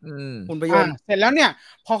ขึ้นหุ่นพยนต์เสร็จแล้วเนี่ย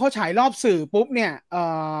พอเขาฉายรอบสื่อปุ๊บเนี่ย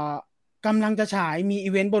กำลังจะฉายมีอี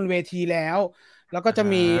เวนต์บนเวทีแล้วก็จะ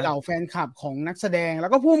มีเหล่าแฟนคลับของนักแสดงแล้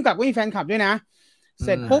วก็ผู้กำกับก็มีแฟนคลับด้วยนะเส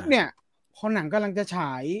ร็จปุ๊บเนี่ยพอหนังกำลังจะฉ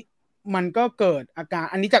ายมันก็เกิดอาการ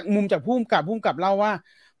อันนี้จากมุมจากผู้กำกับเล่าว่า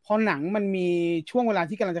พอหนังมันมีช่วงเวลา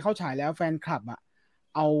ที่กำลังจะเข้าฉายแล้วแฟนคลับ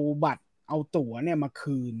เอาบัตรเอาตั๋วเนี่ยมา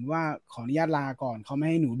คืนว่าขออนุญาตลาก่อนเขาไม่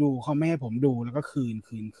ให้หนูดูเขาไม่ให้ผมดูแล้วก็คืน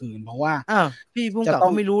เพราะว่าพี่ผู้กำกับเข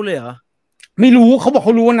าไม่รู้เลยเหรอไม่รู้เขาบอกเข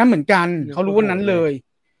ารู้วันนั้นเหมือนกันเขารู้วันนั้นเลย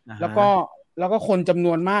แล้วก็คนจำน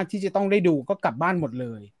วนมากที่จะต้องได้ดูก็กลับบ้านหมดเล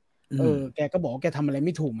ยแกก็บอกแกทำอะไรไ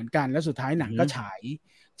ม่ถูกเหมือนกันแล้วสุดท้ายหนังก็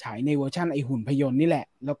ฉ ฉายในเวอร์ชันไอหุ่นพยนต์นี่แหละ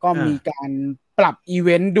แล้วก็มีการปรับอีเว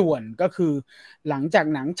นต์ด่วนก็คือหลังจาก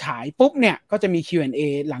หนังฉายปุ๊บเนี่ยก็จะมี Q&A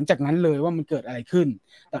หลังจากนั้นเลยว่ามันเกิดอะไรขึ้น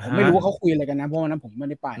แต่ผมไม่รู้ว่าเขาคุยอะไรกันนะเพราะว่านั้นผมไม่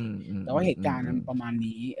ได้ไปแต่ว่าเหตุการณ์มันประมาณ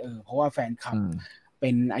นี้เพราะว่าแฟนคลับเป็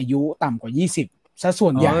นอายุต่ำกว่า20ซะส่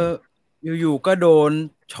วนใหญ่อยู่ๆก็โดน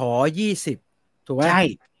ฉอ20ถูกไหม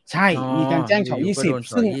ใช่มีการแจ้งฉอ20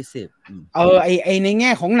ซึ่งไอในแ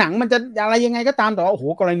ง่ของหนังมันจะอะไรยังไงก็ตามแต่ว่าโอ้โห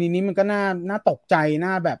กรณีนี้มันก็น่าตกใจน่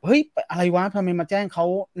าแบบเฮ้ยอะไรวะทำไมมาแจ้งเขา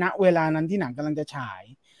ณเวลานั้นที่หนังกำลังจะฉาย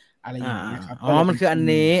อะไรอย่างเงี้ยครับมันคืออัน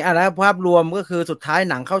นี้แล้วภาพรวมก็คือสุดท้าย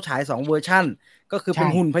หนังเข้าฉาย2เวอร์ชั่นก็คือเป็น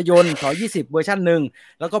หุ่นพยนต์ฉอ20เวอร์ชั่นนึง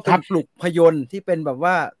แล้วก็เป็นปลุกพยนต์ที่เป็นแบบ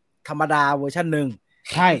ว่าธรรมดาเวอร์ชั่นนึง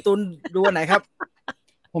ใช่ตุนดูอันไหนครับ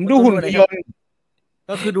ผมดูหุ่นพยนต์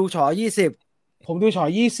ก็คือดูฉอ20ผมดูฉอ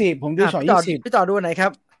20ผมดูฉอ20พี่ต่อดูไหนครั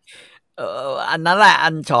บอันนั้นแหละอั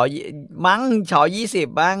นฉอมั้งฉอ20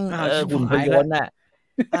บ้างหุ่นพยนต์น่ะ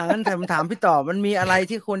งั้นผมถามพี่ต่อมันมีอะไร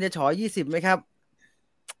ที่ควรจะฉอ20ไหมครับ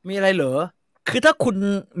มีอะไรเหรอคือถ้าคุณ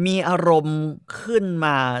มีอารมณ์ขึ้นม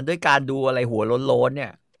าด้วยการดูอะไรหัวโล้นๆเนี่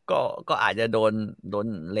ยก็อาจจะโดน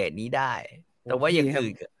เรทนี้ได้แต่ว่าอย่าง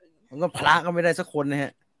อื่นมันก็พระก็ไม่ได้สักคนนะฮ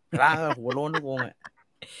ะพระก็หัวโล้นทุกวงอ่ะ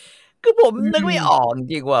คือผมนึกไม่ออกจ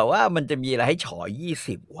ริงว่ามันจะมีอะไรให้ฉอ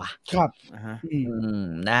20วะครับ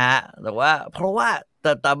นะฮะแต่ว่าเพราะว่า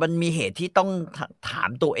แต่มันมีเหตุที่ต้องถาม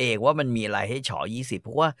ตัวเองว่ามันมีอะไรให้ฉอ20เพ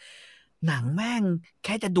ราะว่าหนังแม่งแ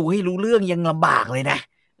ค่จะดูให้รู้เรื่องยังลำบากเลยนะ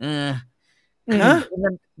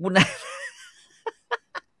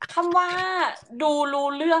คำว่าดูรู้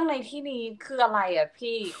เรื่องในที่นี้คืออะไรอ่ะ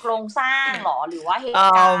พี่โครงสร้างหรอหรือว่าเหตุ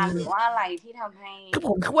การณ์หรือว่าอะไรที่ทำให้คือผ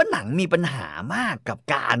มคิดว่าหนังมีปัญหามากกับ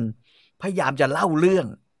การพยายามจะเล่าเรื่อง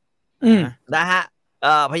นะฮะ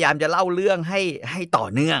พยายามจะเล่าเรื่องให้ต่อ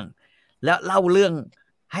เนื่องแล้วเล่าเรื่อง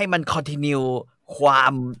ให้มันคอนทินิวคว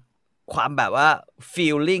ามแบบว่า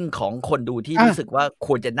feeling ของคนดูที่รู้สึกว่าค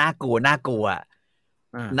วรจะน่ากลัว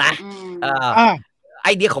นะไอ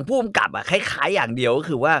เดียของผู้กำกับอะคล้ายๆอย่างเดียวก็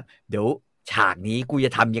คือว่าเดี๋ยวฉากนี้กูจะ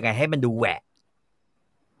ทำยังไงให้มันดูแหวะ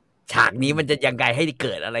ฉากนี้มันจะยังไงให้เ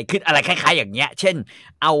กิดอะไรขึ้นอะไรคล้ายๆอย่างเงี้ยเช่น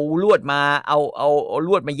เอาลวดมาเอาล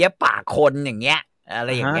วดมาเย็บปากคนอย่างเงี้ยอะไร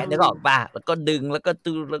อย่างเงี้ยนึกออกป่ะแล้วก็ดึงแล้ว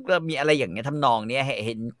ก็มีอะไรอย่างเงี้ยทำนองเนี้ยเ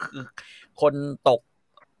ห็นคือคนต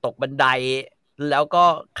กบันไดแล้วก็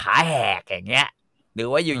ขาแหกอย่างเงี้ยหรือ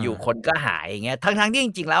ว่าอยู่ๆคนก็หายอย่างเงี้ยทั้งที่จ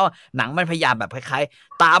ริงๆแล้วหนังมันพยายามแบบคล้าย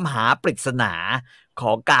ๆตามหาปริศนาข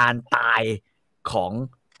องการตายของ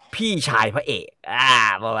พี่ชายพระเอก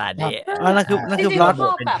ประมาณนี้นั่นคือพล็อต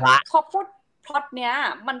เป็นพระพอพูดพล็อตเนี้ย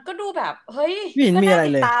มันก็ดูแบบเฮ้ยมีอะไร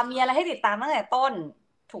เลยมีอะไรให้ติดตามตั้งแต่ต้น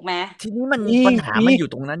ถูกไหมทีนี้มันปัญหามันอยู่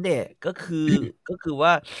ตรงนั้นเด็กก็คือว่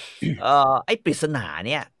าไอ้ปริศนาเ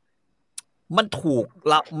นี่ยมันถูก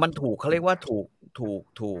เขาเรียกว่า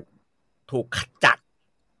ถูกขจัด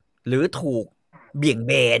หรือถูกเบี่ยงเ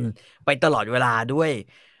บนไปตลอดเวลาด้วย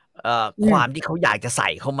ความที่เขาอยากจะใส่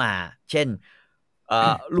เข้ามาเช่น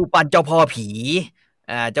รูปปั้นเจ้าพ่อผีไ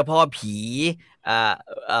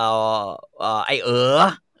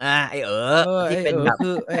อที่เป็นแบบ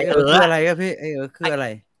ไอคืออะไรครับพี่ไอคืออะไร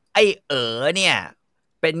ไอเนี่ย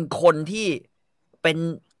เป็นคนที่เป็น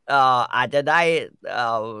อาจจะได้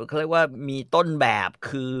เขาเรียกว่ามีต้นแบบ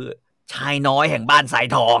คือชายน้อยแห่งบ้านสาย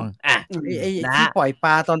ทองนะที่ปล่อยป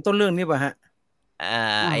ลาตอนต้นเรื่องนี่ป่ะฮะ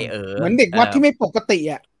เหมือนเด็กวัดที่ไม่ปกติ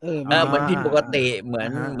เหมือนผิดปกติเหมื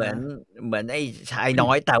อนไอ้ชายน้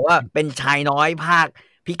อยแต่ว่าเป็นชายน้อยภาค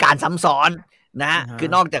พิการซ้ำซ้อนนะคือ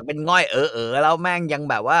นอกจากเป็นง่อยแล้วแม่งยัง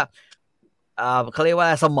แบบว่าเขาเรียกว่า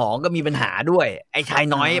สมองก็มีปัญหาด้วยไอ้ชาย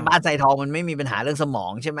น้อยบ้านสายทองมันไม่มีปัญหาเรื่องสมอ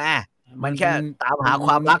งใช่ไหไหมมันแค่ตามหาค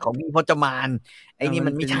วามรักของพี่พจมานไอ้นี่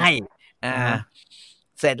มันไม่ใช่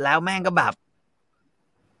เสร็จแล้วแม่งก็แบบ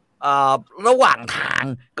ระหว่างทาง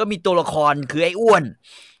ก็มีตัวละครคือไอ้อ้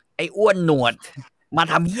วนหนวดมา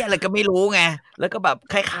ทำเหี้ยอะไรก็ไม่รู้ไงแล้วก็แบบ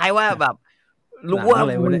คล้ายๆว่าแบบรู้ว่า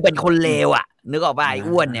มึงเป็นคนเลวอ่ะนึกออกป่ะไอ้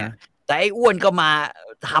อ้วนเนี่ยแต่ไอ้อ้วนก็มา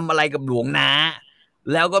ทำอะไรกับหลวงนา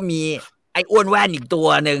แล้วก็มีไอ้อ้วนแว่นอีกตัว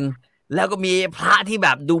นึงแล้วก็มีพระที่แบ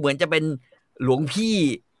บดูเหมือนจะเป็นหลวงพี่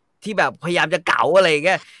ที่แบบพยายามจะเก๋าอะไรเ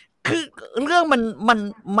งี้ยคือเรื่อง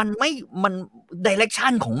มัน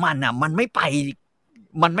direction ของมันอ่ะมันไม่ไป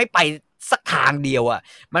สักทางเดียวอ่ะ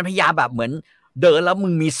มันพยายามแบบเหมือนเดินแล้วมึ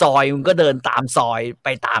งมีซอยมึงก็เดินตามซอยไป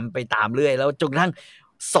ตามเรื่อยแล้วจนกระทั่ง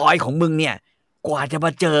ซอยของมึงเนี่ยกว่าจะม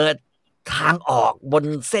าเจอทางออกบน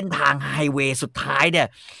เส้นทางไฮเวย์สุดท้ายเนี่ย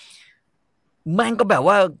แม่งก็แบบ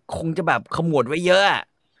ว่าคงจะแบบขมวดไว้เยอะ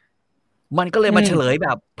มันก็เลยมาเฉลยแบ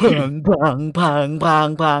บพั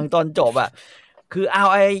งตอนจบอ่ะคือเอา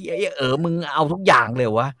ไอ้มึงเอาทุกอย่างเลย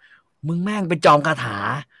วะมึงแม่งเป็นจอมคาถา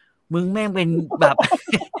มึงแม่งเป็นแบบ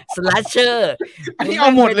สแลชเชอร์อันนี้เอา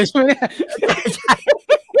หมดเลยใช่ไหมใช่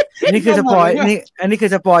นี่คือสปอยนี่อันนี้คื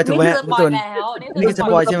อสปอยถูกไหมคุณตุล นี่คือส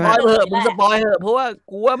ปอยแล้ว นี่คือสปอยใช่ไหม มึงสปอยเหอะเพราะว่า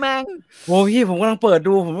กูว่าแม่งโอ้พี่ผมกำลังเปิด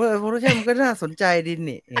ดูผมว่าโปรดักชั่นมันก็น่าสนใจดิ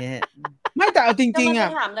นี่ไม่แต่เอาจริงๆอ่ะ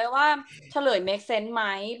ถามเลยว่าเฉลย make sense ไหม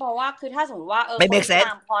เพราะว่าคือถ้าสมมติว่าไม่ make sense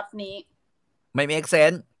ตามพล็อตนี้ไม่ make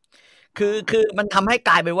sense คือมันทำให้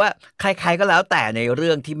กลายเป็นว่าใครๆก็แล้วแต่ในเ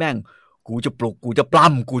รื่องที่แม่งกูจะปลุกกูจะปล้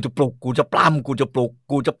ำกูจะปลุกกูจะปล้ำกูจะปลุก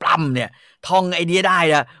กูจะปล้ำเนี่ยท่องไอเดียได้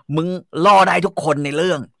อะมึงล่อได้ทุกคนในเ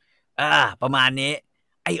รื่องประมาณนี้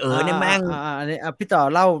ไอเนี่ยแม่งอันนี้พี่ต่อ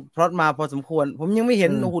เล่าพล็อตมาพอสมควรผมยังไม่เห็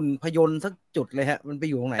นหุ่นพยนต์สักจุดเลยฮะมันไป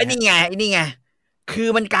อยู่ตรงไหนไอ้นี่ไงคือ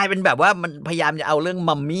มันกลายเป็นแบบว่ามันพยายามจะเอาเรื่อง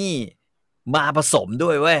มัมมี่มาผสมด้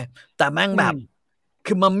วยเว้ยแต่แม่งแบบ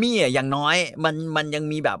คือมัมมี่อย่างน้อยมันยัง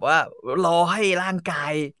มีแบบว่ารอให้ร่างกา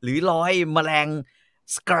ยหรือรอให้แมลง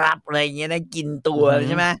สครับอะไรเงี้ยนะกินตัวใ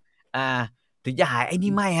ช่ไหมถึงจะหายไอ้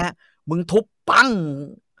นี่ไม่ฮะมึงทุบปัง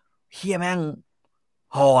เฮียแม่ง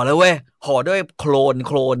ห่อเลยเว้ยห่อด้วยโคลน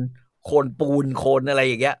ปูนโคลนอะไร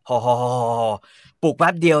อย่างเงี้ยห่อปลูกแ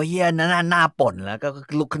ป๊บเดียวเฮียนั้นหน้าป่นแล้วก็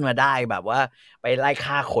ลุกขึ้นมาได้แบบว่าไปไล่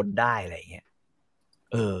ฆ่าคนได้อะไรอย่างเงี้ย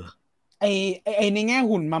ไอในแง่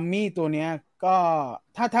หุ่นมัมมี่ตัวเนี้ยก็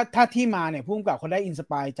ถ้าที่มาเนี่ยผู้กำกับเขาได้อินส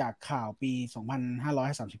ปายจากข่าวปี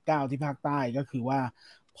2539ที่ภาคใต้ก็คือว่า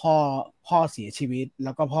พ่อเสียชีวิตแ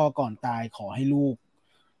ล้วก็พ่อก่อนตายขอให้ลูก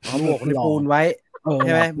บวกในปูนไว้ใ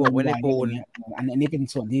ช่ไหมบวกไว้ในปูนอันนี้เป็น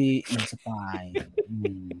ส่วนที่อินสปาย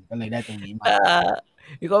ก็เลยได้ตรงนี้มา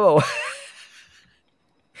พี่ก็บอกว่า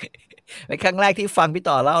ในครั้งแรกที่ฟังพี่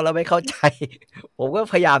ต่อเล่าแล้วไม่เข้าใจผมก็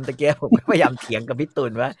พยายามผมก็พยายามเถียงกับพี่ตุ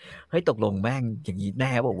ลว่าเฮ้ยตกลงแม่งอย่างนี้แ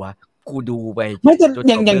น่บอกว่ากูดูไปไม่จะ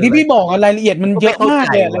อย่างที่พี่บอกรายละเอียดมันเยอะมาก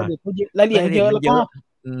เลยรายละเอียดเยอะแล้วก็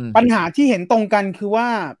ปัญหาที่เห็นตรงกันคือว่า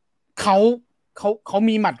เขา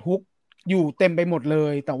มีหมัดฮุกอยู่เต็มไปหมดเล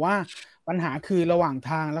ยแต่ว่าปัญหาคือระหว่าง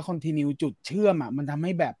ทางและคอนทินิวจุดเชื่อมมันทำใ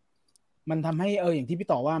ห้อย่างที่พี่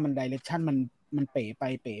ต่อว่ามันไดเรคชั่นมันเป๋ไป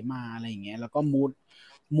เป๋มาอะไรอย่างเงี้ยแล้วก็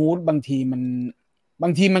มูดบางทีมั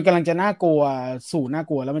นกำลังจะน่ากลัวสู่น่า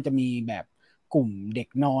กลัวแล้วมันจะมีแบบกลุ่มเด็ก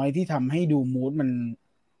น้อยที่ทำให้ดูมูด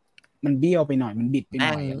มันเบี้ยวไปหน่อยมันบิดไปห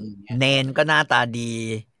น่อยอะไรอย่างเงี้ยเนนก็หน้าตาดี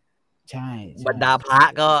ใช่บรรดาพระ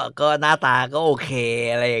ก็หน้าตาก็โอเค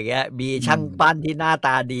อะไรอย่างเงี้ยมีช่างปั้นที่หน้าต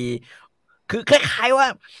าดีคือคล้ายๆว่า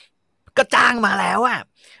ก็จ้างมาแล้วอะ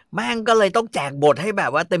แม่งก็เลยต้องแจกบทให้แบ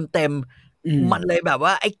บว่าเต็มมันเลยแบบ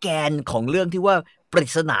ว่าไอ้แกนของเรื่องที่ว่าปริ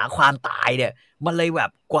ศนาความตายเนี่ยมันเลยแบ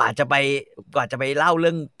บกว่าจะไปเล่าเ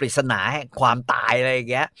รื่องปริศนาความตายอะไรอย่า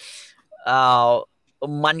งเงี้ย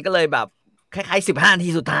มันก็เลยแบบคล้ายๆ15 นาที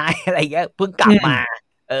สุดท้ายอะไรอย่างเงี้ยเพิ่งกลับมา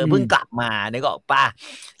เพิ่งกลับมาเนี่ยก็ป่ะ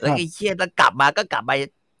แล้วไอ้เชี่ยแล้วกลับมา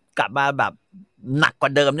แบบหนักกว่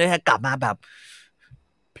าเดิมด้วยฮะกลับมาแบบ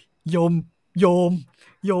โยม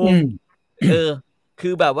คื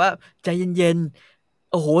อแบบว่าใจเย็น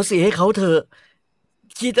ๆโอ้โหเสียให้เขาเถอะ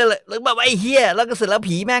คิดอะไรแล้วแบบไอ้เหี้ยแล้วก็เสร็จแล้ว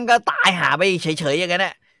ผีแม่งก็ตายหาไปเฉยๆอย่างนั้นแหล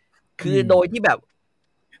ะคือโดยที่แบบ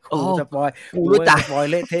โอ้สปอยกูรู้จักสปอย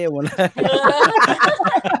เละเทะหมดเลย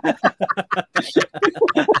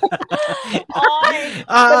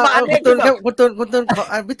คุณตุลครับคุณตุล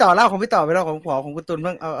พี่ต่อเล่าของพี่ต่อไปแล้วของคุณตุล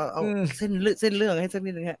บ้างเอาเส้นเรื่องให้สักนิ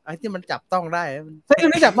ดนึงฮะไอ้ที่มันจับต้องได้เส้นเรื่อ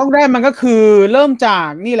งที่จับต้องได้มันก็คือเริ่มจา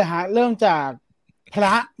กนี่แหละฮะเริ่มจากพร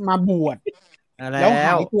ะมาบวชแล้วห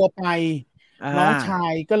ายตัวไปน้องชา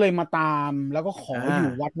ยก็เลยมาตามแล้วก็ขออ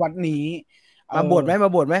ยู่วัดนี้มาบวชไห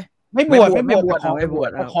มไม่บวช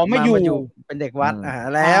ขอไม่อยู่เป็นเด็กวัด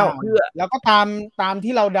แล้วแล้วก็ตาม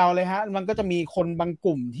ที่เราเดาเลยฮะมันก็จะมีคนบางก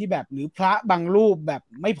ลุ่มที่แบบหรือพระบางรูปแบบ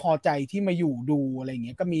ไม่พอใจที่มาอยู่ดูอะไรเ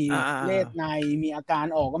งี้ยก็มีเลสในมีอาการ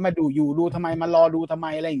ออกก็มาดูทำไมมารอดูทำไม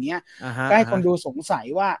อะไรอย่างเงี้ยก็ให้คนดูสงสัย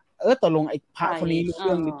ว่าตกลงไอ้พระคนนี้รู้เ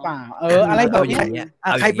รื่องหรือเปล่าอะไรแบบนี้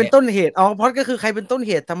ใครเป็นต้นเหตุเพราะก็คือใครเป็นต้นเ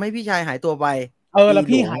หตุทำให้พี่ชายหายตัวไปแล้ว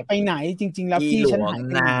พี่หายไปไหนจริงๆแล้วพี่ฉันหายไป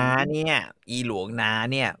ไหนเนี่ยอีหลวงนา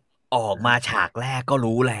เนี่ยออกมาฉากแรกก็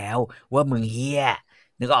รู้แล้วว่ามึงเฮี้ย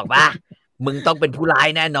นึกออกปะ มึงต้องเป็นผู้ร้าย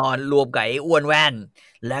แน่นอนรวมกับไอ้อ้วนแว่น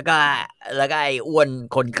แล้วก็ไอ้อ้วน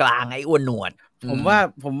คนกลางไอ้อ้วนหนวดผม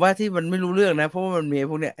ว่าที่มันไม่รู้เรื่องนะเพราะว่ามันมี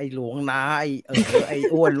พวกเนี้ยไอ้หลวงนาไอ้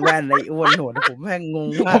อ้วนแว่นไอ้อ้วนหนวดผมแม่งงง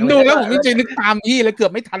มากผมดูแล้วผมจริงๆนึกตามพี่เลยเกือ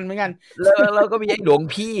บไม่ทันเหมือนกันแล้วก็มีไอ้หลวง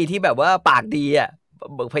พี่ที่แบบว่าปากดีอ่ะ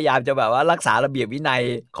พยายามจะแบบว่ารักษาระเบียบวินัย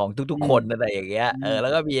ของทุกๆคนอะไรอย่างเงี้ยแล้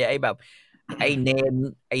วก็มีไอ้แบบไอ้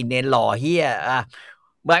เนนหล่อเฮีย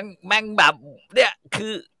แม่งแบบเนี่ยคื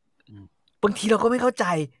อบางทีเราก็ไม่เข้าใจ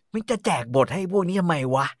มันจะแจกบทให้พวกนี้ทำไม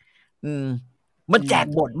วะ มันแจก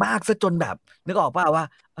บทมากซะจนแบบนึกออกป่ะว่า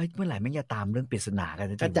เมื่อไหร่แม่งจะตามเรื่องปริศนากัน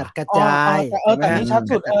กระจัด วะ กระจายแต่นี้ชัด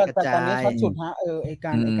สุดแต่ตอนนี้ชัดสุด ฮะ ไอก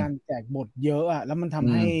ารแจกบทเยอะแล้วมันท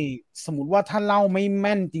ำให้สมมติว่าถ้าเล่าไม่แ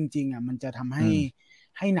ม่นจริงๆมันจะทำใ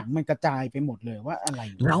ห้หนังมันกระจายไปหมดเลยว่าอะไร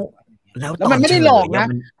แล้วมันไม่ได้หลอกนะ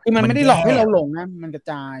คือมันไม่ได้หลอกให้เราหลงนะมันกระ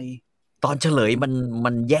จายตอนเฉลยมั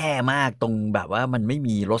นแย่มากตรงแบบว่ามันไม่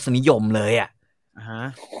มีรสนิยมเลย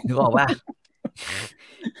นึกออกป่ะ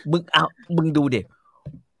มึงดูเด็ก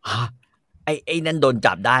ไอ้นั่นโดน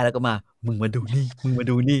จับได้แล้วก็มามึงมาดู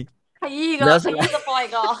นี่แล้วสปอย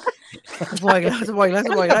ก่อนสปอยแล้ว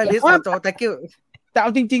ลิสต์จอthank you แต่เอ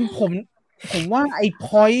าจริงๆผมว่าไอ้พ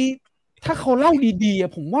อยต์ถ้าเขาเล่าดี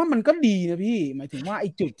ๆผมว่ามันก็ดีนะพี่หมายถึงว่าไอ้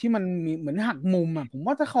จุดที่มันมีเหมือนหักมุมผม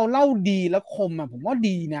ว่าถ้าเขาเล่าดีแล้วคมผมว่า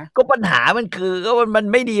ดีนะก็ปัญหามันคือก็มัน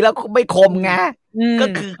ไม่ดีแล้วไม่คมไงก็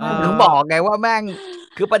คือผมบอกไงว่าแม่ง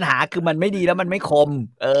คือปัญหาคือมันไม่ดีแล้วมันไม่คม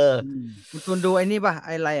คุณดูไอ้นี่ป่ะไ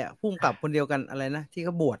อ้อะไรพุ่งกับคนเดียวกันอะไรนะที่เข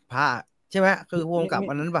าบวชพระใช่ไหมคือพุ่งกับ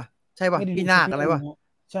อันนั้นป่ะใช่ป่ะพี่นาคอะไรป่ะ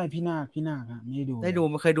ใช่พี่นาคไม่ได้ดู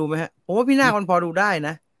เคยดูไหมฮะผมว่าพี่นาคมันพอดูได้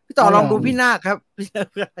นะพี่ต่อลองดูพี่นาคครับ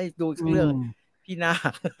ให้ดูเรื่องพี่นา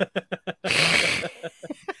ค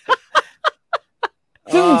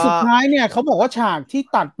ซึ่งสุดท้ายเนี่ยเขาบอกว่าฉากที่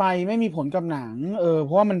ตัดไปไม่มีผลกับหนังเพ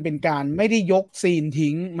ราะว่ามันเป็นการไม่ได้ยกซีน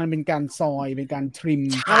ทิ้งมันเป็นการซอยเป็นการทริม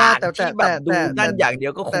แต่ดูนั่นอย่างเดีย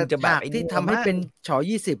วก็คงจะแบบที่ทำให้เป็นฉอ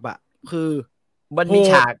20คือมันมี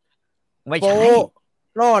ฉากไม่ใช่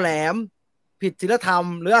ล่อแหลมผิดศีลธรรม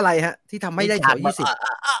หรืออะไรฮะที่ทำให้ได้ฉอ20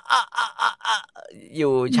อ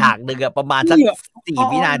ยู่ฉากหนึ่งประมาณสัก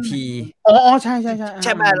4 วินาทีใช่ใ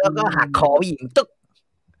ช่ไหมแล้วก็หักคอหญิงตึก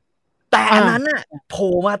แต่อันนั้นน่ะโผ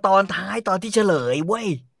ล่มาตอนท้ายตอนที่เฉลยเว้ย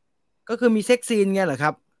ก็คือมีเซ็กซีนไงเหรอค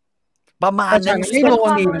รับประมาณนั้นไม่โดน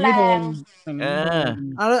แล้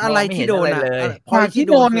วอะไรที่โดนฉากที่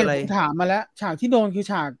โดนเนี่ยถามมาแล้วฉากที่โดนคือ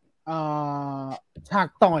ฉาก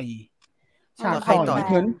ต่อย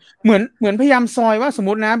เหมือนพยายามซอยว่าสมม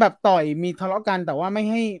ตินะแบบต่อยมีทะเลาะกันแต่ว่าไม่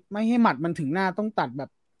ให้หมัดมันถึงหน้าต้องตัดแบ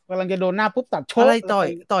บกำลังจะโดนหน้าปุ๊บตัดโชว์อะไร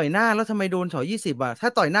ต่อยหน้าแล้วทำไมโดนฉอ20ถ้า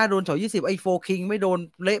ต่อยหน้าโดนฉอ20ไอ้โฟคิงไม่โดน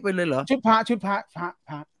เละไปเลยเหรอชุดพระ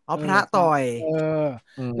พระต่อย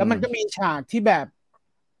แล้วมันก็มีฉากที่แบบ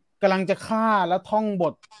กำลังจะฆ่าแล้วท่องบ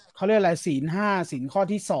ทเขาเรียกอะไรศีล 5ศีลข้อ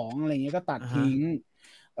ที่2อะไรเงี้ยก็ตัดทิ้ง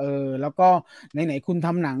แล้วก็ไหนๆคุณท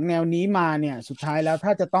ำหนังแนวนี้มาเนี่ยสุดท้ายแล้วถ้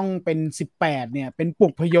าจะต้องเป็น18เนี่ยเป็นปลุ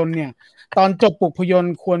กพยนต์เนี่ยตอนจบปลุกพยน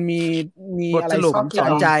ต์ควรมีอะไรสอ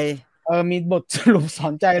นใจมีบทสรุปสอ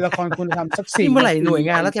นใจละครคุณธรรมสัก4เมื่อไหร่หน่วย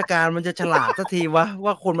งานราชการมันจะฉลาดสักที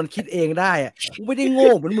ว่าคนมันคิดเองได้กูไม่ได้โ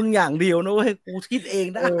ง่เหมือนมึงอย่างเดียวนะเว้ยกูคิดเอง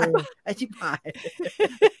ได้ไอ้ชิบหาย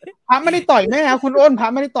พระไม่ได้ต่อยแม่คุณอ้นพระ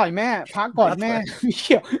ไม่ได้ต่อยแม่พระกอดแม่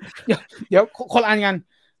เดี๋ยวคนอ่านกัน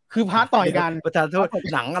คือพระต่อยกันประธานโทษ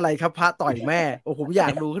หนังอะไรครับพระต่อยแม่โอ้ผมอยา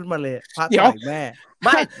กดูขึ้นมาเลยพระต่อยแม่ไ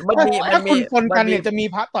ม่ถ้าคุณคนกันเนี่ยจะมี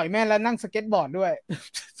พระต่อยแม่แล้วนั่งสเก็ตบอร์ดด้วย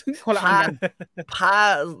ซึ่งคนละอันกันพระ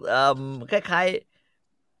คล้าย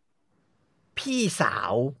ๆพี่สา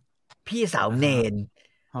วเนน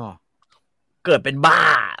เกิดเป็นบ้า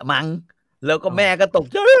มั้งแล้วก็แม่ก็ต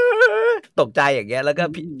กใจอย่างเงี้ยแล้วก็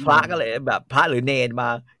พระก็เลยแบบพระหรือเนนมา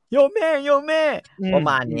โยมแม่ประ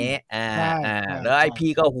มาณนี้แล้วไอ้พี่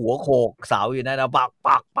ก็หัวโขกเสาอยู่นั่นนะปั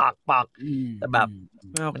กแต่แบบ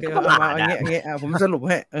โอเคอย่างเงี้ยผมสรุปใ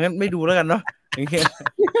ห้งั้นไม่ดูแล้วกันเนาะอย่างเงี้ย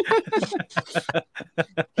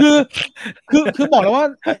คือบอกแล้วว่า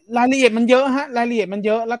รายละเอียดมันเยอะฮะรายละเอียดมันเ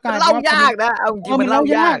ยอะแล้วการเล่ายากนะเอาจริงมันเล่า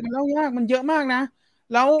ยากมันเยอะมากนะ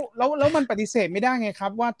แล้วมันปฏิเสธไม่ได้ไงครั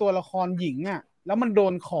บว่าตัวละครหญิงแล้วมันโด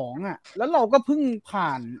นของแล้วเราก็เพิ่งผ่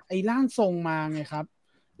านไอ้ร่างทรงมาไงครับ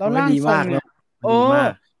แล้วร่างทรงเนี่ย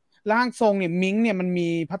ร่างทรงเนี่ยมิงเนี่ยมันมี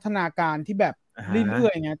พัฒนาการที่แบบเรื่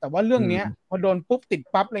อยๆไงแต่ว่าเรื่องเนี้ยพอโดนปุ๊บติด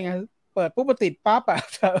ปั๊บเลยไงเปิดปุ๊บติดปั๊บ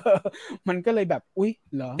มันก็เลยแบบอุ๊ย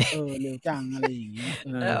เหรอเร็วจังอะไรอย่างเงี้ย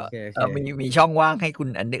มีช่องว่างให้คุณ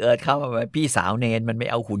อันเอิร์ธเข้ามาพี่สาวเนนมันไม่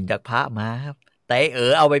เอาหุ่นจากพระมาครับแต่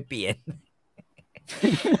เอาไปเปลี่ยน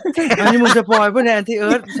อันนี้มึงสปอยป่ะเนี่ยที่เ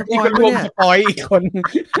อิร์ธสปอยป่ะเนี่ยสปอยอีกคน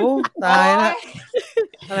โอ้ตายแล้ว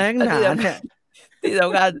อะไรหนาเนี่ยที่ส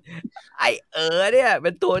ำคัญไอเนี่ยเ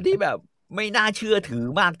ป็นตัวที่แบบไม่น่าเชื่อถือ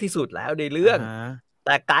มากที่สุดแล้วในเรื่องแ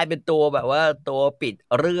ต่กลายเป็นตัวแบบว่าตัวปิด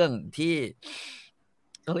เรื่องที่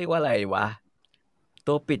ต้องเรียกว่าอะไรวะ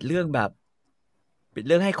ตัวปิดเรื่องแบบปิดเ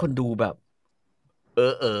รื่องให้คนดูแบบ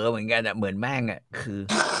เหมือนกันเหมือนแม่งคือ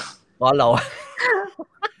เพราะเรา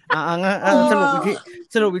สรุป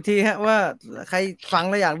อีกทีฮะว่าใครฟัง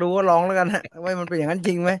แล้วอยากดูก็ลองแล้วกันฮะว่ามันเป็นอย่างนั้นจ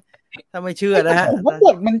ริงไหม ถ้าไม่เชื่อนะฮะผมว่าบ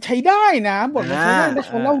ทมันใช้ได้นะบทมันใช้ได้แล้วเ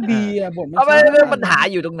ขาเล่าดีอ่ะบทมัน เอาไป ใช้ได้ ปัญหา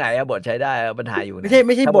อยู่ตรงไหนอะบทใช้ได้ปัญหาอยู่ ไม่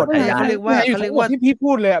ใช่บทนะเขาเรียกว่าที่พี่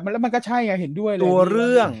พูดเลยแล้วมันก็ใช่ไงเห็นด้วยเลยตัวเ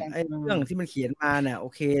รื่องไอ้เรื่องที่มันเขียนมาเนี่ยโอ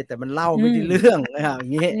เคแต่มันเล่าไม่ได้เรื่องนะครับอย่า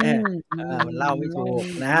งนี้มันเล่าไม่ถูก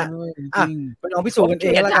นะฮะไปลองพิสูจน์กันเอ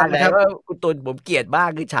งแล้วกันนะครับว่าคุณตุลผมเกลียดมาก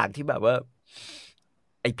คือฉากที่แบบว่า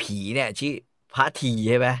ไอ้ผีเนี่ยชื่อพระที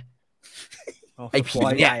ใช่ไหมไอ้ผี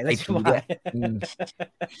เนี่ยไอ้ผีเนี่ย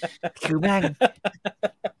คือแม่ง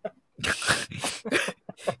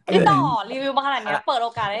พี่ต่อรีวิวมาขนาดนี้เปิดโอ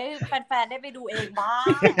กาสให้แฟนๆได้ไปดูเองบ้าง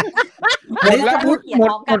หมดแล้วหมดเ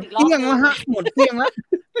ที่ยงแล้วฮะหมดเที่ยงแล้ว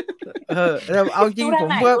เอาจริงผม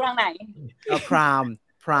ว่าพราม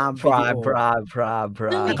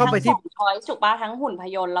เข้าไปที่ช้อยสุกป้าทั้งหุ่นพ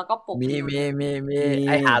ยนต์แล้วก็ปลุกมีไ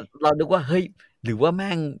อ้เราดูว่าเฮ้ยหรือว่าแ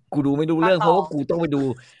ม่งกูดูไม่ดูเรื่องเพราะว่ากูต้องไปดู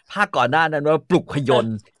ภาคก่อนหน้านั้นว่าปลุกพยน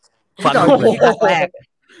ต์ฟังที่แรก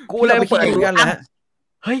กูเลยเปิดกันแล้ว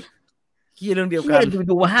เฮ้ยเรื่องเดียวกัน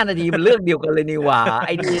ดูมา5 นาทีมันเรื่องเดียวกันเลยนี่หว่าไ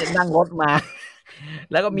อ้นี่นั่งรถมา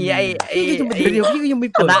แล้วก็มีไอ้เดี๋ยวพี่ก็ยังไ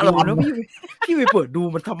ม่เปิดดูนะพี่ไม่เปิดดู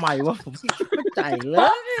มันทำไมวะผมไม่ใจเล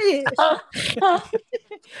ย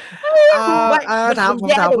ถามต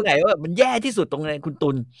รงไหนว่ามันแย่ที่สุดตรงไหนคุณตุ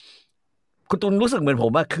ลรู้สึกเหมือนผ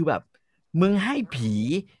มอะคือแบบมึงให้ผี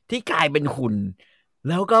ที่กลายเป็นหุ่น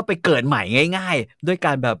แล้วก็ไปเกิดใหม่ง่ายๆด้วยก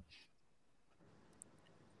ารแบบ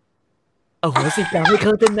โอ้โหสิกรรมให้เข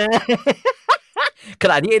าเถอะนะข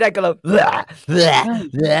ณะที่ไอ้ได้ก็เรา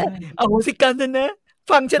โอ้โหสิกรรมเถอะนะ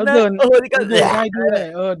ฟังฉันนะโอ้โหสิกรรมได้ด้วย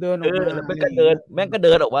เดินออกมามันก็เดินแม่งก็เ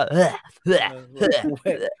ดินออกมา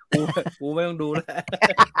กูไม่ต้องดูแล้ว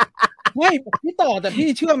ไม่พี่ต่อแต่พี่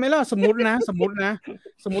เชื่อไหมล่ะสมมติ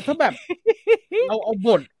ถ้าแบบเราเอาบ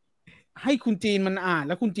ทให้คุณจีนมันอ่านแ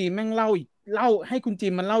ล้วคุณจีนแม่งเล่าให้คุณจี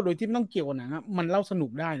นมันเล่าโดยที่ไม่ต้องเกี่ยวกับหนังมันเล่าสนุ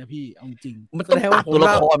กได้นะพี่เอาจริงมันต้องตัดตัวล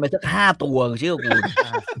ะครไปสัก5 ตัวเชื่อกู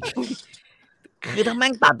คือถ้าแม่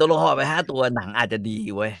งตัดตัวละครไป5 ตัวหนังอาจจะดี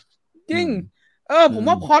เว้ยจริงผม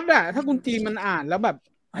ว่าพอดอะถ้าคุณจีนมันอ่านแล้วแบบ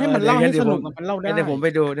ให้มันเล่าให้สนุกมันเล่าได้เดี๋ยวผมไป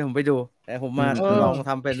ดูแต่ผมมาลองท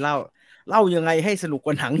ำเป็นเล่ายังไงให้สนุกก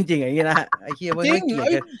ว่าหนังจริงๆอย่างนี้นะไอ้เหี้ยไม่ให้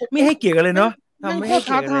เกียรติกันเลยเนาะทำไม่ให้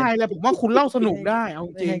ท้าทายเลยผมว่าคุณเล่าสนุกได้เอา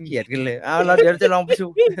จริงให้เกียรติกันเลยเราเดี๋ยวจะลองไปดู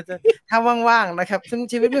ถ้าว่างๆนะครับซึ่ง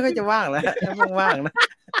ชีวิตไม่ค่อยจะว่างแล้วถ้าว่างๆนะ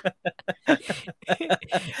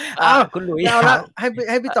คุณหลุยเอาละใ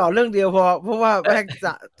ห้พี่ต่อเรื่องเดียวพอเพราะว่าแม่งจ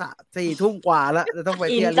ะ4 ทุ่มกว่าแล้วจะต้องไป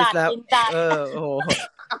เที่ยวลิสต์แล้วโอ้โห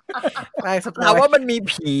ถามว่ามันมี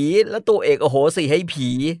ผีแล้วตัวเอกโอ้โหสิให้ผี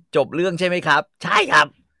จบเรื่องใช่ไหมครับใช่ครับ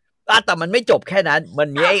แต่มันไม่จบแค่นั้นมัน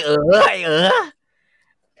มีไอ้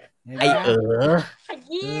ข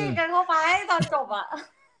ยี้กันเข้าไปตอนจบอ่ะ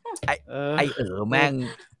ไอ้แม่ง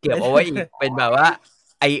เก็บเอาไว้อีกเป็นแบบว่า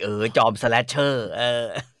ไอ้จอมสแลชเชอร์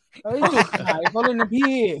จุดขายเขาเลยนะ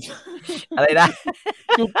พี่อะไรนะ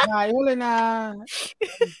จุดขายเขาเลยนะ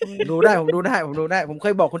ผมดูได้ผมเค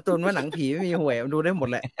ยบอกคุณตูนว่าหนังผีไม่มีห่วยมันดูได้หมด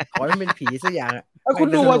แหละขอให้มันเป็นผีสักอย่างคุณ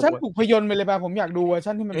ดูเวอร์ชันปลุกพยนต์ไปเลยป่ะผมอยากดูเวอร์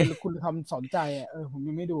ชันที่มันเป็นคุณธรรมสอนใจผม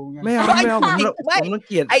ยังไม่ดูไงไม่เอาผมต้องเ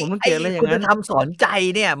กลียดอะไรอย่างนั้นคุณธรรมสอนใจ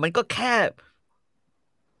เนี่ยมันก็แค่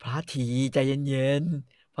พระทีใจเย็น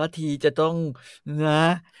ๆพระทีจะต้องนะ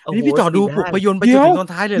นี่พี่ต่อดูปลุกพยนต์ไปจนถึงตอน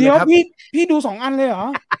ท้ายเลยครับพี่ดู2 อันเลยเหรอ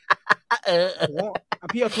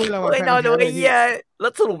พี่เอาถ้วยเราไม่นอนดูไอ้เหี้ยแล้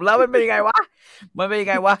วสรุปแล้วมันเป็นยังไงวะ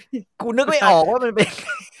กูนึกไม่ออกว่ามันเป็น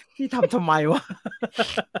พี่ทำไมวะ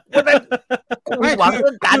กูหวังเ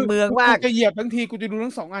รื่องการเมืองมากจะเหยียบทั้งทีกูจะดู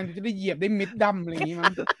ทั้ง2 อันกูจะได้เหยียบได้มิดดำอะไรอย่างงี้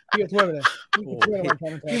มั้งพี่เอาถ้วยไปเลย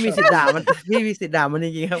พี่มีสิทธิ์ด่ามันจ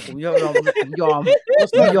ริงๆครับผมยอม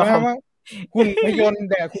คุณพยนต์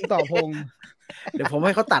แต่คุณต่อพงษ์เดี๋ยวผมใ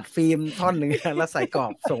ห้เขาตัดฟิล์มท่อนหนึ่งแล้วใส่กรอ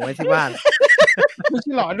บส่งไว้ที่บ้านไม่ใ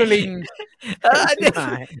ช่หรอดูลิงอัน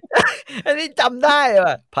นี้จำได้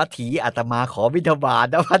ว่ะพระถีอาตมาขอบิณฑบาต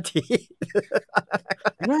นะพระถี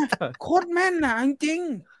โคตรแม่นนะจริง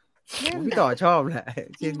พี่ต่อชอบแหละ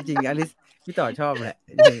จริงๆอลิสพี่ต่อชอบแหละ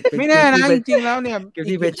ไม่แน่นะจริงๆแล้วเนี่ย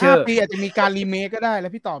อีก5 ปีอาจจะมีการรีเมคก็ได้แล้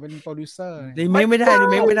วพี่ต่อเป็นโปรดิวเซอร์รีเมคไม่ได้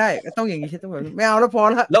ต้องอย่างนี้ใช่ต้องแบบไม่เอาแล้วพอ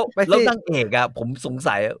แล้วนางเอกอ่ะผมสง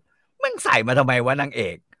สัยแม่งใส่มาทำไมวะนางเอ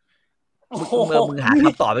กมึงหาค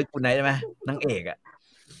ำตอบให้กูไหนได้ไหมนางเอกอ่ะ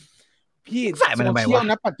พี่ใส่มาทำไมวะ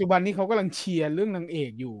นะปัจจุบันนี้เขากำลังเชียร์เรื่องนางเอ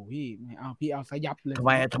กอยู่พี่เอาซะยับเลยท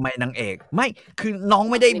ำไมนางเอกไม่คือน้อง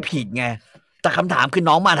ไม่ได้ผิดไงแต่คำถามคือ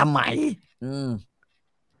น้องมาทำไม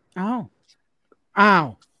อ้าว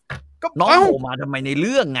ก็น้องโผล่มาทำไมในเ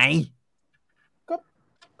รื่องไง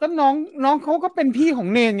ก็น้องเขาก็เป็นพี่ของ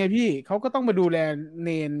เนนไงพี่เขาก็ต้องมาดูแลเน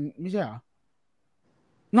นไม่ใช่เหรอ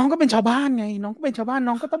น้องก็เป็นชาวบ้านไงน้องก็เป็นชาวบ้าน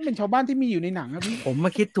น้องก็ต้องเป็นชาวบ้านที่มีอยู่ในหนังครับพี่ผมม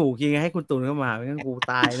าคิดถูกจริงให้คุณตูนเข้ามาไม่งั้นกู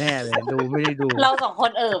ตายแน่เลยดูไม่ได้ดูเรา2ค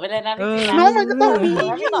นไปเลยนะน้องมันก็ต้องมี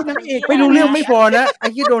นางเอกไม่รู้เรื่องไม่พอนะไอ้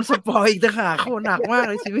ที่โดนสปอยอีกต่างหากเขาหนักมาก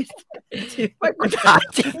เลยชีวิตไม่กูถาม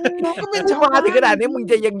จริงน้องก็เป็นชาวบ้านถึงขนาดนี้มึง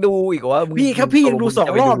จะยังดูอีกวะพี่ครับพี่ยังดู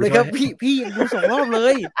2 รอบเลยครับพี่ยังดู2 รอบเล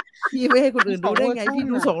ยพี่ไม่ให้คนอื่นดูได้ไงพี่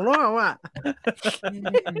ดู2 รอบอ่ะ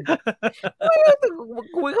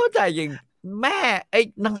กูไม่เข้าใจจริงแม่ไอ้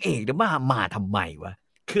นางเอกเนี่ยมาทำไมวะ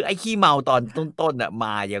คือไอ้ขี้เมาตอนต้นๆน่ะม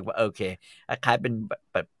าอย่างโอเคคล้ายเป็น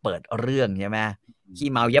เปิดเรื่องใช่ไหมขี้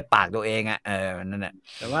เมาเย็บปากตัวเองอ่ะนั่นแหละ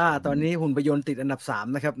แต่ว่าตอนนี้หุ่นพยนต์ติดอันดับ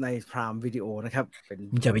3นะครับใน Prime Video นะครับเป็น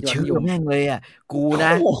จะไปชื่อแม่งเลยอ่ะกูน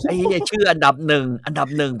ะไอ้ชื่ออันดับ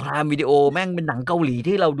1 Prime Video แม่งเป็นหนังเกาหลี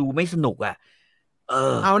ที่เราดูไม่สนุกอ่ะ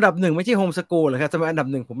เอาอันดับ1ไม่ใช่โฮมสกูลเหรอครับทำไมอันดับ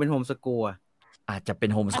1ผมเป็นโฮมสกูลอาจจะเป็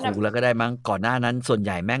นโฮมสกูลแล้วก็ได้มั้งก่อนหน้านั้นส่วนให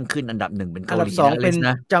ญ่แม่งขึ้นอันดับ1เป็นเกาหลีอันดับ2เป็น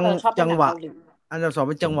จังหวะอันดับ2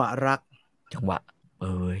เป็นจังหวะรัก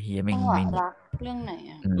เฮียไม่รักเรื่องไหน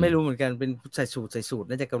อ่ะไม่รู้เหมือนกันเป็นใส่สูตร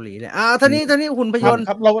น่าจะเกาหลีแหละท่านี้หุ่นพยนต์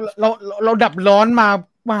ครับเราดับร้อน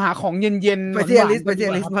มาหาของเย็นๆไปที่ลิสต์บ้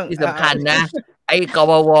างที่สำคัญนะไอ้ก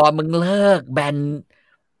ววมึงเลิกแบน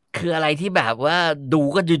คืออะไรที่แบบว่าดู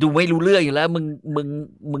ก็ดูไม่รู้เรื่องอยู่แล้ว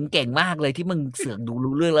มึงเก่งมากเลยที่มึงเสือกดู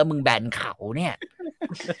รู้เรื่องแล้วมึงแบนเขาเนี่ย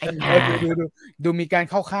ดูมีการ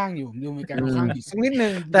เข้าข้างอยู่สักนิดนึ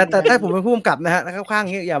งแต่ถ้าผมเป็นผู้กำกับนะฮะเข้าข้าง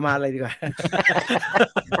นี้อย่ามาเลยดีกว่า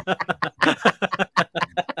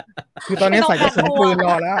คือตอนนี้ใส่กระสุนปืนร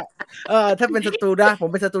อแล้วถ้าเป็นสตูนะผม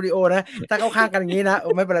เป็นสตูดิโอนะถ้าเข้าข้างกันอย่างนี้นะ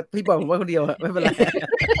ไม่เป็นไรพี่ปล่อยผมไว้คนเดียวไม่เป็นไร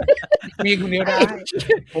มีคนเดียวได้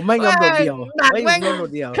ผมไม่ยอมโดดเดียวไม่ยอมโด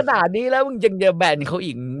ดเดียวขนาดนี้แล้วมึงยังจะแบนเขา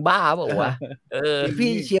อีกบ้าเปล่าวะพี่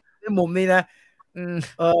เชียร์ในมุมนี้นะ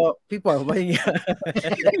พี่ปล่อยผมไว้อย่างเงี้ย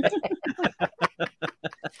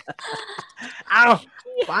เอา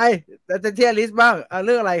ไปแต่เทียร์ลิสต์บ้างเ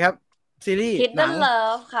รื่องอะไรครับซีรีส์ Hidden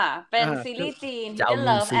Love ค่ะเป็นซีรีส์จีน Hidden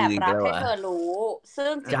Love แอบรักให้เธอรู้ซึ่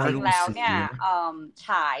งจริงๆแล้วเนี่ยฉ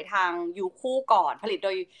ายทางยูคู่ก่อนผลิตโด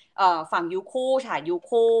ยฝั่งยูคู่ฉายยู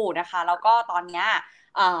คู่นะคะแล้วก็ตอนเนี้ย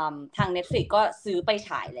ทาง Netflix ก็ซื้อไปฉ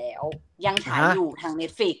ายแล้วยังฉายอยู่ทาง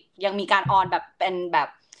Netflix ยังมีการออนแบบเป็นแบบ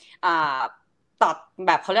ต่อแ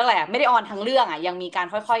บบเขาเรียกอะไรไม่ได้ออนทั้งเรื่องยังมีการ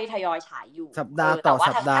ค่อยๆทยอยฉายอยู่สัปดาห์ต่อ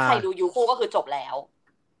สัปดาห์ถ้าใครดูยูคู่ก็คือจบแล้ว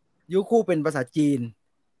ยูคู่เป็นภาษาจีน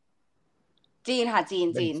ค่ะจีน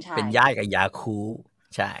ใช่เป็นย่ายกับยาคู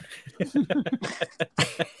ใช่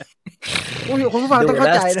โอ้ยคุณผู้ฟังต้องเข้า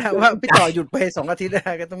ใจนะว่าพี่ต่อหยุดไป2 อาทิตย์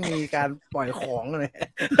ก็ต้องมีการปล่อยของเลย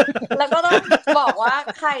แล้วก็ต้องบอกว่า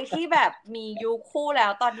ใครที่แบบมียูคู่แล้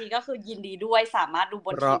วตอนนี้ก็คือยินดีด้วยสามารถดูบ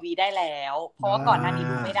นทีวีได้แล้วเพราะว่าก่อนหน้านี้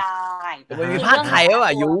ดูไม่ได้มีภาคไทยป่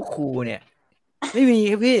ะยูคู่เนี่ยไม่มี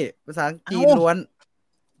ครับพี่ภาษาจีนล้ว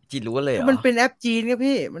นเลยมันเป็นแอปจีนครับ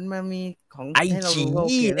พี่มันมามีของให้เราดู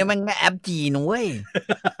เนี่ยมันแอปจีนเว้ย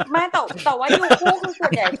ไม่แต่ว่ายูคู่คือส่ว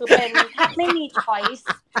นใหญ่คือเป็นถ้าไม่มีช้อยส์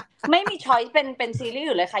เป็นซีรีส์อ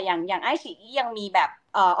ยู่เลยค่ะอย่างไอฉีอียังมีแบบ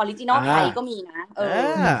ออริจินอลไทยก็มีนะ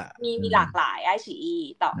มีหลากหลายไอฉีอี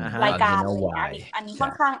แต่รายการอะไรอย่างเงี้ยอันนี้ค่อ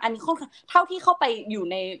นข้างเท่าที่เข้าไปอยู่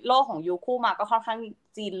ในโลกของยูคู่มาก็ค่อนข้าง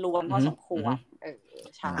จีนล้วนพอสมควร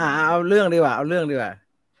ใช่เอาเรื่องดีกว่าเรื่องเนี่ย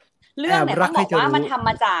ต้องบอกว่ามันทำม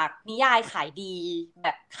าจากนิยายขายดีแบ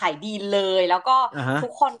บขายดีเลยแล้วก็ทุ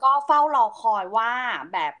กคนก็เฝ้ารอคอยว่า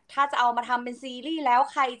แบบถ้าจะเอามาทำเป็นซีรีส์แล้ว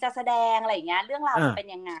ใครจะแสดงอะไรอย่างเงี้ยเรื่องราวจะเป็น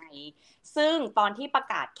ยังไงซึ่งตอนที่ประ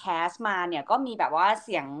กาศแคสมาเนี่ยก็มีแบบว่าเ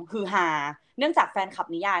สียงฮือฮาเนื่องจากแฟนคลับ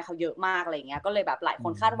นิยายเขาเยอะมากอะไรเงี้ยก็เลยแบบหลายค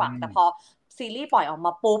นคาดหวังแต่พอซีรีส์ปล่อยออกม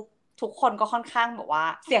าปุ๊บทุกคนก็ค่อนข้างแบบว่า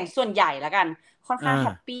เสียงส่วนใหญ่แล้วกันค่อนข้างแฮ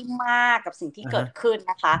ปปี้มากกับสิ่งที่เกิดขึ้น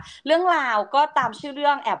นะคะเรื่องราวก็ตามชื่อเรื่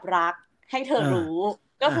องแอบรักให้เธอรู้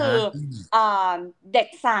ก็คือเด็ก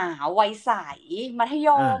สาววัยใสมัธย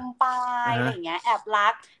มปลายอะไรเงี้ยแอบรั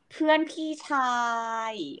กเพื่อนพี่ชา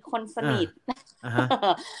ยคนสนิท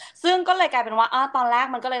ซึ่งก็เลยกลายเป็นว่าตอนแรก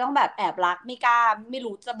มันก็เลยต้องแบบแอบรักไม่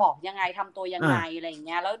รู้จะบอกยังไงทำตัวยังไงอะไรเ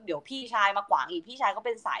งี้ยแล้วเดี๋ยวพี่ชายมาขวางอีกพี่ชายก็เ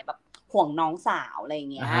ป็นสายแบบห่วงน้องสาวอะไร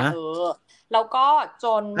เงี้ยแล้วก็จ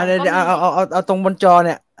นเอาตรงบนจอเ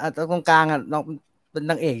นี่ยตรงกลางน้องเป็น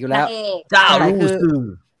นางเอกอยู่แล้วเจ้ารู้สื่อ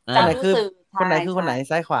คนไหนคือคนไหน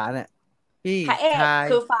ซ้ายขวาเนี่ยพี่ชาย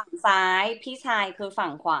คือฝั่งซ้ายพี่ชายคือฝั่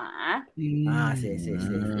งขวาเสีย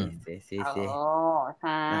ใ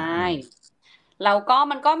ช่แล้วก็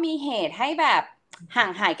มันก็มีเหตุให้แบบห่าง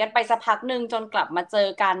หายกันไปสักพักนึงจนกลับมาเจอ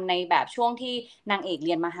กันในแบบช่วงที่นางเอกเ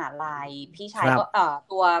รียนมหาลัยพี่ชายก็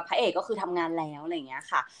ตัวพระเอกก็คือทำงานแล้วอะไรอย่างเงี้ย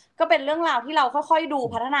ค่ะก็เป็นเรื่องราวที่เราค่อยๆดู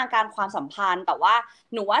พัฒนาการความสัมพันธ์แต่ว่า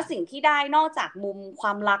หนูว่าสิ่งที่ได้นอกจากมุมคว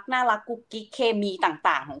ามรักน่ารักกุ๊กกิ๊กเคมี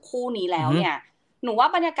ต่างๆของคู่นี้แล้วเนี่ย หนูว่า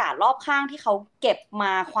บรรยากาศรอบข้างที่เขาเก็บม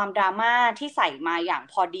าความดราม่าที่ใส่มาอย่าง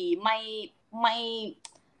พอดีไ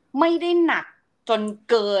ม่ได้หนักจน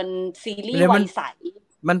เกินซีรีส์วัยใส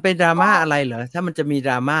มันเป็นดราม่าอะไรเหรอถ้ามันจะมีด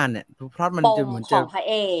ราม่าเนี่ยเพราะมันจะเหมือนจะของพระ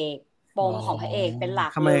เอกปมของพระเอกเป็นหลั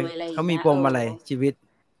กเลยอะไรอย่างเงี้ยเขามีปมอะไรชีวิต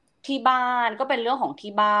ที่บ้านก็เป็นเรื่องของ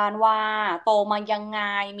ที่บ้านว่าโตมายังไง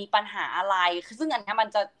มีปัญหาอะไรซึ่งอันนี้มัน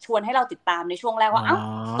จะชวนให้เราติดตามในช่วงแรกว่า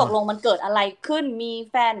ตกลงมันเกิดอะไรขึ้นมี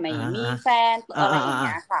แฟนไหมมีแฟนอะไรอย่างเ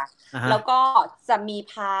งี้ยค่ะแล้วก็จะมี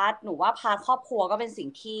พาร์ทหนูว่าพาร์ทครอบครัวก็เป็นสิ่ง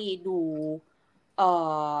ที่ดู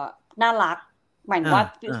น่ารักหมายถึงว่า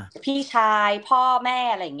พี่ชายพ่อแม่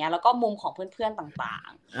อะไรอย่างเงี้ยแล้วก็มุมของเพื่อนๆต่าง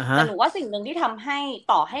ๆแต่หนูว่าสิ่งหนึ่งที่ทำให้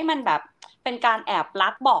ต่อให้มันแบบเป็นการแอบรั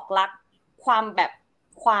กบอกรักควา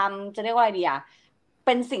มจะเรียกว่าอะไรดีอ่ะเ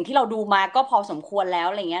ป็นสิ่งที่เราดูมาก็พอสมควรแล้ว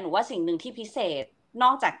อะไรเงี้ยหนูว่าสิ่งหนึ่งที่พิเศษน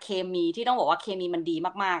อกจากเคมีที่ต้องบอกว่าเคมีมันดี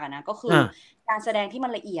มากๆอะนะก็คือการแสดงที่มั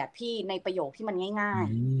นละเอียดพี่ในประโยคที่มันง่าย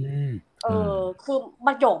ๆคือป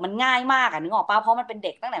ระโยคมันง่ายมากอ่ะนึกออกป่ะเพราะมันเป็นเ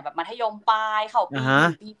ด็กตั้งแต่แบบมัธยมปลายเข้าปี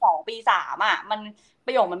1ปี2ปี3อ่ะมันป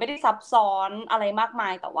ระโยคมันไม่ได้ซับซ้อนอะไรมากมา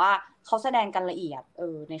ยแต่ว่าเขาแสดงกันละเอียด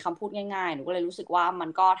ในคำพูดง่ายๆหนูก็เลยรู้สึกว่ามัน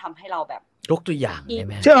ก็ทำให้เราแบบยกตัวอย่างได้ไ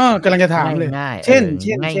หมกำลังจะถามเลยเช่น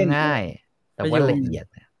ง่ายแต่ว่าละเอียด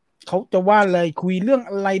เขาจะว่าเลยคุยเรื่อง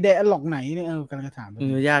อะไรไดอะล็อกไหนเนี่ยกำลังจะถาม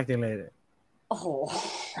ยากจังเลยโอ้โห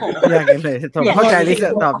ยากจังเลยเข้าใจลิ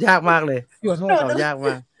ตอบยากมากเลยตอบยากม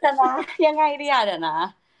ากแต่นะยังไงดีเดี๋ยวนะ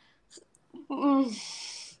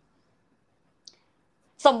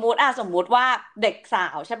สมมุติว่าเด็กสา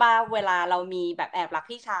วใช่ป่ะเวลาเรามีแบบแอบรัก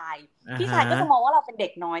พี่ชายก็จะมองว่าเราเป็นเด็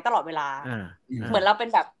กน้อยตลอดเวลาเหมือนเราเป็น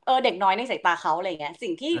แบบเด็กน้อยในสายตาเขาอะไรเงี้ยสิ่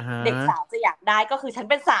งที่เด็กสาวจะอยากได้ก็คือฉัน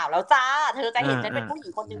เป็นสาวแล้วจ้าเธอจะเห็นฉันเป็นผู้หญิ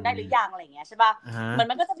งคนนึงได้หรือยังอะไรเงี้ยใช่ป่ะ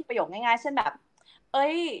มันก็จะมีประโยคง่ายๆเช่นแบบเอ้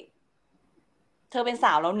ยเธอเป็นส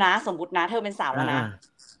าวแล้วนะสมมตินะเธอเป็นสาวแล้วนะ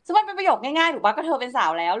ซึ่งมันเป็นประโยคง่ายๆถูกป่ะก็เธอเป็นสา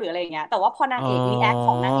วแล้วหรืออะไรเงี้ยแต่ว่าพอนางเอกรีแอคข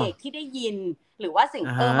องนางเอกที่ได้ยินหรือว่าสิ่ง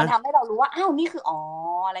มันทำให้เรารู้ว่าอ้าวนี่คือ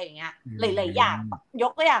อะไรอย่างเงี้ยหลายๆอย่างย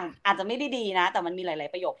กตัวอย่างอาจจะไม่ได้ดีนะแต่มันมีหลาย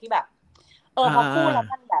ๆประโยคที่แบบพอพูดแล้ว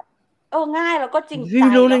มันแบบง่ายแล้วก็จริงใจ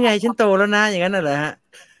รู้ได้ไงฉันโตแล้วนะอย่างนั้นน่ะเหรอฮะ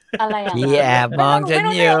อะไรอ่ะพี่แอบมองฉัน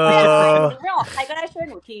อยู่ไม่ออกใครก็ได้ช่วย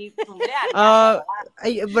หนูทีหนูไม่ได้ไอ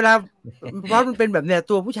เวลาเพราะมันเป็นแบบเนี้ย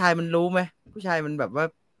ตัวผู้ชายมันรู้ไหมผู้ชายมันแบบว่า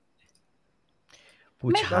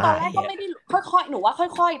ไม่ตอนแรกก็ไม่ได้ค่อยๆหนูว่า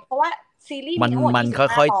ค่อยๆเพราะว่าซีรีส์มัน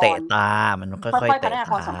ค่อยๆเตะตามันค่อยๆเตะต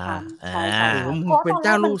าเป็นเ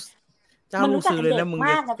จ้าลูกซื้อเลยนะมึง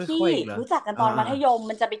ค่อยๆรู้จักกันตอนมัธยม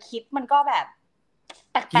มันจะไปคิดมันก็แบบ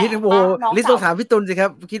แปลกๆคิดโอ้ลิซต้องถามพี่ตุลสิครั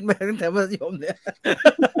บคิดมาตั้งแต่มัธยมเนี่ย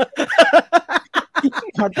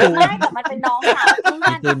ไม่แต่มันเป็นน้องสาวเพื่อน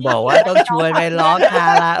พี่ตุลบอกว่าต้องชวนไปร้องคา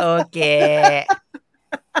ราโอเกะ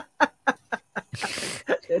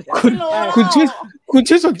คุณ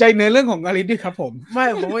ช่วยสนใจเนื้อเรื่องของอลิซด้วยครับผมไม่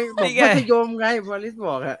ผมไม่บอกมัธยมไงอลิซบ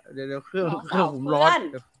อกฮะเดี๋ยวเครื่องผมร้อน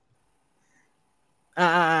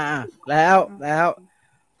แล้ว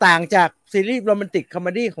ต่างจากซีรีส์โรแมนติกคอมเม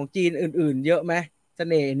ดี้ของจีนอื่นๆเยอะไหมเส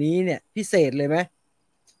น่ห์นี้เนี่ยพิเศษเลยไหม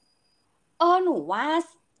หนู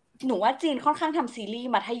ว่าจีนค่อนข้างทำซีรีส์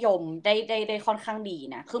มัธยมได้ค่อนข้างดี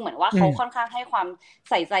นะคือเหมือนว่าเขาค่อนข้างให้ความ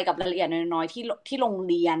ใส่ใจกับรายละเอียดน้อยๆที่โรง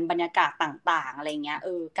เรียนบรรยากาศต่างๆอะไรเงี้ย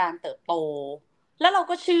การเติบโตแล้วเรา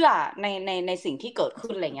ก็เชื่อในสิ่งที่เกิด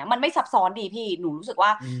ขึ้นอะไรเงี้ยมันไม่ซับซ้อนดีพี่หนูรู้สึกว่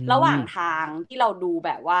าระหว่างทางที่เราดูแ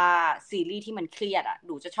บบว่าซีรีส์ที่มันเครียดอ่ะห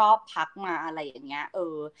นูจะชอบพักมาอะไรอย่างเงี้ย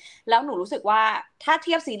แล้วหนูรู้สึกว่าถ้าเ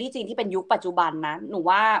ทียบซีรีส์จีนที่เป็นยุคปัจจุบันนะหนู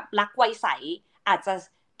ว่ารักไวใสอาจจะ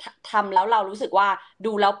ทำแล้วเรารู้สึกว่า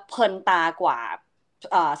ดูแล้วเพลินตากว่า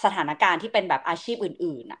สถานการณ์ที่เป็นแบบอาชีพ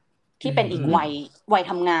อื่นๆน่ะที่เป็นอีกวัย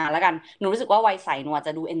ทำงานแล้วกันหนูรู้สึกว่าวัยใสหนูอาจจ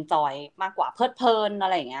ะดูเอนจอยมากกว่าเพลิดเพลินอะ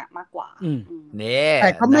ไรอย่างเงี้ยมากกว่าแต่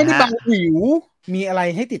ก็ไม่ได้บังหิวมีอะไร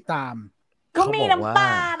ให้ติดตามก็มีน้ำต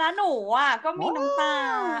านะหนูอ่ะก็มีน้ำตา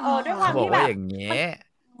ด้วยความที่แบบอย่างเงี้ย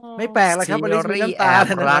ไม่แปลกแล้วครับอลิซมีน้ำตาแ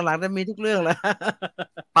ต่หลังๆจะมีทุกเรื่องแล้ว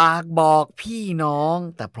ปากบอกพี่น้อง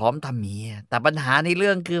แต่พร้อมทำเมียแต่ปัญหาในเรื่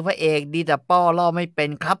องคือพระเอกดีแต่ป้อล่อไม่เป็น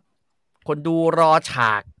ครับคนดูรอฉ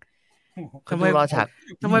ากทำไ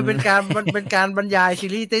มเป็นการบรรยายซี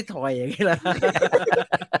รีส์ได้ถอยอย่างนี้ล่ะ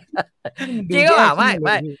จริงก็ไม่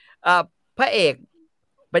พระเอก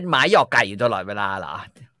เป็นหมาหยอกไก่อยู่ตลอดเวลาเหรอ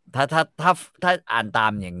ถ้าอ่านตา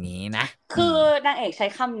มอย่างนี้นะคือนางเอกใช้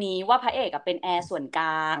คำนี้ว่าพระเอกเป็นแอร์ส่วนกล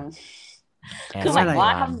างคือหมายว่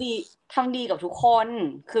าทำดีกับทุกคน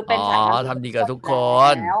คือเป็นสายทำดีกับทุกค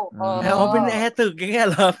นแล้วเป็นแอร์ตึกอย่างเงี้ย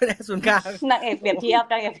เหรอเป็นแอร์ส่วนกลางนางเอกเปรียบเทียบ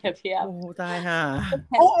โอ้ตายห่า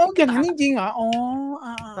อย่างนั้นจริงๆเหรอ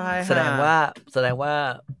ตายแสดงว่า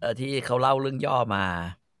ที่เขาเล่าเรื่องย่อมา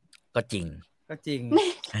ก็จริงก็จริง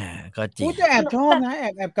พูดจะแอบชอบนะ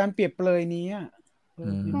แอบการเปรียบเปรยนี้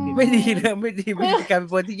ไม่ดีเลยไม่ดีไม่ดีการเป็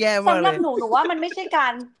นคนที่แย่มากเลยสำหรับหนูว่ามันไม่ใช่กา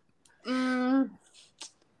ร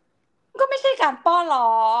ก็ไม่ใช่การป้อล้อ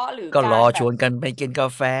หรือก็รอชวนกันไปกินกา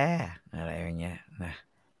แฟอะไรอย่างเงี้ยนะ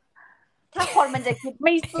ถ้าคนมันจะคิดไ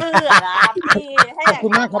ม่ซื่อนะพี่ให้ขอบคุ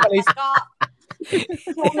ณมากครับอลิสก็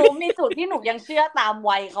หนูมีจุดที่หนูยังเชื่อตาม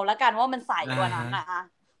วัยเขาแล้วกันว่ามันใสกว่านั้นนะคะ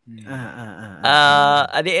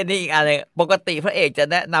อันนี้อีกอันนึงปกติพระเอกจะ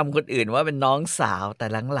แนะนำคนอื่นว่าเป็นน้องสาวแต่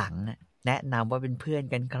หลังๆแนะนำว่าเป็นเพื่อน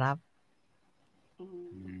กันครับ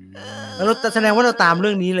แล้วเราแสดงว่าเราตามเ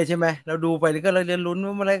รื่องนี้เลยใช่ไหมเราดูไปแล้วก็เราเรียนลุ้น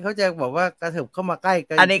ว่าอะไรเขาจะบอกว่ากระเถิบเข้ามาใกล้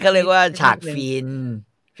กันอันนี้เขาเรียกว่าฉาก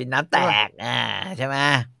ฟินน้ำแตกใช่ไหม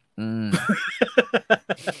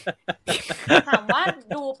ถามว่า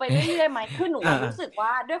ดูไปเรื่อยๆไหมคือหนูรู้สึกว่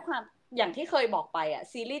าด้วยความอย่างที่เคยบอกไป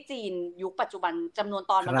ซีรีส์จีนยุคปัจจุบันจำนวน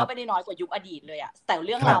ตอนมันก็ไม่ได้น้อยกว่ายุคอดีตเลยแต่เ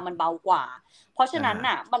รื่องราวมันเบากว่าเพราะฉะนั้น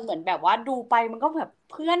มันเหมือนแบบว่าดูไปมันก็แบบ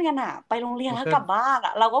เพื่อนกันไปโรงเรียนแล้วกลับบ้าน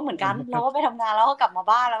เราก็เหมือนกันเราก็ไปทำงานแล้วก็กลับมา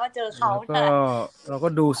บ้านแล้วก็เจอเขาเราก็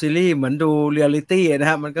ดูซีรีส์เหมือนดูเรียลลิตี้นะ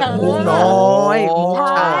ฮะมันก็มูฟน้อยมูฟ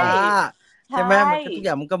ช้าใช่ไหมมันทุกอ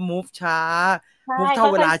ย่างมันก็มูฟช้ามูฟเท่า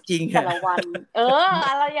เวลาจริงแต่ละวัน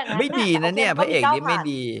อะไรอย่างนั้นไม่ดีนะเนี่ยพระเอกนี่ไม่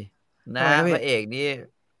ดีนะพระเอกนี่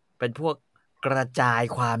เป็นพวกกระจาย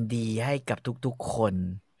ความดีให้กับทุกๆคน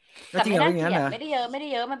แต่ไม่ได้เยอะไม่ได้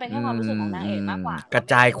เยอะมันเป็นแค่ความรู้สึกของนางเอกมากกว่ากระ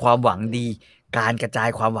จายความหวังดีการกระจาย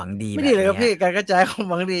ความหวังดีไม่ดีเลยครับพี่การกระจายความ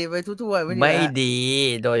หวังดีไปทั่วๆไม่ดี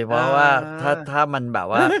โดยเฉพราะว่าถ้ามันแบบ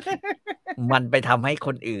ว่ามันไปทำให้ค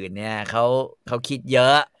นอื่นเนี่ยเขาคิดเยอ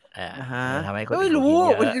ะทำให้คนอื่นไม่รู้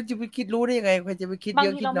มันจะไปคิดรู้ได้ยังไงใครจะไปคิดเยอ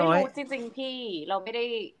ะคิดน้อยจริงๆพี่เราไม่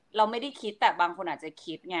ได้คิดแต่บางคนอาจจะ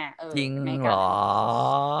คิดไงจริงหรอ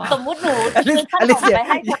สมมุติหนูถ้าหนูไปใ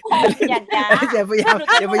ห้ทุกคนอย่างนี้อย่าพยายา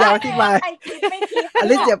มอธิบายอ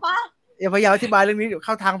ลิสอย่าพยายามอธิบายเรื่องนี้เดี๋ยวเ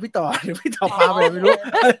ข้าทางพี่ต่อหรือพี่ต่อพาไปไม่รู้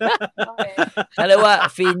เขาเรียกว่า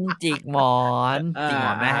ฟินจิกหมอน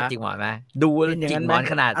ไหมดูจิกหมอน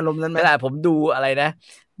ขนาดอารมณ์นั้นไหมขนาดผมดูอะไรนะ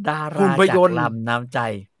ดาราจากลำน้ำใจ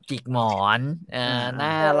จิกหมอนน่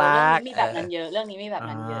ารักมีแบบนั้นเยอะเรื่องนี้มีแบบ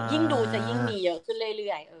นั้นเยอะยิ่งดูจะยิ่งมีเยอะขึ้นเ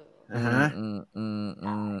รื่อยๆ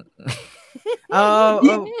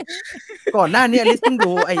ก่อนหน้านี้อลิสเพิ่ง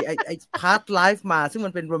ดูไอ้พาร์ทไลฟ์มาซึ่งมั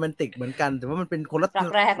นเป็นโรแมนติกเหมือนกันแต่ว่ามันเป็นคนละ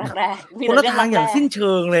แรกคนละทางอย่างสิ้นเ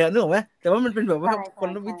ชิงเลยนึกออกไหมแต่ว่ามันเป็นแบบว่าคน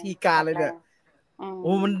ละวิธีการเลยเนี่ยโ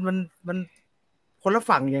อ้มันคนละ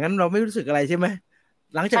ฝั่งอย่างนั้นเราไม่รู้สึกอะไรใช่ไหม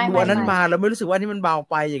หลังจากดูอันนั้นมาเราไม่รู้สึกว่านี่มันเบา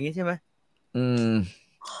ไปอย่างนี้ใช่ไหม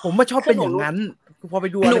ผมไม่ชอบเป็นอย่างนั้นพอไป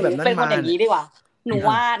ดูอะไรแบบนั้นมาเป็นคนอย่างนี้ดีกว่าหนู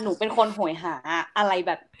ว่าหนูเป็นคนโหยหาอะไร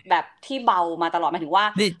แบบที่เบามาตลอดหมายถึงว่า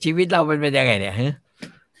นี่ชีวิตเราเป็นยังไงเนี่ย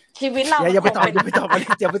ชีวิตเราอย่าไปตอบไ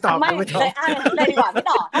ม่เลยดีกว่าพี่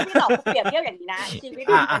ต่อถ้าพี่ต่อเปรียบเทียบอย่างนี้นะชีวิต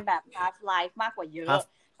มันเป็นแบบ past life มากกว่าเยอะ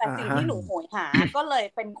แต่สิ่งที่หนูโหยหาก็เลย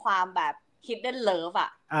เป็นความแบบ hidden love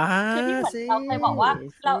คือที่เหมือนเราเคยบอกว่า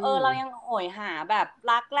เรายังโหยหาแบบ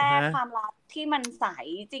รักแรกความรักที่มันใส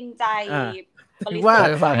จริงใจว่า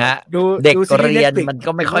ฟังฮะเด็กเรียนมัน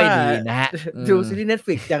ก็ไม่ค่อยดีนะฮะดูซีรีส์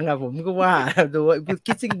Netflix จังอะผมก็ว่าดู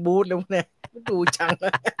Kissing Booth แล้วเนี่ยดูจัง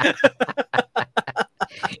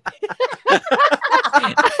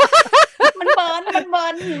มันเบิร์น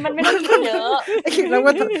มันไม่ต้องคิดเยอะแล้วว่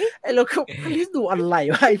าเราลิสดูอะไร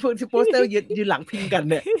วะไอ้พวกที่โปสเตอร์ยืนหลังพิงกัน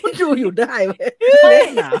เนี่ยมันดูอยู่ได้เว้ยเล่น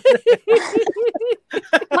หนา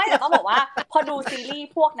ไม่แต่ต้องบอกว่าพอดูซีรีส์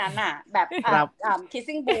พวกนั้นน่ะแบบ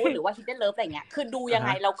Kissing Booth หรือว่า Hidden Love อะไรเงี้ยคือดูยังไ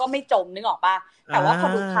งเราก็ไม่จมนึกออกป่ะแต่ว่าพอ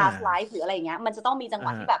ดู Past Life หรืออะไรเงี้ยมันจะต้องมีจังหว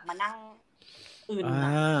ะที่แบบมานั่งอื่น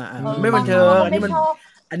ไม่บันเทิง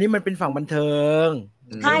อันนี้มันเป็นฝั่งบันเทิง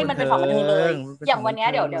ใช่มันเป็นฝั่งบันเทิงเลยอย่างวันนี้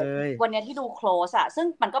เดี๋ยววันนี้ที่ดู Close ซึ่ง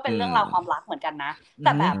มันก็เป็นเรื่องราวความรักเหมือนกันนะแ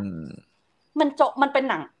ต่แบบมันเป็น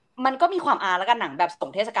หนังมันก็มีความแล้วกันหนังแบบส่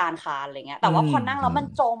งเทศกาลคานอะไรเงี้ยแต่ว่าพอนั่งแล้วมัน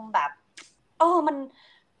จมแบบมัน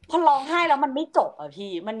พอร้องไห้แล้วมันไม่จบ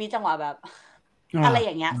พี่มันมีจังหวะแบบอะไรอ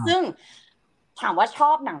ย่างเงี้ยซึ่งถามว่าช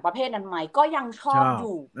อบหนังประเภทนั้นไหมก็ยังชอบอ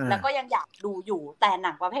ยู่แล้วก็ยังอยากดูอยู่แต่ห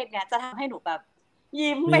นังประเภทเนี้ยจะทำให้หนูแบบ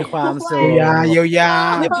ยิ้มมีความสุขเยียวยา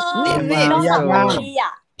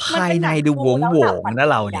ภายในดูโหวงนะ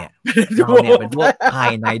เราเนี่ยเป็นพวกภา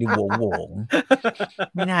ยในดูโหวง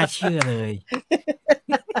ไม่น่าเชื่อเลย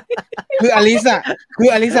คืออลิส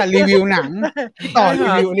รีวิวหนังต่อรี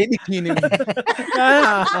วิวอลิสอีกทีนึง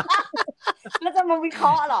แล้วจะมาวิเคร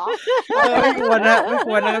าะห์หรอไม่ควรน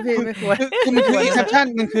ะครับพี่ไม่ควรคือมันคือ exception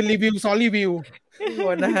มันคือรีวิวซ้อนรีวิวไม่ค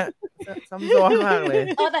วรนะฮะ ซ้ำซ้อนมากเลย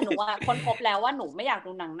แต่หนูว่าคนพบแล้วว่าหนูไม่อยาก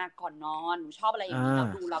ดูหนังหนักก่อนนอนหนูชอบอะไรอย่างนี้แล้ว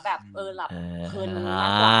ดูแล้วแบบหลับเพลินมาก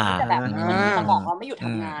กว่าที่จะแบบสมองเราไม่อยู่ท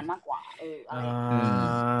ำงานมากกว่าอะไร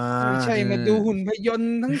ไม่ใช่มาดูหุ่นพยน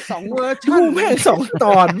ต์ทั้ง2 เวอร์ชันดูแม่ง2 ต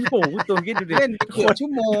อนโอ้โหตัวคิดดูดิเล่นเกือบชั่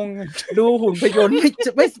วโมงดูหุ่นพยนต์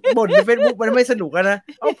ไม่บ่นใน Facebook มันไม่สนุกนะ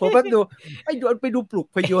ผมแป๊บดูไปดูปลุก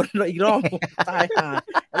พยนต์อีกรอบตายห่า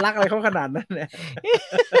รักอะไรเขาขนาดนั้นเนี่ย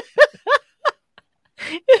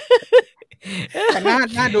แต่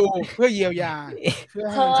น่าดูเพื่อเยียวยา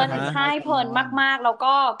เพลินใช่เพลินมากๆแล้ว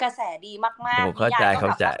ก็กระแสดีมากๆเข้าใจ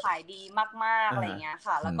ขายดีมากๆอะไรเงี้ย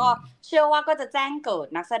ค่ะแล้วก็เชื่อว่าก็จะแจ้งเกิด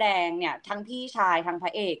นักแสดงเนี่ยทั้งพี่ชายทั้งพร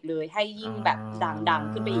ะเอกเลยให้ยิ่งแบบดัง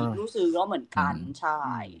ขึ้นไปอีกรู้สึกก็เหมือนกันใช่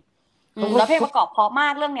แล้วเพลงประกอบเพราะมา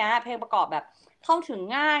กเรื่องนี้เพลงประกอบแบบเข้าถึง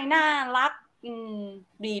ง่ายน่ารัก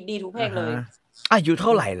ดีทุกเพลงเลยอายุเท่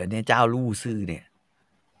าไหร่แล้วเนี่ยเจ้าลู่ซื่อเนี่ย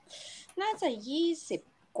น่าจะ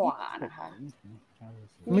20 กว่านะคะ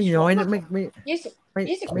ไม่น้อยนะไม่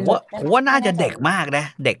20ผมว่าน่าจะเด็กมากนะ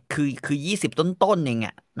เด็กคือ20ต้นเอง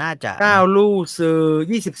อ่ะน่าจะก้าวลู่ซื้อ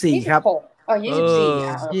24ครับ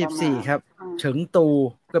24ครับเฉิงตู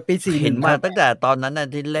กับปี41เห็นมาตั้งแต่ตอนนั้นน่ะ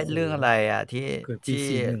ที่เล่นเรื่องอะไรอ่ะที่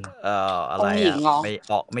อะไรอ่ะไป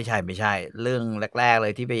ออกไม่ใช่เรื่องแรกๆเล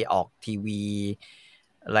ยที่ไปออกทีวี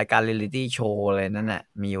รายการเรียลลิตี้โชว์อะไรนั่นน่ะ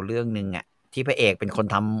มีอยู่เรื่องนึงอ่ะที่พระเอกเป็นคน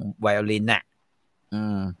ทำไวโอลินน่ะ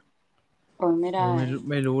ไม่ได้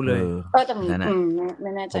ไม่รู้เลยจะไ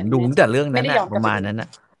ม่แน่ใจผมดูแต่เรื่องนั้นน่ะประมาณนั้นน่ะ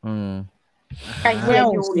ไอเฮีย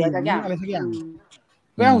ยูหรืออะไรสักอย่าง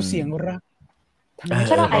แววเสียงรักใ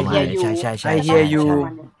ช่ไอเฮียยู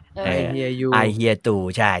ไอเฮียยูไอเฮียตู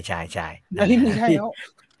ใช่แล้วที่ไม่ใช่แล้ว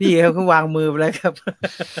พี่เขาก็วางมือไปแล้วครับ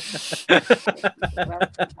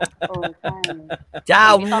เจ้า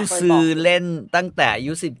ลู่ซื่อเล่นตั้งแต่อา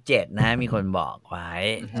ยุ17นะมีคนบอกไว้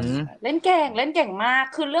เล่นเก่งมาก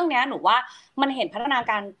คือเรื่องนี้หนูว่ามันเห็นพัฒนา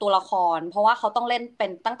การตัวละครเพราะว่าเขาต้องเล่นเป็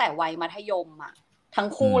นตั้งแต่วัยมัธยมอ่ะทั้ง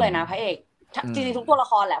คู่เลยนะพระเอกจริงๆทุกตัวละ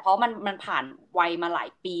ครแหละเพราะมันผ่านวัยมาหลาย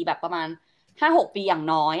ปีแบบประมาณ 5-6 ปีอย่าง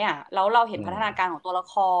น้อยอ่ะแล้วเราเห็นพัฒนาการของตัวละ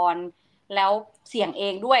ครแล้วเสียงเอ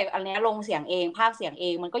งด้วยอันนี้ลงเสียงเองภาคเสียงเอ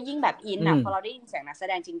งมันก็ยิ่งแบบอินอ่ะพอเราได้ยินเสียงนักแส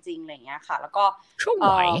ดงจริงๆอะไรอย่างเงี้ยค่ะแล้วก็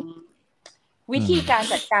วิธีการ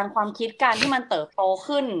จัดการความคิดการที่มันเติบโต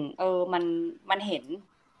ขึ้นมันเห็น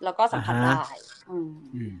แล้วก็สัมผัสได้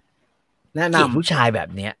แนะนำผู้ชายแบบ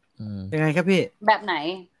เนี้ยยังไงครับพี่แบบไหน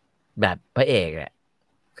แบบพระเอกแหละ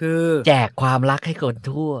คือแจกความรักให้คน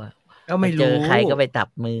ทั่วก็ไม่รู้เจอใครก็ไปจับ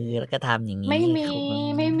มือแล้วก็ทำอย่างนี้ไม่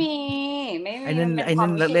มีไอ้นั่น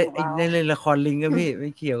เล่นละครลิงก็พี่ไ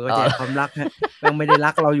ม่เกี่ยวกับแจกความรักฮะยังไม่ได้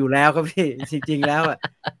รักเราอยู่แล้วครับพี่จริงๆแล้วอ่ะ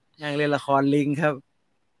ยังเล่นละครลิงครับ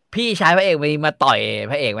พี่ชายพระเอกมาต่อย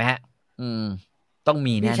พระเอกไหมฮะต้อง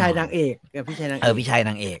มีแน่พี่ชายนางเอกพี่ชายนางเอกพี่ชาย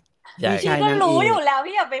นางเอกพี่ก็รู้อยู่แล้ว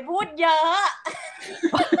พี่อย่าไปพูดเยอะ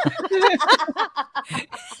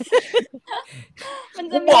มัน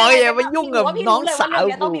จะบอกอย่าไปยุ่งกับน้องสาว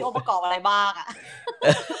ต้องมีองค์ประกอบอะไรบ้างอ่ะ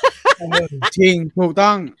จริงถูกต้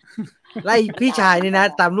องไล่พี่ชายนี่นะ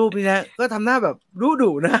ตามรูปนี่นะก็ทำหน้าแบบ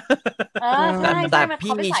ดุนะแต่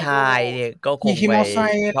พี่ชายเนี่ยก็คงไป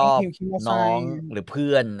ชอบน้องหรือเ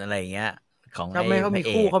พื่อนอะไรอย่างเงี้ยของทำไมเขามี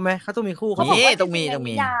คู่เขาไหมเขาต้องมีคู่เขาต้องมีใน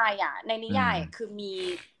นิยายอ่ะในนิยายคือมี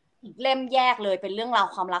อีกเล่มแยกเลยเป็นเรื่องราว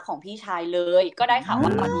ความรักของพี่ชายเลยก็ได้ข่าวว่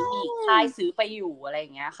าตอนนี้มีค่ายซื้อไปอยู่อะไรอย่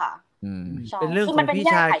างเงี้ยค่ะเป็นเรื่องของพี่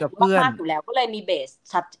ชายกับเพื่อนอยู่แล้วก็เลยมีเบส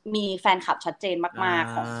ชัดมีแฟนคลับชัดเจนมาก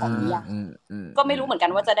ๆของนิยายก็ไม่รู้เหมือนกั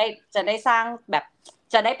นว่าจะได้สร้างแบบ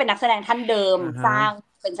จะได้เป็นนักแสดงท่านเดิมสร้าง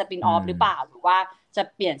เป็นสปินออฟหรือเปล่าหรือว่าจะ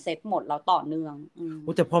เปลี่ยนเซตหมดแล้วต่อเนื่อง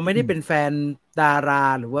แต่พอไม่ได้เป็นแฟนดารา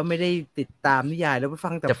หรือว่าไม่ได้ติดตามนิยายแล้วไปฟั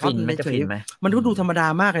งแต่พล็อตมันเฉยมันดูธรรมดา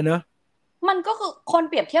มากเลยเนอะมันก็คือคน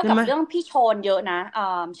เปรียบเทียบกับเรื่องพี่โชนเยอะนะ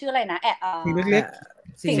ชื่ออะไรนะ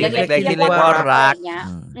สิ่งเล็กๆที่เรียกว่ารัก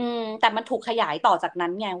แต่มันถูกขยายต่อจากนั้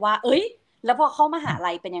นไงว่าเอ้ยแล้วพอเข้ามหา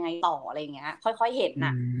ลัยเป็นยังไงต่ออะไรเงี้ยค่อยๆเห็นน่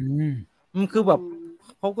ะมันคือแบบ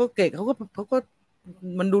เขาก็เก่งเขาก็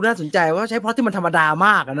มันดูน่าสนใจว่าใช้พล็อตที่มันธรรมดาม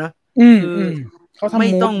ากอะนะเขาทำไม่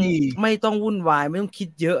ต้องวุ่นวายไม่ต้องคิด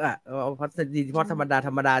เยอะอ่ะเอาพล็อตธรร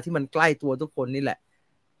มดาที่มันใกล้ตัวทุกคนนี่แหละ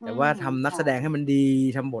แต่ว่าทำนักแสดงให้มันดี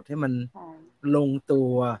ทำบทให้มันลงตั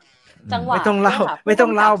วไม่ต้องเ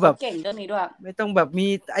ล่าแบบเก่งเรื่องนี้ด้วยไม่ต้องแบบมี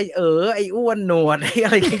ไอ้อ้วนหนวดอะ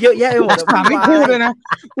ไรเยอะแยะไปหมดไม่พูดเลยนะ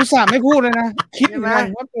อุตส่าห์ไม่พูดเลยนะคิดเหมือนกัน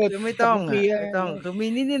ว่าไม่ต้องคือมี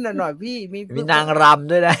นิดๆหน่อยๆพี่มีนางร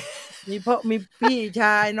ำด้วยนะมีพี่ช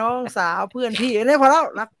ายน้องสาวเพื่อนพี่เนี่ยพอแล้ว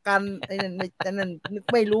รักกันไอ้นั่น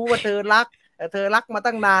ไม่รู้ว่าเธอรัก เธอรักมา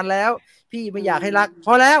ตั้งนานแล้วพี่ไม่อยากให้รักพ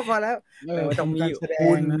อแล้วต้องมี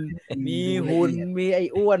หุ่นมีไอ้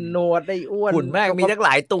อ้วนโหนดไอ้อ้วนหุ่นแม่งมีทั้งหล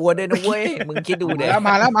ายตัวด้วยนะเว้ยมึงคิดดูดิม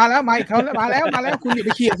าแล้วเขามาแล้วคุณอย่าไป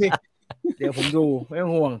เครียดสิเดี๋ยวผมดูไม่ต้อ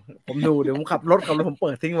งห่วงผมดูเดี๋ยวผมขับรถผมเ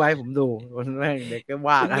ปิดทิ้งไว้ผมดูแม่งเด็กก็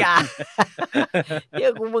ว่ากันเดี๋ย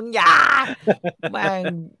วกูมึงอย่าแม่ง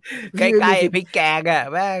ใกล้ๆพริกแกงอ่ะ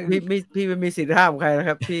แม่งพี่ไม่มีสิทธิ์ห้ามใครนะค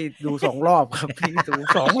รับพี่ดู2 รอบครับพี่ดู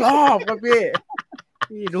2 รอบครับพี่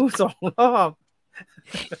ดู2 รอบ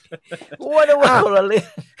อ้วนว่าคนละเรื่อง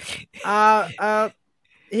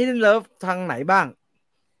Hidden Love ทางไหนบ้าง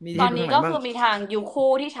ตอนนี้ก็คือมีทางยูคู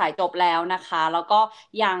ที่ฉายจบแล้วนะคะแล้วก็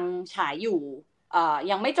ยังฉายอยู่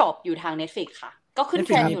ยังไม่จบอยู่ทาง Netflix ค่ะก็ขึ้นเท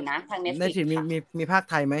รนด์อยู่นะทาง Netflix ค่ะมีภาค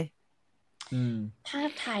ไทยไหมภา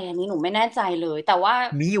คไทยอันนี้หนูไม่แน่ใจเลยแต่ว่า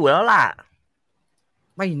มีอยู่แล้วล่ะ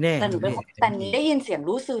ไม่แน่แต่หนูแต่นี้ได้ยินเสียง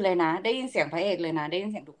รู้ซื่อเลยนะได้ยินเสียงพระเอกเลยนะได้ยิน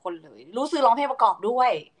เสียงทุกคนเลยรู้ซื่อร้องเพลงประกอบด้ว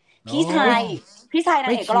ยพี่ชายนา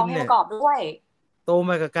งเอกก็ร้องเพลงประกอบด้วยโต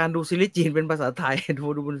มากับการดูซีรีส์จีนเป็นภาษาไทย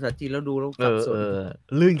ดูเป็นภาษาจีนแล้วดูแล้ว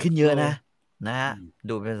ลื่นขึ้นเยอะนะ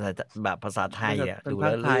ดูเป็นภาษาไทยอ่ะดูแ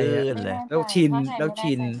ล้วลื่นเลยแล้ว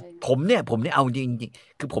ชินผมเนี่ยเอาจริง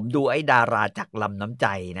ๆคือผมดูไอ้ดาราจากลำน้ำใจ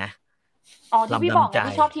นะที่พี่บอก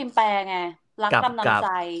ที่ชอบทีมแปลไงรักลำน้ำใ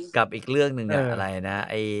จกับอีกเรื่องนึงอะไรนะ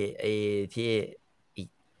ไอ้ที่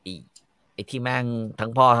ไอ้ที่แม่งทั้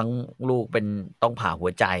งพ่อทั้งลูกเป็นต้องผ่าหั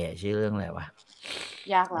วใจอ่ะชื่อเรื่องอะไรวะ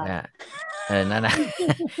ยากละนั่นนะ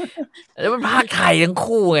แล้วมันภาคไทยทั้ง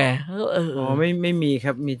คู่ไงไม่มีค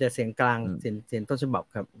รับมีแต่เสียงกลางเสียงต้นฉบับ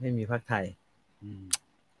ครับไม่มีภาคไทย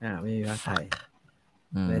ไม่มีภาคไทย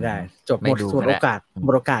ไม่ได้จบหมดโอ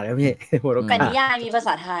กาสแล้วพี่แต่นิยายมีภาษ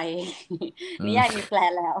าไทยนิยายมีแปล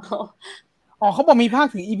แล้วเขาบอกมีภาค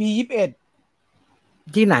ถึง EP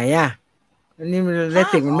 21ที่ไหนอ่ะอันนี้เล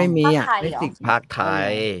สิกมันไม่มีอ่ะเลสิกภาคไท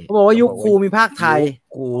ยเขาบอกว่ายุคครูมีภาคไทย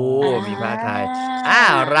กูมีภาคไทย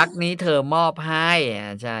รักนี้เธอมอบให้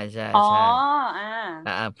ใช่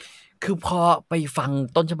คือพอไปฟัง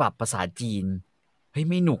ต้นฉบับภาษาจีนเฮ้ย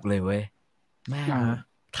ไม่หนุกเลยเว้ยแม่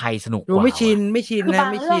ไทยสนุกกว่าไม่ชินนะไ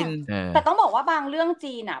ม่ชินแต่ต้องบอกว่าบางเรื่อง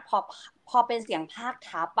จีนอ่ะพอเป็นเสียงภาค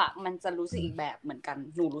ทับอ่ะมันจะรู้สึกอีกแบบเหมือนกัน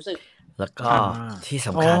หนูรู้สึกแล้วก็ที่ส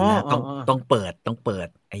ำคัญนะต้องเปิด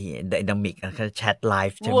ไอ้ไดนามิกแชทไล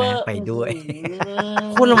ฟ์ใช่ไหมไปด้วย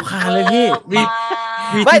โคตรรำคาญเลยพี่วี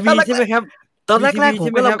ทีวีใช่ไหมครับตอนแรกผม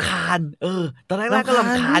ก็รำคาญตอนแรกก็ร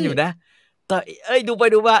ำคาญอยู่นะแต่ดูไป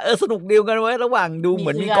ดูมาสนุกดีกันไว้ระหว่างดูเหมื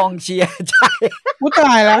อนมีกองเชียร์ใช่กูต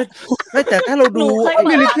ายแล้วแต่ถ้าเราดู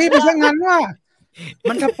มิลิตี้ไปซะงั้นว่า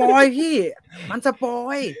มันสปอยพี่มันสปอ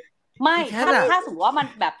ยไม่ถ้าสมมติว่ามัน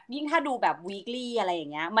แบบยิ่งถ้าดูแบบ weekly อะไรอย่า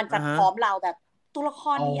งเงี้ยมันจะพร้อมเราแบบตัวละค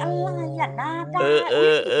รนี้อะไรอ่ะหน้าด้าน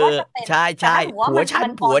ใช่ผัว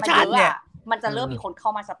ฉันเนี่ยมันจะเริ่มมีคนเข้า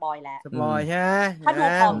มาสปอยแล้วสปอยใช่ไหมถ้าดู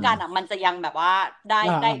พร้อมกันอ่ะมันจะยังแบบว่าไ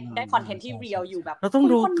ด้คอนเทนต์ที่เรียลอยู่แบบเราต้อง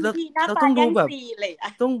ดูแบบ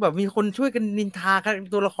ต้องแบบมีคนช่วยกันนินทากัน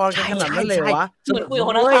ตัวละครกันขนาดนั้นเลยวะเหมือนคุยกับ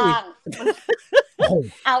คนข้าง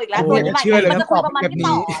เอาอีกแล้วตัวใหม่มันจะคุยประมาณที่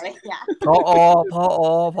ต่ออะไรอย่างเงี้ย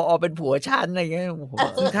พอเป็นผัวฉันอะไรเงี้ย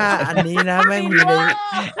ถ้าอันนี้นะแม่งมีใน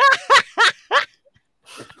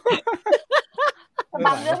บ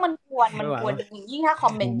างเรื่องมันกวนยิ่งถ้าคอ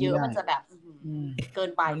มเมนต์เยอะมันจะแบบเกิน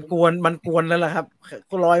ไปมันกวนแล้วล่ะครับ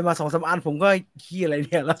ก็ลอยมา 2-3 อันผมก็ขี้อะไร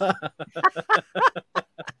เนี่ยแล้ว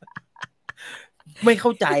ไม่เข้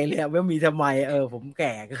าใจเลยว่ามีทำไมผมแ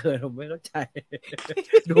ก่เกินผมไม่เข้าใจ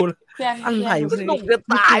ดูอะไรสนุกจะ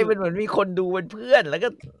ตายเป็นเหมือนมีคนดูเป็นเพื่อนแล้วก็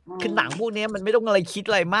คือหนังพวกนี้มันไม่ต้องอะไรคิด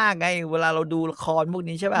อะไรมากไงเวลาเราดูละครพวก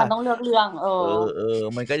นี้ใช่ป่ะมันต้องเลือกเรื่อง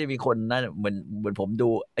มันก็จะมีคนนั่นเหมือนผมดู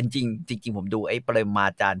จริงผมดูไอ้ปรมา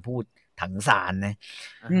จารย์พูดถังสารนะ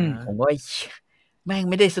ผมก็แม่ง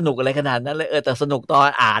ไม่ได้สนุกอะไรขนาดนั้นเลยแต่สนุกตอน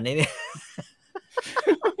อ่านนี่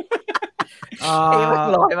มัน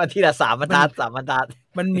ลอยมาทีละ3 บรรทัด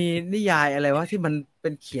มันมีนิยายอะไรวะที่มันเป็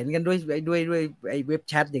นเขียนกันด้วยไอ้เว็บ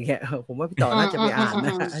แชทอย่างเงี้ยผมว่าพี่ต่อน่าจะไปอ่านน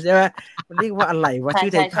ะใช่ไหมมันเรียกว่าอะไรวะชื่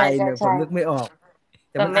อไทยๆเนี่ยผมนึกไม่ออก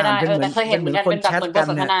แต่มันอ่านเป็นเหมือนคนแชทกัน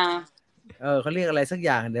นะเขาเรียกอะไรสักอ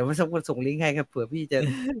ย่างเดี๋ยวมันส่งลิงก์ให้ครับเผื่อพี่จะ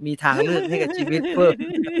มีทางเลือกให้กับชีวิตเพิ่ม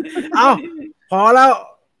พอแล้ว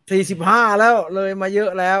45แล้วเลยมาเยอะ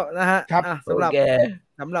แล้วนะฮะสำห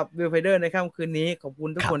รับViewfinderในค่ำคืนนี้ขอบคุณ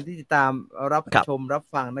ทุกคนที่ติดตามรับชมรับ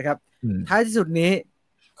ฟังนะครับท้ายที่สุดนี้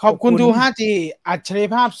ขอบคุณทู 5G อัจฉริย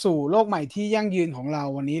ภาพสู่โลกใหม่ที่ยั่งยืนของเรา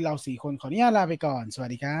วันนี้เรา4 คนขออนุญาตลาไปก่อนสวัส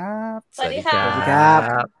ดีครับสวัสดีครับ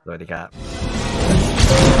สวัสดีครับ